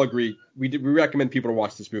think we can all agree we recommend people to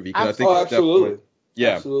watch this movie, because I think absolutely,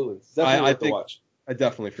 absolutely, definitely worth to watch.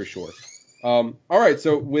 Definitely, for sure. All right,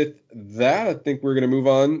 so with that, I think we're gonna move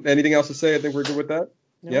on. Anything else to say? I think we're good with that.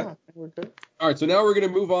 Yeah, I think we're good. All right, so now we're gonna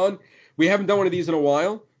move on. We haven't done one of these in a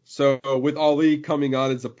while, so with Ali coming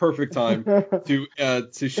on, it's a perfect time to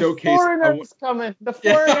showcase. The foreigner is coming.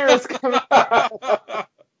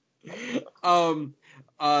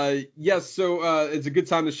 Yes, so it's a good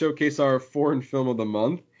time to showcase our foreign film of the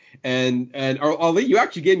month. And Ali, you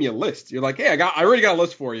actually gave me a list. You're like, hey, I already got a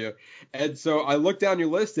list for you. And so I looked down your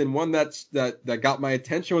list, and one that got my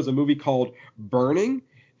attention was a movie called Burning.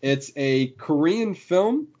 It's a Korean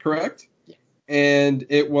film, correct? And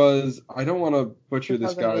it was, I don't want to butcher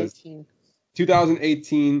this guy's,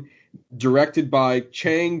 2018, directed by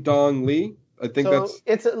Chang Dong Lee. I think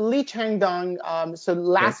it's Lee Chang Dong. So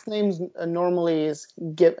last names normally is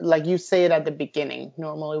like you say it at the beginning.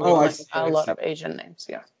 Normally we a lot of Asian names.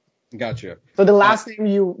 Yeah. Gotcha. So the last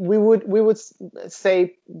name we would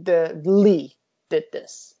say the Lee did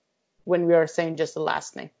this when we are saying just the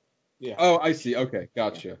last name. Yeah. Oh, I see. Okay,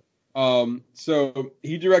 gotcha. Yeah. So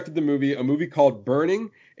he directed a movie called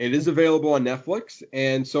Burning. It is available on Netflix.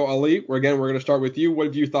 And so Ali, we're going to start with you. What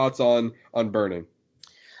are your thoughts on Burning?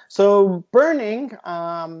 So Burning,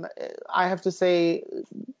 I have to say,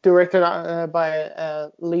 directed by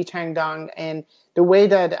Lee Chang Dong, and the way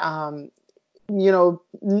that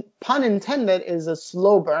pun intended, is a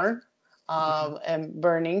slow burn, and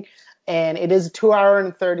Burning, and it is 2 hours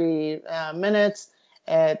and 30 minutes.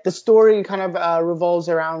 The story kind of revolves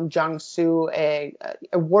around Jung Soo, a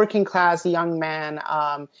working class young man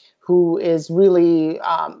who is really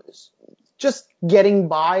just getting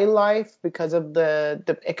by life because of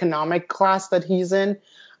the economic class that he's in.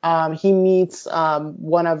 He meets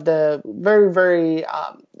one of the very, very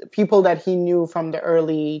people that he knew from the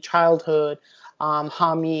early childhood,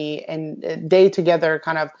 Hami, and they together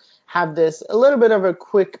kind of have this a little bit of a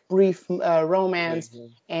quick, brief romance. Mm-hmm.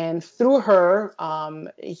 And through her,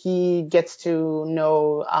 he gets to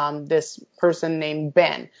know this person named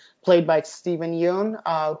Ben, played by Steven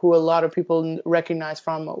Yeun, who a lot of people recognize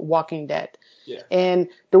from Walking Dead. Yeah. And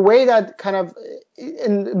the way that kind of,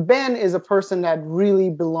 and Ben is a person that really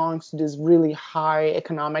belongs to this really high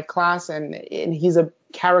economic class, and he's a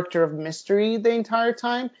character of mystery the entire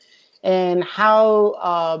time. And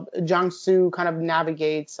how Jang-soo kind of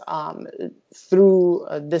navigates through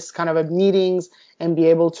this kind of meetings and be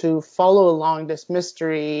able to follow along this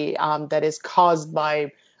mystery that is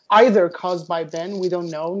either caused by Ben, we don't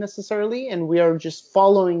know necessarily, and we are just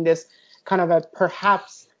following this kind of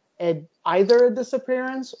perhaps either a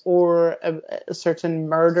disappearance or a certain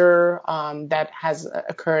murder that has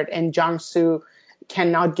occurred, and Jang-soo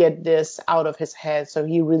cannot get this out of his head, so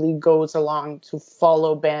he really goes along to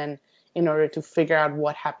follow Ben in order to figure out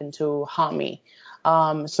what happened to Hami.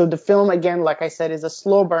 So the film, again, like I said, is a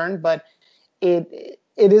slow burn, but it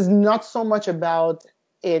is not so much about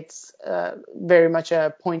it's very much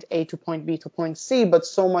a point A to point B to point C, but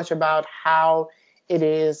so much about how it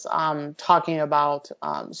is talking about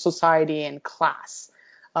society and class.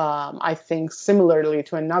 I think similarly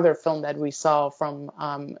to another film that we saw from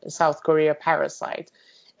South Korea, Parasite.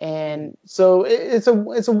 And so it's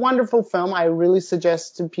a wonderful film. I really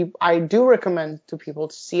suggest to people, I do recommend to people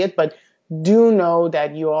to see it, but do know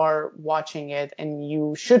that you are watching it and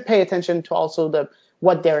you should pay attention to also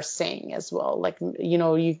what they're saying as well. Like,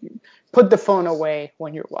 you put the phone away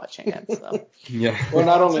when you're watching it. So. Yeah. Well,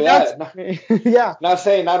 not only that, yeah. not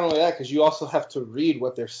saying not only that, because you also have to read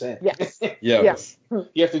what they're saying. Yes. Yes.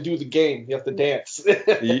 You have to do the game. You have to dance.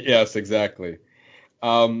 Yes, exactly.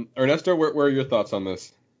 Ernesto, where are your thoughts on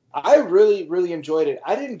this? I really, really enjoyed it.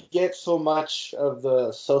 I didn't get so much of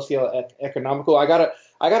the socio-economical. I got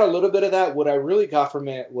a little bit of that. What I really got from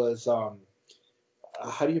it was,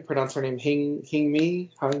 how do you pronounce her name? Hing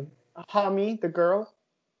Mi? Hami, the girl.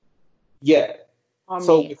 Yeah. Hami.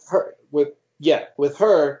 So with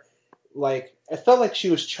her, like, I felt like she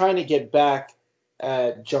was trying to get back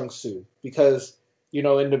at Jung-soo because,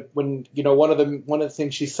 one of the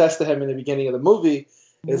things she says to him in the beginning of the movie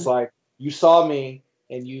is like, you saw me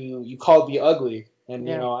and you called me ugly,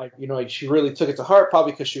 and she really took it to heart,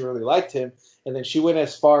 probably because she really liked him, and then she went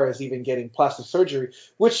as far as even getting plastic surgery,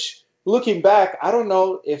 which, looking back, I don't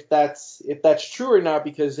know if that's true or not,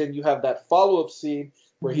 because then you have that follow-up scene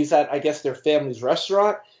where he's at, I guess, their family's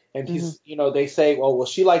restaurant, and he's, they say, well,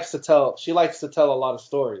 she likes to tell a lot of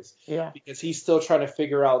stories, because he's still trying to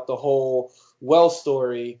figure out the whole well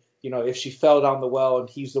story, if she fell down the well and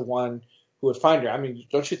he's the one who would find her. I mean,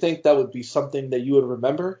 don't you think that would be something that you would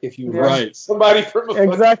remember if you rescued somebody from a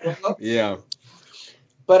exactly well? Yeah.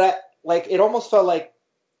 But it almost felt like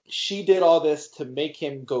she did all this to make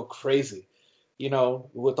him go crazy,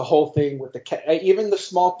 with the whole thing with the cat, even the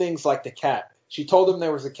small things like the cat. She told him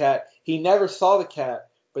there was a cat. He never saw the cat,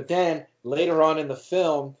 but then later on in the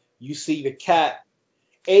film, you see a cat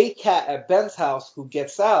at Ben's house who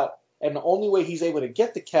gets out, and the only way he's able to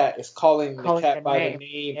get the cat is calling the cat by the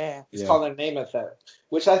name. Yeah. He's calling her name at that,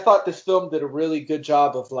 which I thought this film did a really good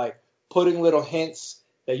job of, like, putting little hints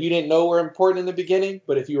that you didn't know were important in the beginning,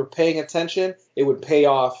 but if you were paying attention, it would pay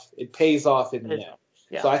off. It pays off in the end.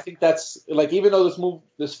 Yeah. So I think that's, like, even though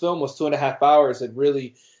this film was 2.5 hours, it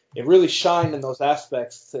really shined in those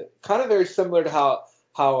aspects. Kind of very similar to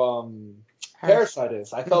how Parasite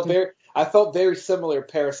is. I felt very similar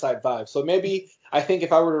Parasite vibes. So maybe, I think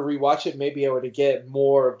if I were to rewatch it, maybe I would get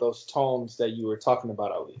more of those tones that you were talking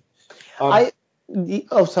about, Ali.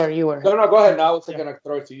 Sorry, you were. No, go ahead. Now I was going to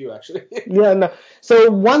throw it to you, actually. Yeah, no.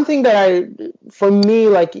 So one thing for me,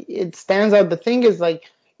 like, it stands out. The thing is,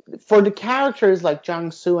 like, for the characters like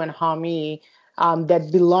Jang-soo and Hami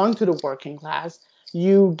that belong to the working class,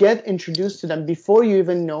 you get introduced to them before you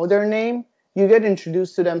even know their name. You get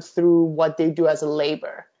introduced to them through what they do as a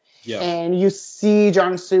labor. Yeah. And you see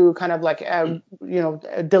Jang-soo kind of like,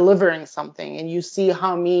 delivering something. And you see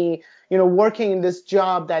Hami, working in this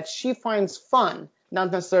job that she finds fun,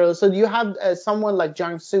 not necessarily. So you have someone like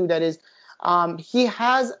Jang-soo that is, he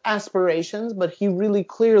has aspirations, but he really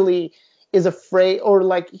clearly is afraid, or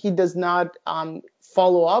like he does not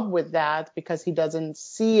follow up with that because he doesn't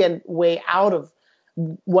see a way out of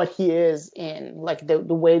what he is in, like the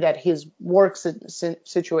way that his work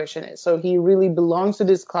situation is. So he really belongs to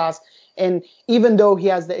this class, and even though he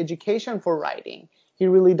has the education for writing, he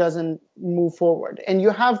really doesn't move forward. And you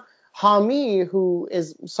have Hami, who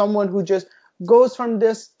is someone who just goes from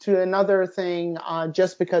this to another thing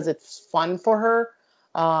just because it's fun for her.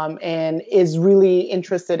 and is really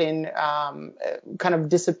interested in kind of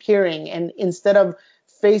disappearing. And instead of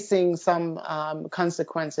facing some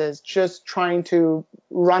consequences, just trying to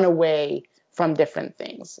run away from different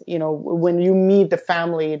things. You know, when you meet the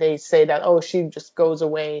family, they say that, oh, she just goes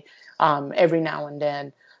away every now and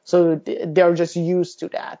then. So they're just used to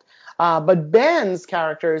that. But Ben's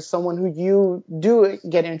character is someone who you do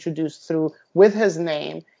get introduced through with his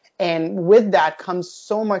name. And with that comes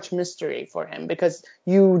so much mystery for him, because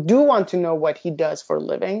you do want to know what he does for a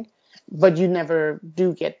living, but you never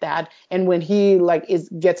do get that. And when he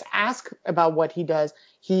gets asked about what he does,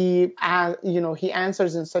 he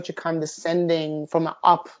answers in such a condescending, from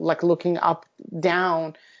up, like looking up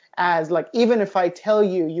down, as like, even if I tell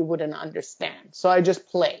you, you wouldn't understand. So I just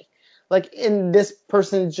play. Like, in this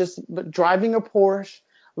person is just driving a Porsche,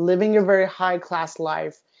 living a very high class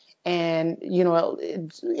life. And, you know,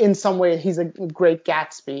 in some way, he's a great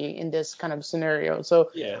Gatsby in this kind of scenario.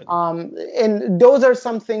 So, Yeah. And those are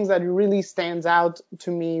some things that really stands out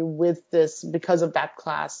to me with this, because of that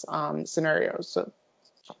class scenario. So,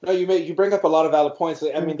 No, you bring up a lot of valid points.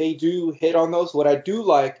 I mean, they do hit on those. What I do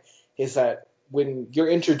like is that when you're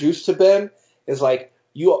introduced to Ben, is like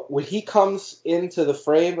when he comes into the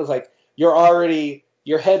frame, it's like your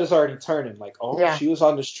head is already turning. Like, oh, yeah. she was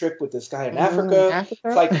on this trip with this guy in Africa.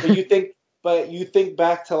 It's like, but you think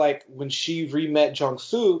back to like when she re-met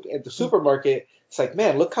Jung-suk at the supermarket. It's like,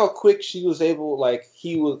 man, look how quick she was able. Like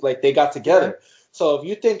they got together. Yeah. So if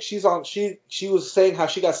you think she was saying how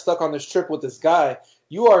she got stuck on this trip with this guy,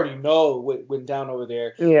 you already know what went down over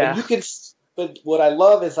there. Yeah. And but what I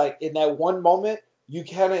love is like in that one moment,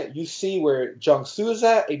 you see where Jung-soo is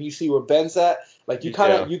at and you see where Ben's at. Like you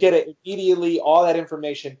get it immediately, all that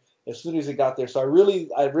information as soon as it got there. So I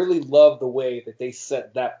really love the way that they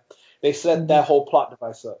set that whole plot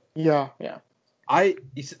device up. Yeah, yeah.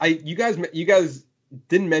 You guys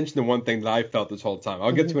didn't mention the one thing that I felt this whole time.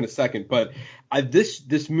 I'll get to in a second, but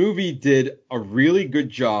this movie did a really good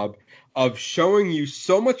job of showing you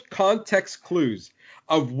so much context clues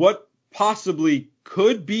of what possibly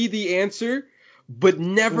could be the answer, but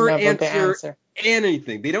never answer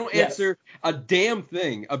anything. They don't answer a damn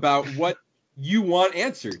thing about what you want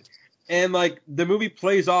answered. And like the movie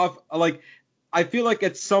plays off, like I feel like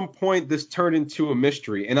at some point this turned into a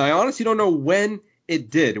mystery, and I honestly don't know when it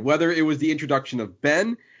did, whether it was the introduction of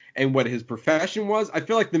Ben and what his profession was. I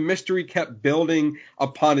feel like the mystery kept building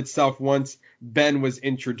upon itself once Ben was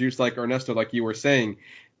introduced, like Ernesto, like you were saying.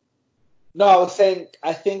 No, I was saying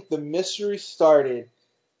I think the mystery started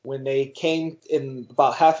when they came in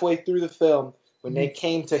about halfway through the film, when they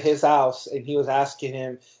came to his house and he was asking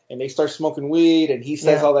him, and they start smoking weed and he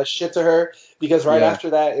says all that shit to her, because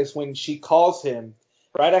after that is when she calls him,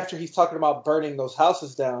 right after he's talking about burning those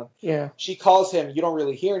houses down. Yeah. She calls him, you don't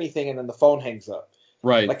really hear anything, and then the phone hangs up.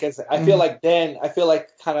 Right. Like I feel like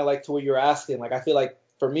kind of like to what you're asking, like I feel like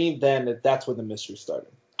for me then that's when the mystery started.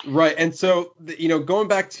 Right, and so, going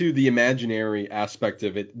back to the imaginary aspect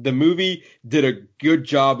of it, the movie did a good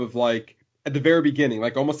job of, like, at the very beginning,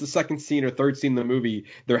 like almost the second scene or third scene in the movie,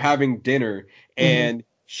 they're having dinner, and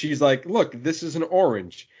she's like, look, this is an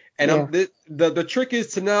orange. And the trick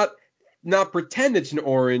is to not pretend it's an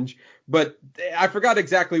orange, but I forgot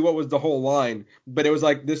exactly what was the whole line, but it was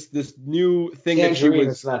like this new thing that she was...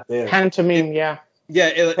 Is not there. Pantomime, there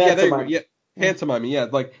you go, yeah. Pantomime, yeah.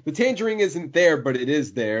 Like the tangerine isn't there, but it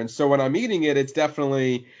is there. And so when I'm eating it, it's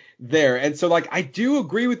definitely there. And so like I do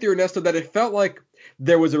agree with you, Ernesto, that it felt like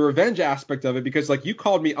there was a revenge aspect of it, because like you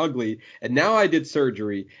called me ugly and now I did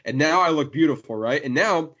surgery and now I look beautiful, right? And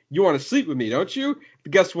now you want to sleep with me, don't you?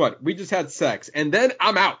 But guess what? We just had sex and then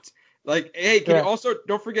I'm out. Like, hey, can you also,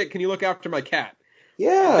 don't forget, can you look after my cat?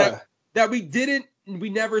 Yeah. That we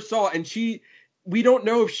never saw. And we don't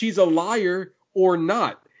know if she's a liar or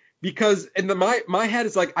not. Because in my head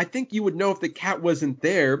is like, I think you would know if the cat wasn't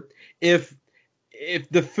there if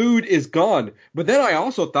the food is gone. But then I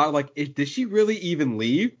also thought, like, did she really even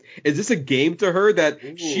leave? Is this a game to her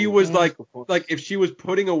that she was like if she was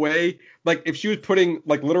putting away, like if she was putting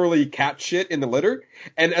like literally cat shit in the litter,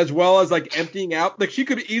 and as well as like emptying out, like she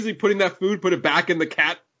could easily put in that food, put it back in the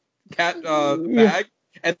cat bag.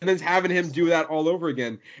 And then having him do that all over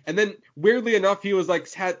again. And then, weirdly enough, he was like,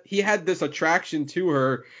 he had this attraction to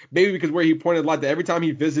her, maybe because where he pointed light, that every time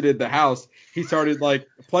he visited the house, he started like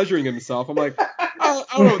pleasuring himself. I'm like, I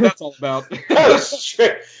don't know what that's all about. That was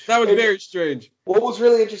strange. That was very strange. What was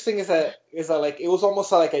really interesting is that like it was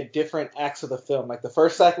almost like a different acts of the film. Like the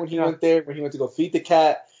first act when he went there, when he went to go feed the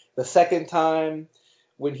cat. The second time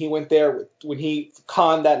when he went there, when he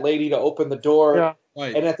conned that lady to open the door. Yeah.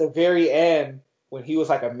 Right. And at the very end, when he was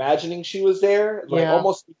like imagining she was there, like Yeah.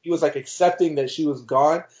 almost he was like accepting that she was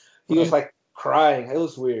gone. He was like crying. It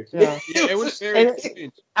was weird. Yeah. Yeah, it was very And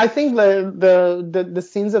strange. I think the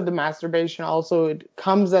scenes of the masturbation also, it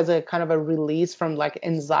comes as a kind of a release from like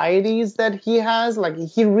anxieties that he has. Like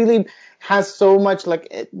he really has so much like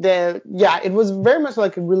it was very much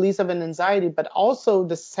like a release of an anxiety, but also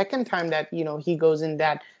the second time that, you know, he goes in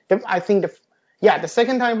that, I think the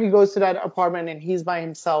second time he goes to that apartment and he's by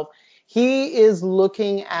himself, he is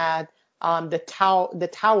looking at the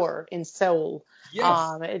tower in Seoul,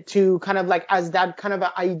 Yes. to kind of like as that kind of an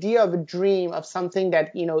idea of a dream of something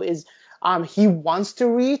that, you know, is he wants to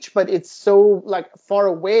reach, but it's so like far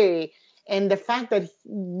away. And the fact that,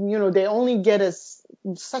 you know, they only get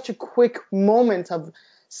such a quick moment of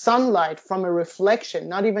sunlight from a reflection,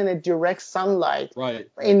 not even a direct sunlight, Right.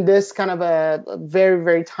 in this kind of a very,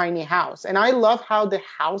 very tiny house. And I love how the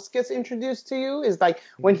house gets introduced to you. Is like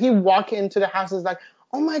when he walk into the house, it's like,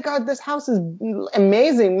 oh my God, this house is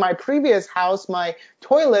amazing. My previous house, my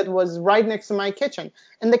toilet was right next to my kitchen.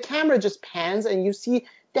 And the camera just pans and you see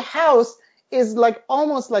the house is like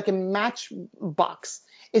almost like a matchbox.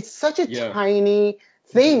 It's such a Yeah. tiny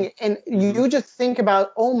thing. And you just think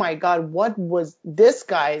about, oh my God, what was this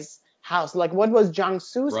guy's house? Like, what was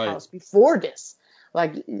Jang-soo's Right. house before this?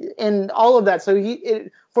 Like, and all of that. So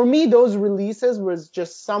for me, those releases was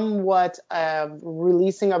just somewhat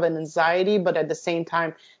releasing of an anxiety, but at the same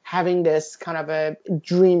time having this kind of a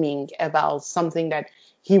dreaming about something that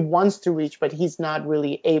he wants to reach, but he's not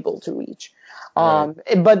really able to reach. Right.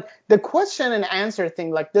 But the question and answer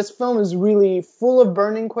thing, like this film is really full of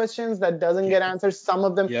burning questions that doesn't get answered. Some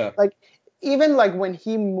of them, Yeah. like even like when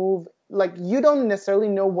he moved, like you don't necessarily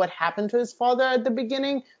know what happened to his father at the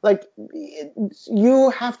beginning. Like you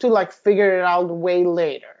have to like figure it out way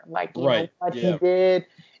later, like you know Right. what he Yeah. did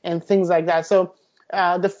and things like that. So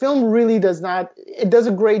the film really does not. It does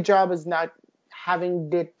a great job as not having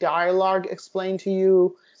the dialogue explain to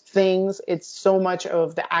you things. It's so much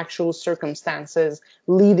of the actual circumstances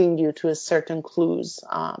leading you to a certain clues.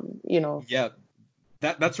 You know. Yeah.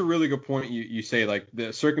 That's a really good point. You say like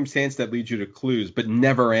the circumstance that leads you to clues, but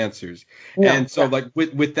never answers. No. And so like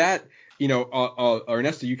with that, you know,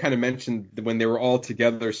 Ernesto, you kind of mentioned when they were all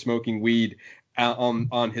together smoking weed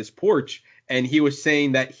on his porch, and he was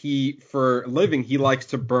saying that for a living, he likes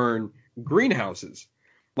to burn greenhouses.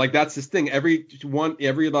 Like that's his thing. Every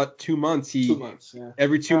about 2 months, 2 months, yeah.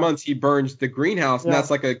 every two Yeah. months he burns the greenhouse, and Yeah. that's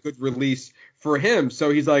like a good release for him. So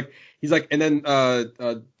he's like, and then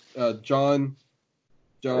John.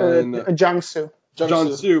 Jang-soo. John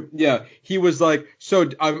Jiangsu. Soo, yeah, he was like, so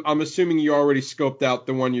I'm assuming you already scoped out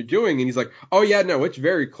the one you're doing, and he's like, oh yeah, no, it's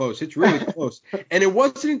very close, it's really close, and it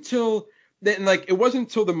wasn't until then, like, it wasn't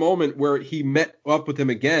until the moment where he met up with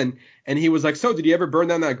him again, and he was like, so did you ever burn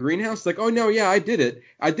down that greenhouse? Like, oh no, yeah, I did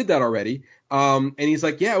that already, and he's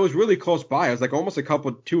like, yeah, it was really close by. I was like, almost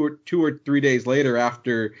two or 3 days later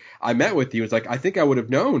after I met with you, it's like, I think I would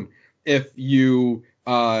have known if you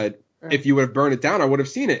would have burned it down, I would have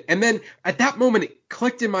seen it. And then at that moment, it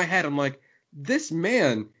clicked in my head. I'm like, this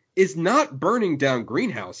man is not burning down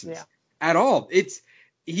greenhouses at all.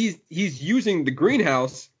 He's using the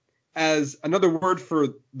greenhouse as another word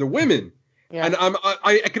for the women. Yeah. And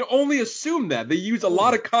I can only assume that they use a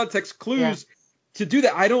lot of context clues to do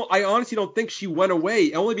that. I honestly don't think she went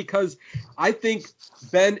away, only because I think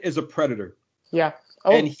Ben is a predator. Yeah.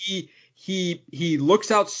 Oh. And he looks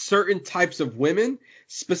out certain types of women,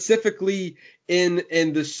 specifically in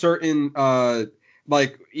the certain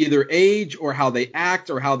like either age or how they act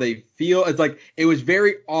or how they feel. It's like it was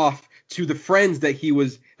very off to the friends that he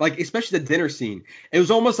was like, especially the dinner scene. It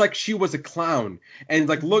was almost like she was a clown, and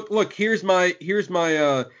like look, here's my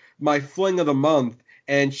my fling of the month.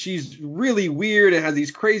 And she's really weird and has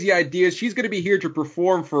these crazy ideas. She's going to be here to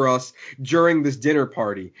perform for us during this dinner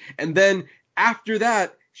party. And then after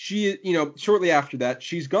that, shortly after that,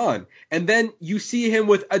 she's gone. And then you see him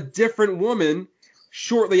with a different woman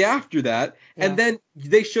shortly after that. Yeah. And then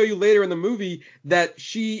they show you later in the movie that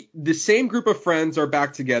the same group of friends are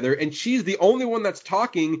back together, and she's the only one that's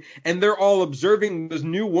talking, and they're all observing this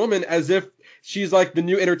new woman as if she's like the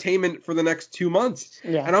new entertainment for the next 2 months.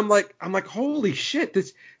 Yeah. And I'm like, holy shit.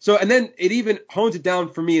 And then it even hones it down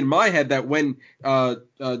for me in my head that when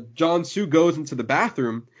John Soo goes into the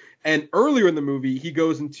bathroom, and earlier in the movie, he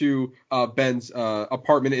goes into Ben's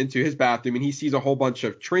apartment, into his bathroom, and he sees a whole bunch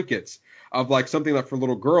of trinkets of like something like for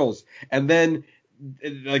little girls. And then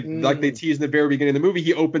like they tease in the very beginning of the movie,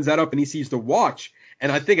 he opens that up and he sees the watch.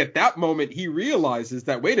 And I think at that moment he realizes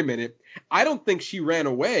that, wait a minute, I don't think she ran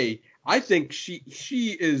away. I think she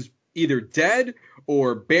is either dead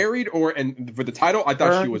or buried, and for the title, I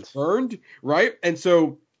thought she was burned, right? And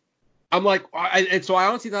so I'm like, and so I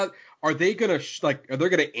honestly thought, are they gonna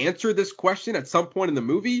answer this question at some point in the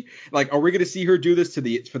movie? Like, are we gonna see her do this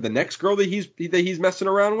for the next girl that he's messing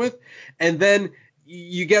around with? And then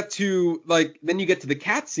you get to the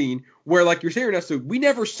cat scene where, like you're saying, Ernesto, we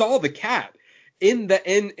never saw the cat in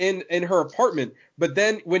her apartment. But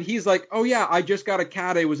then when he's like, oh yeah, I just got a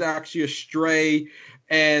cat, it was actually a stray.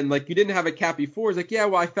 And like, you didn't have a cat before. It's like, yeah,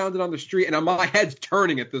 well, I found it on the street, and my head's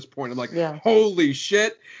turning at this point. I'm like, holy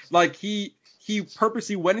shit! Like he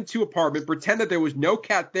purposely went into apartment, pretended there was no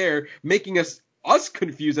cat there, making us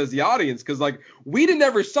confused as the audience, because like we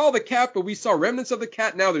never saw the cat, but we saw remnants of the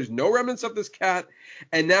cat. Now there's no remnants of this cat,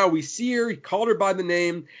 and now we see her. He called her by the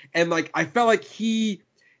name, and like I felt like he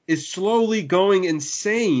is slowly going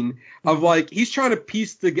insane of like he's trying to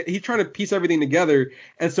piece everything together.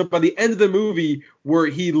 And so by the end of the movie, where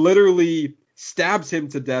he literally stabs him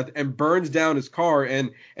to death and burns down his car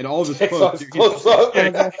and all of his clothes,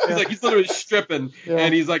 he's literally stripping,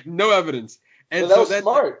 and he's like, no evidence. And that was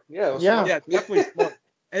smart. Yeah, definitely smart.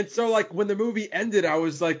 And so like when the movie ended, I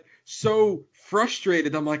was like so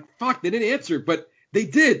frustrated. I'm like, fuck, they didn't answer, but they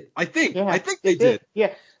did. I think they did.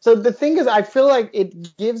 Yeah. So the thing is, I feel like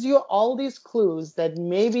it gives you all these clues that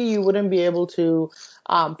maybe you wouldn't be able to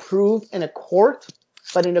prove in a court,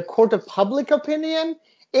 but in a court of public opinion,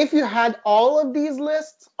 if you had all of these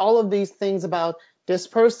lists, all of these things about this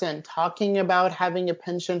person talking about having a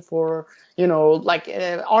penchant for,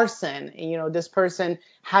 arson, this person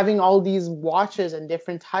having all these watches and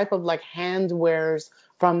different type of like hand wares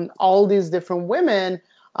from all these different women.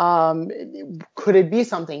 Could it be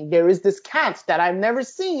something? There is this cat that I've never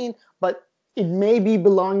seen, but it may be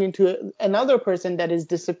belonging to another person that has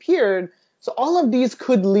disappeared. So all of these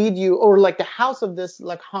could lead you, or like the house of this,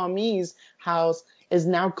 like Hami's house is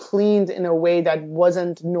now cleaned in a way that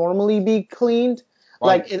wasn't normally be cleaned.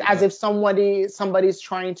 Right. Like as if somebody's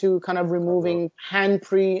trying to kind of removing hand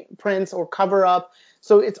prints or cover up.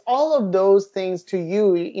 So it's all of those things to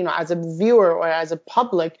you, as a viewer or as a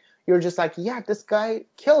public. You're just like, yeah, this guy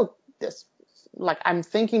killed this. Like, I'm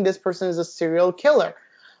thinking this person is a serial killer,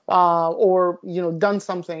 or, done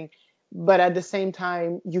something. But at the same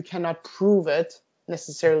time, you cannot prove it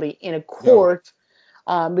necessarily in a court,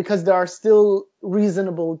 because there are still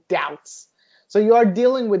reasonable doubts. So you are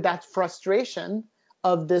dealing with that frustration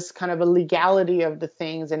of this kind of a legality of the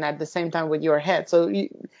things, and at the same time with your head. So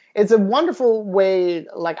it's a wonderful way.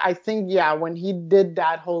 Like, I think, when he did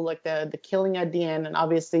that whole, like the killing at the end and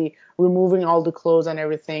obviously removing all the clothes and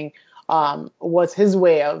everything, was his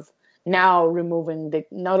way of now removing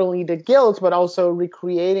not only the guilt, but also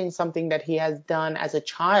recreating something that he has done as a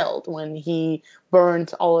child when he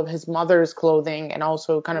burnt all of his mother's clothing, and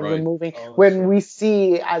also kind of removing we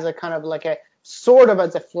see as a kind of like a sort of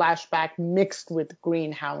as a flashback mixed with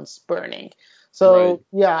greenhouse burning. So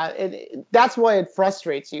that's why it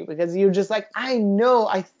frustrates you, because you're just like,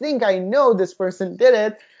 I think I know this person did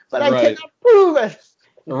it, but I cannot prove it.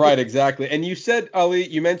 Right, exactly. And you said, Ali,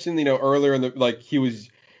 you mentioned, earlier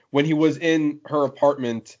when he was in her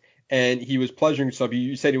apartment and he was pleasuring himself,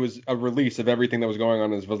 you said it was a release of everything that was going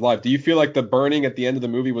on in his life. Do you feel like the burning at the end of the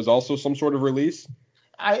movie was also some sort of release?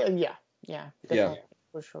 Definitely,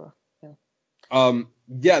 for sure.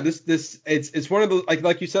 It's one of those,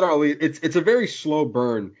 like you said, Ali, it's a very slow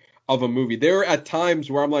burn of a movie. There are at times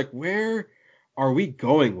where I'm like, where are we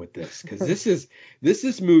going with this? Because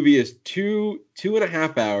this movie is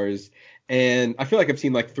 2.5 hours, and I feel like I've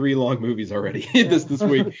seen like 3 long movies already this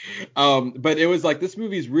week. But it was like, this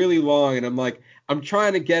movie is really long, and I'm like, I'm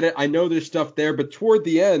trying to get it. I know there's stuff there, but toward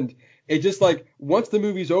the end, it just like, once the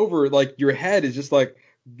movie's over, like your head is just like,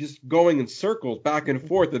 just going in circles back and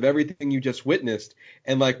forth of everything you just witnessed,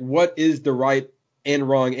 and like, what is the right and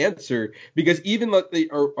wrong answer? Because even like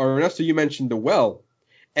Ernesto, you mentioned the well,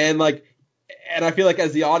 and like, and I feel like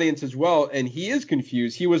as the audience as well, and he is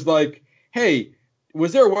confused. He was like, hey,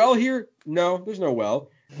 was there a well here? No, there's no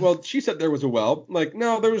well. Well, she said there was a well. Like,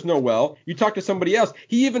 no, there was no well. You talked to somebody else.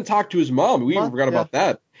 He even talked to his mom. We even forgot about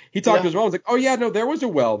that. He talked to his mom. He's like, oh yeah, no, there was a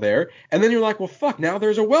well there. And then you're like, well, fuck, now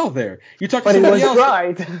there's a well there. You talked to somebody else.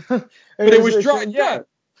 But it was dry. Yeah.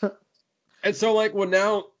 And so like, well,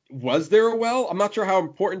 now, was there a well? I'm not sure how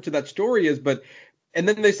important to that story is, but, and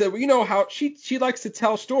then they said, well, how she likes to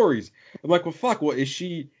tell stories. I'm like, well, fuck, well, is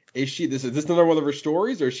this another one of her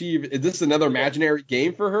stories, or is this another imaginary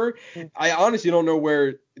game for her? I honestly don't know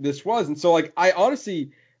where this was. And so like, I'm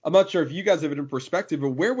not sure if you guys have it in perspective, but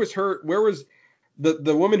where was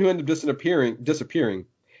the woman who ended up disappearing?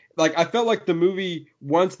 Like, I felt like the movie,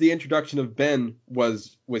 once the introduction of Ben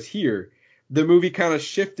was here, the movie kind of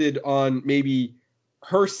shifted on maybe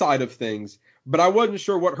her side of things, but I wasn't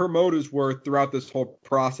sure what her motives were throughout this whole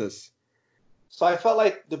process. So I felt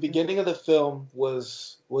like the beginning of the film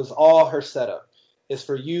was all her setup. Is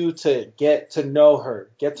for you to get to know her,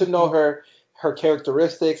 her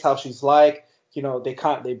characteristics, how she's like.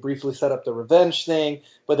 They briefly set up the revenge thing,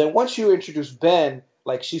 but then once you introduce Ben,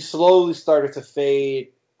 like she slowly started to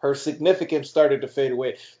fade. Her significance started to fade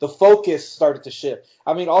away. The focus started to shift.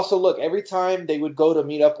 I mean, also look, every time they would go to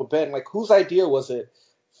meet up with Ben, like whose idea was it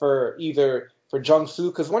for Jung Soo?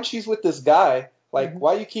 Because when she's with this guy, like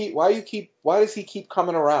why does he keep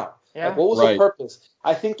coming around? Yeah. Like what was the Right. purpose?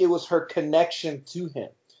 I think it was her connection to him.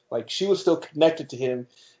 Like she was still connected to him,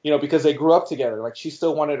 because they grew up together. Like she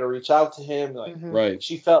still wanted to reach out to him. Like Right.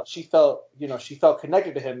 she felt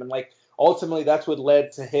connected to him, and like ultimately that's what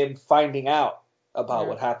led to him finding out about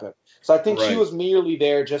what happened. So I think she Right. was merely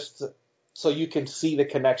there so you can see the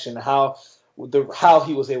connection, how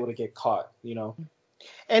he was able to get caught.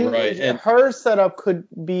 And Right. And her setup could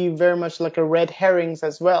be very much like a red herrings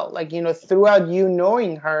as well. Like, throughout you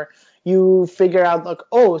knowing her, you figure out like,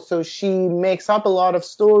 oh, so she makes up a lot of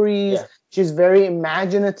stories. Yeah. She's very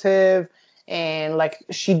imaginative and like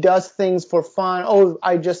she does things for fun. Oh,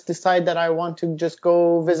 I just decide that I want to just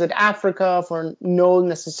go visit Africa for no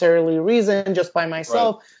necessarily reason, just by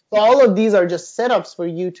myself. So all of these are just setups for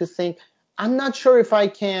you to think, I'm not sure if I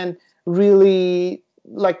can really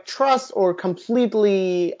like trust or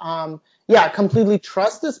completely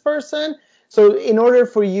trust this person. So in order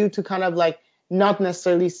for you to kind of like not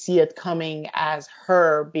necessarily see it coming as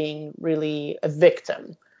her being really a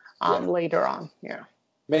victim later on. Yeah.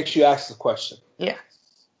 Makes you ask the question. Yeah.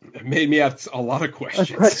 it made me ask a lot of questions.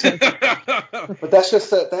 But that's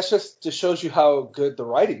just shows you how good the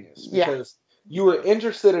writing is, because you were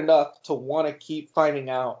interested enough to want to keep finding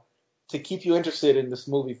out, to keep you interested in this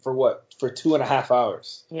movie for 2.5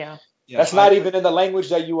 hours. Yeah. That's not even in the language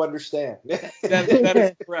that you understand. That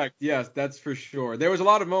is correct. Yes, that's for sure. There was a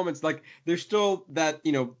lot of moments like there's still that,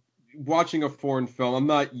 watching a foreign film, I'm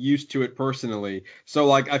not used to it personally. So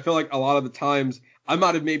like I feel like a lot of the times I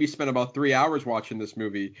might have maybe spent about 3 hours watching this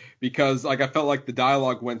movie because like I felt like the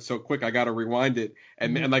dialogue went so quick I got to rewind it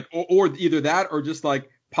and like or either that or just like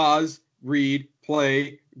pause, read,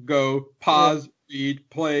 play, go, pause, read,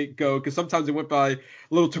 play, go, because sometimes it went by a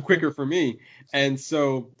little too quicker for me. And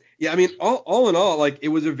so yeah, I mean, all in all, like it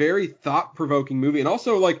was a very thought-provoking movie, and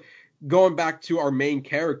also like going back to our main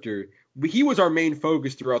character, he was our main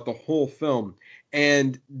focus throughout the whole film,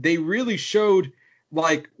 and they really showed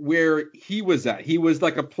like where he was at. He was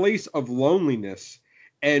like a place of loneliness,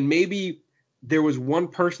 and maybe there was one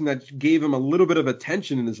person that gave him a little bit of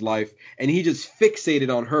attention in his life, and he just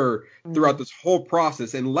fixated on her throughout this whole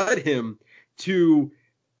process and led him to,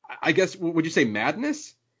 I guess, would you say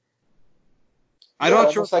madness? I'm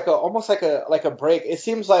not sure. Almost like a break. It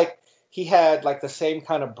seems like he had like the same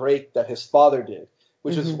kind of break that his father did,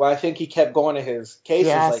 which is why I think he kept going to his cases.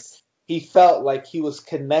 Yes. Like he felt like he was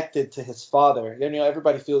connected to his father.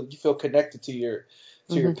 Everybody you feel connected to your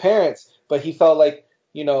parents, but he felt like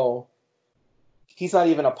he's not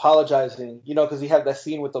even apologizing. Because he had that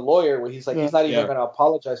scene with the lawyer where he's like he's not even going to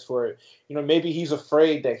apologize for it. Maybe he's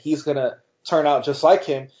afraid that he's gonna turn out just like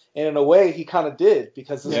him. And in a way, he kind of did,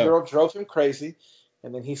 because this girl drove him crazy,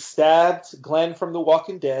 and then he stabbed Glenn from The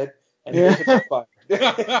Walking Dead, and he took a fire.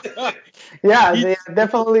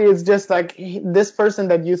 Definitely. It's just like this person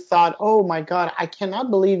that you thought, oh my God, I cannot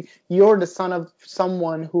believe you're the son of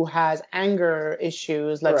someone who has anger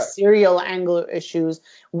issues, like serial anger issues,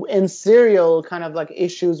 and serial kind of like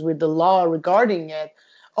issues with the law regarding it.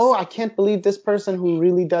 Oh, I can't believe this person who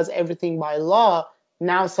really does everything by law,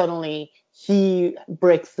 now suddenly he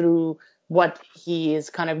breaks through what he is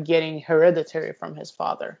kind of getting hereditary from his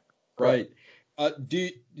father. Right.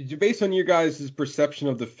 Based on your guys' perception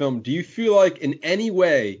of the film, do you feel like in any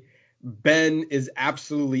way Ben is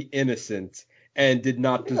absolutely innocent and did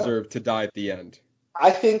not deserve to die at the end?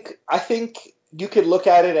 I think you could look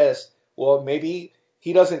at it as, well, maybe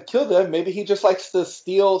he doesn't kill them. Maybe he just likes to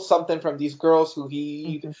steal something from these girls who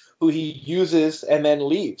he uses and then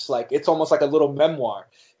leaves. Like it's almost like a little memoir.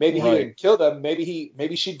 Maybe he didn't kill them.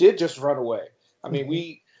 Maybe she did just run away. I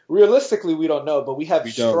mean, realistically we don't know, but we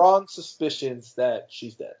have strong suspicions that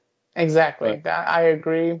she's dead. Exactly. Right. I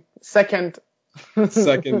agree. Second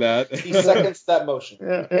that. He seconds that motion.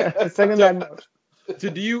 Second that motion. So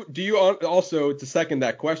do you also, to second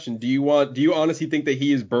that question, do you honestly think that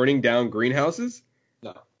he is burning down greenhouses?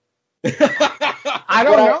 No. I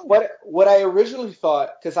don't know. What I originally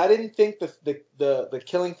thought, because I didn't think the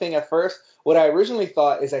killing thing at first, what I originally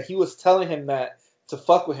thought is that he was telling him that to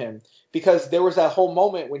fuck with him, because there was that whole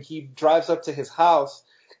moment when he drives up to his house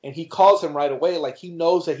and he calls him right away, like he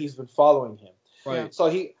knows that he's been following him. Right.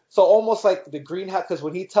 So almost like the greenhouse, because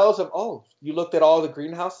when he tells him, "Oh, you looked at all the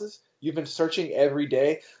greenhouses, you've been searching every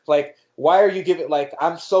day. Like, why are you giving? Like,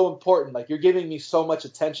 I'm so important. Like, you're giving me so much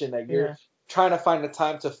attention that you're trying to find the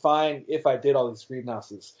time to find if I did all these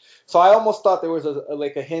greenhouses." So I almost thought there was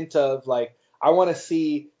a hint of like, I want to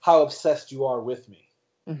see how obsessed you are with me.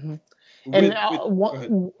 Mm-hmm. And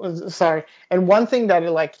sorry. And one thing that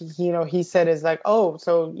like he said is like, oh,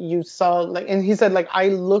 so you saw like, and he said like, I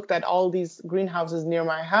looked at all these greenhouses near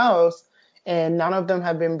my house and none of them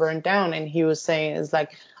have been burned down. And he was saying is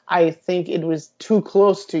like, I think it was too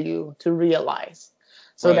close to you to realize.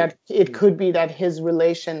 So that it could be that his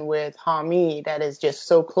relation with Hami that is just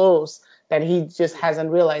so close that he just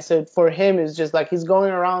hasn't realized. So for him, it's just like he's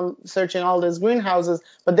going around searching all these greenhouses,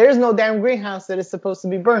 but there's no damn greenhouse that is supposed to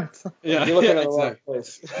be burnt. Yeah, you're looking at the wrong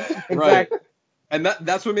place. Exactly. Right. And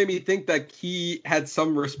that's what made me think that he had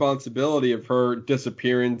some responsibility of her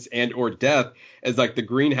disappearance and or death, as like the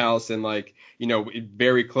greenhouse and like,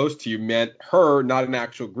 very close to you meant her, not an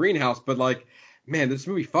actual greenhouse, but like, man, this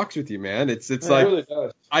movie fucks with you, man. It's like, really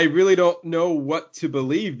does. I really don't know what to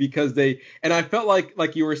believe, because and I felt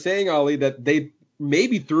like you were saying, Ollie, that they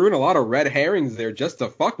maybe threw in a lot of red herrings there just to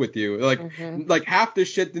fuck with you. Like half this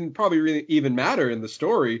shit didn't probably really even matter in the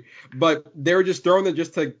story, but they were just throwing them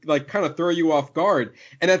just to like kind of throw you off guard.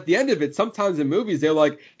 And at the end of it, sometimes in movies, they're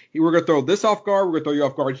like, we're going to throw this off guard, we're going to throw you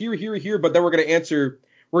off guard here, but then we're going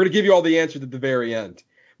to give you all the answers at the very end.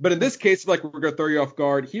 But in this case, like, we're going to throw you off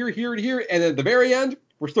guard here, and at the very end,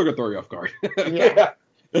 we're still going to throw you off guard. Yeah.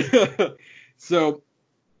 So,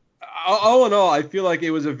 all in all, I feel like it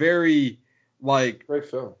was a very, like... Great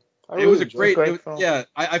film. It was a great film. Yeah,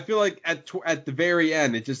 I feel like at the very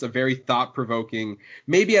end, it's just a very thought-provoking...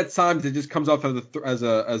 Maybe at times it just comes off as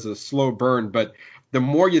a slow burn, but the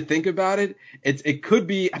more you think about it, it could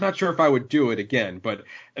be... I'm not sure if I would do it again, but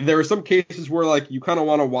there are some cases where, like, you kind of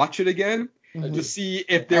want to watch it again to see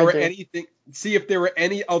if there were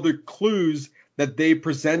any other clues that they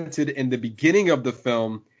presented in the beginning of the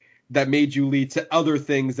film that made you lead to other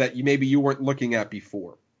things that maybe you weren't looking at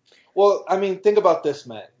before. Well, I mean, think about this,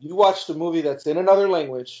 man. You watched a movie that's in another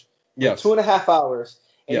language for 2.5 hours,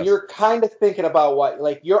 and you're kind of thinking about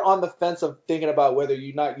you're on the fence of thinking about whether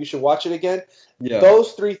you should watch it again. Yeah.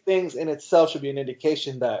 Those three things in itself should be an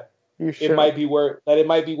indication that it might be worth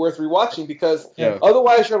rewatching, because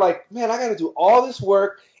otherwise you're like, man, I got to do all this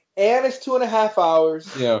work and it's 2.5 hours.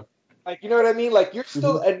 Yeah. Like, you know what I mean? Like, you're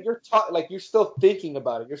still and you're still thinking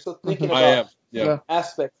about it. You're still thinking about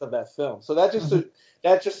aspects of that film. So that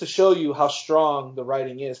just to show you how strong the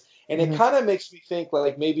writing is. And it kind of makes me think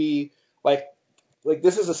like maybe like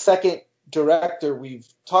this is a second director we've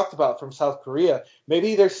talked about from South Korea.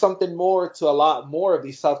 Maybe there's something more to a lot more of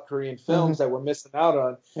these South Korean films that we're missing out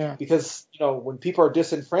on. Yeah. Because, when people are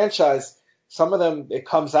disenfranchised, some of them it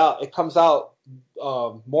comes out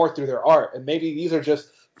more through their art. And maybe these are just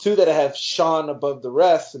two that have shone above the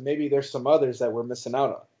rest, and maybe there's some others that we're missing out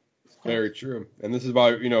on. Very true. And this is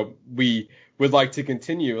why, we would like to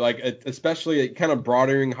continue, like, especially kind of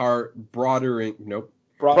broadening.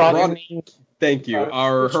 Thank you.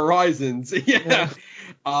 Our horizons.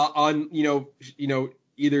 On,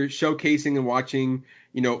 either showcasing and watching,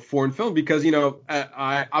 foreign film, because,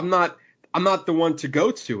 I'm not the one to go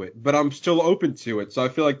to it, but I'm still open to it. So I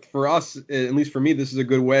feel like for us, at least for me, this is a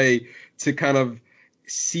good way to kind of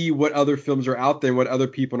see what other films are out there and what other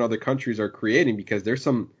people in other countries are creating, because there's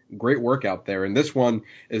some great work out there. And this one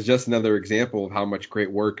is just another example of how much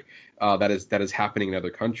great work that is happening in other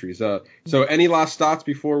countries. So any last thoughts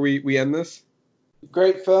before we end this?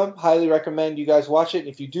 Great film. Highly recommend you guys watch it.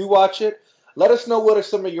 If you do watch it, let us know what are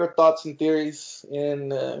some of your thoughts and theories in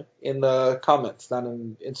the comments, not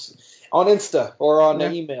on Insta or on the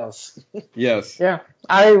emails. Yes. Yeah,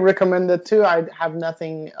 I recommend it too. I have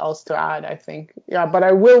nothing else to add, I think. Yeah, but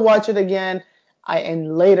I will watch it again.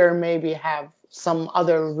 And later maybe have some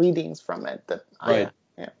other readings from it.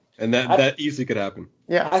 And that easily could happen.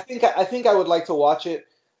 Yeah. I think I would like to watch it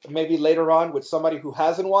maybe later on with somebody who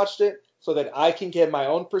hasn't watched it, so that I can get my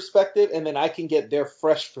own perspective and then I can get their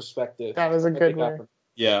fresh perspective. That is a good way.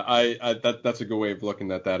 Yeah, that's a good way of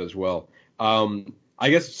looking at that as well. I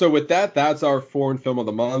guess so. With that, that's our foreign film of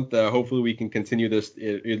the month. Hopefully, we can continue this.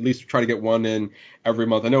 At least try to get one in every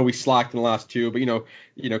month. I know we slacked in the last two, but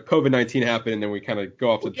COVID-19 happened, and then we kind of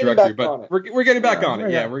go off the trajectory. But we're getting back on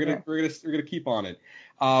it. Yeah, we're gonna keep on it.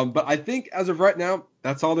 But I think as of right now,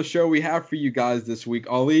 that's all the show we have for you guys this week.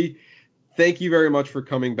 Ali, thank you very much for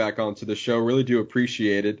coming back onto the show. Really do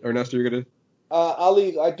appreciate it. Ernesto, you're gonna.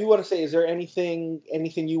 Ali, I do want to say, is there anything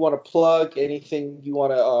you want to plug? Anything you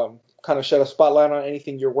want to kind of shed a spotlight on?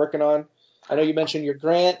 Anything you're working on? I know you mentioned your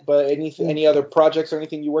grant, but any other projects or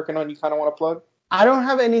anything you're working on you kind of want to plug? I don't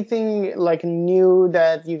have anything like new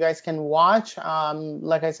that you guys can watch.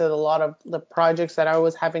 Like I said, a lot of the projects that I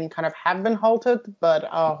was having kind of have been halted, but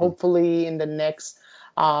hopefully in the next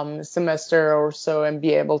semester or so, and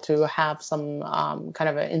be able to have some kind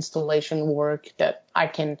of an installation work that I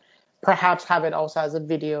can perhaps have it also as a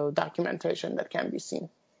video documentation that can be seen.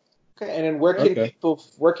 Okay, and then where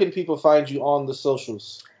can people find you on the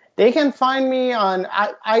socials? They can find me on,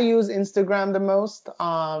 I use Instagram the most,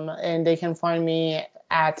 and they can find me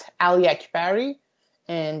at Ali Akbari,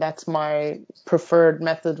 and that's my preferred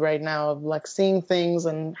method right now of like seeing things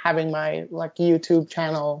and having my like YouTube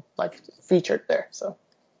channel like featured there. So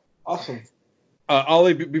awesome.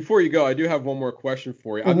 Ali, before you go, I do have one more question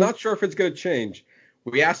for you. I'm not sure if it's going to change.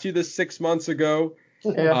 We asked you this 6 months ago,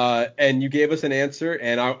 and you gave us an answer,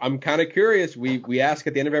 and I'm kind of curious. We ask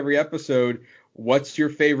at the end of every episode, what's your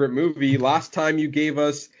favorite movie? Last time you gave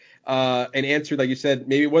us an answer that you said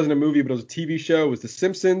maybe it wasn't a movie, but it was a TV show. It was The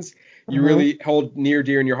Simpsons. You really hold near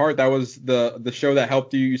dear in your heart. That was the show that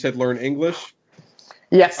helped you said, learn English.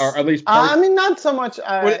 Yes. Or at least I mean, not so much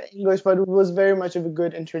English, but it was very much of a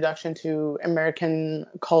good introduction to American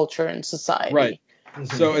culture and society. Right.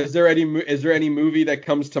 So is there any movie that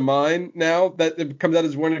comes to mind now that comes out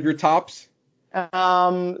as one of your tops?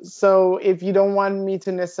 So if you don't want me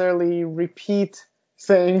to necessarily repeat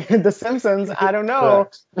saying The Simpsons, I don't know.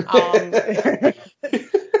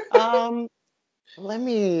 Let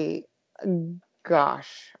me,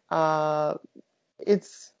 gosh,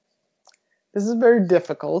 this is very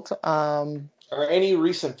difficult. Or any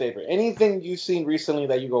recent favorite, anything you've seen recently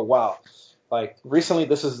that you go, wow, like recently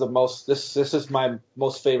this is this is my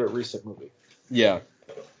most favorite recent movie. Yeah.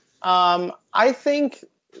 I think,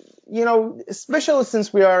 especially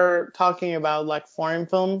since we are talking about like foreign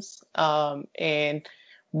films, and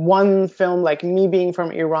one film like me being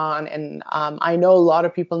from Iran, and I know a lot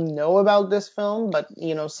of people know about this film, but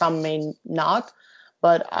some may not.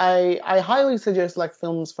 But I highly suggest like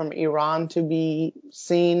films from Iran to be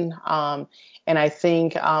seen, and I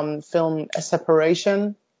think film A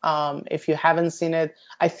Separation. If you haven't seen it,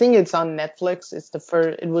 I think it's on Netflix.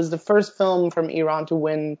 It was the first film from Iran to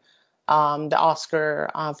win the Oscar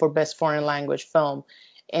for Best Foreign Language Film.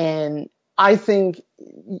 And I think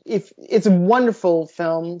if it's a wonderful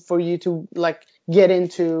film for you to like get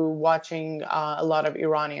into watching a lot of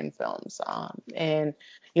Iranian films. And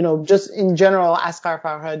just in general, Asghar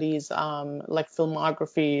Farhadi's like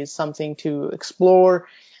filmography is something to explore.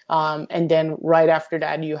 And then right after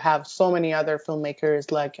that, you have so many other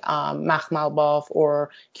filmmakers like Makhmalbaf or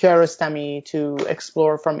Kiarostami to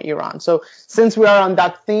explore from Iran. So since we are on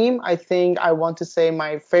that theme, I think I want to say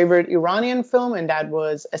my favorite Iranian film, and that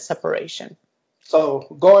was A Separation.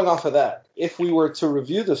 So going off of that, if we were to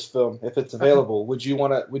review this film, if it's available, would you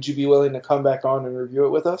be willing to come back on and review it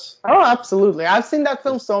with us? Oh, absolutely. I've seen that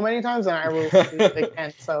film so many times, and I will see it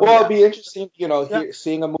again. So, well, it'd be interesting,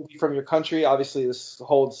 seeing a movie from your country. Obviously, this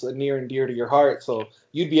holds a near and dear to your heart, so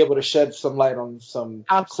you'd be able to shed some light on some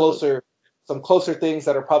closer things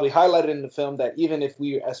that are probably highlighted in the film that even if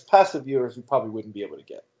we, as passive viewers, we probably wouldn't be able to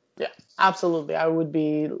get. Yeah, absolutely. I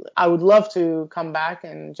would love to come back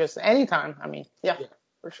and just anytime. I mean, yeah.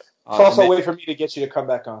 For sure. It's also a way for me to get you to come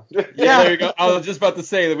back on. Yeah, there you go. I was just about to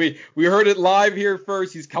say that we heard it live here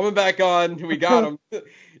first. He's coming back on. We got him.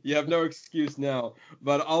 You have no excuse now.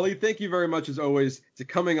 But Ali, thank you very much as always to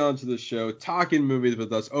coming on to the show, talking movies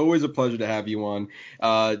with us. Always a pleasure to have you on.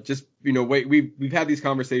 We've had these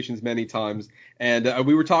conversations many times, and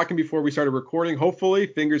we were talking before we started recording. Hopefully,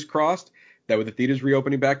 fingers crossed, that with the theaters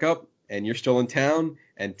reopening back up and you're still in town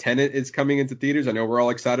and Tenet is coming into theaters, I know we're all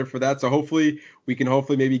excited for that. So hopefully we can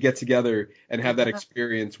maybe get together and have that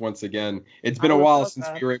experience once again. It's been a while since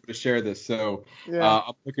we were able to share this. So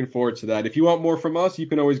I'm looking forward to that. If you want more from us, you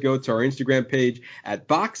can always go to our Instagram page at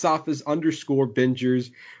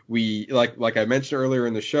boxoffice_bingers. We, like I mentioned earlier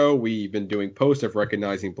in the show, we've been doing posts of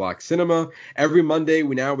recognizing Black cinema. Every Monday,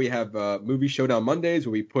 we have Movie Showdown Mondays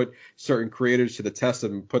where we put certain creators to the test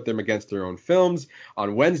and put them against their own films.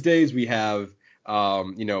 On Wednesdays, we have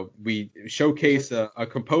we showcase a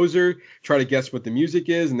composer, try to guess what the music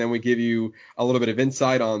is, and then we give you a little bit of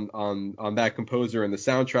insight on that composer and the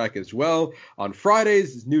soundtrack as well. On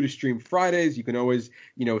Fridays, it's new to stream Fridays. You can always,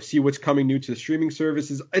 see what's coming new to the streaming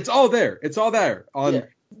services. It's all there. On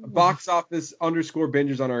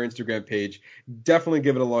boxoffice_bingers on our Instagram page. Definitely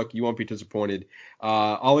give it a look. You won't be disappointed.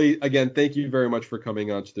 Ali, again, thank you very much for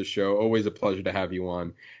coming on to the show. Always a pleasure to have you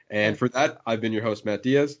on. And for that, I've been your host, Matt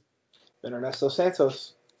Diaz. Been Ernesto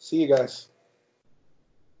Santos. See you guys.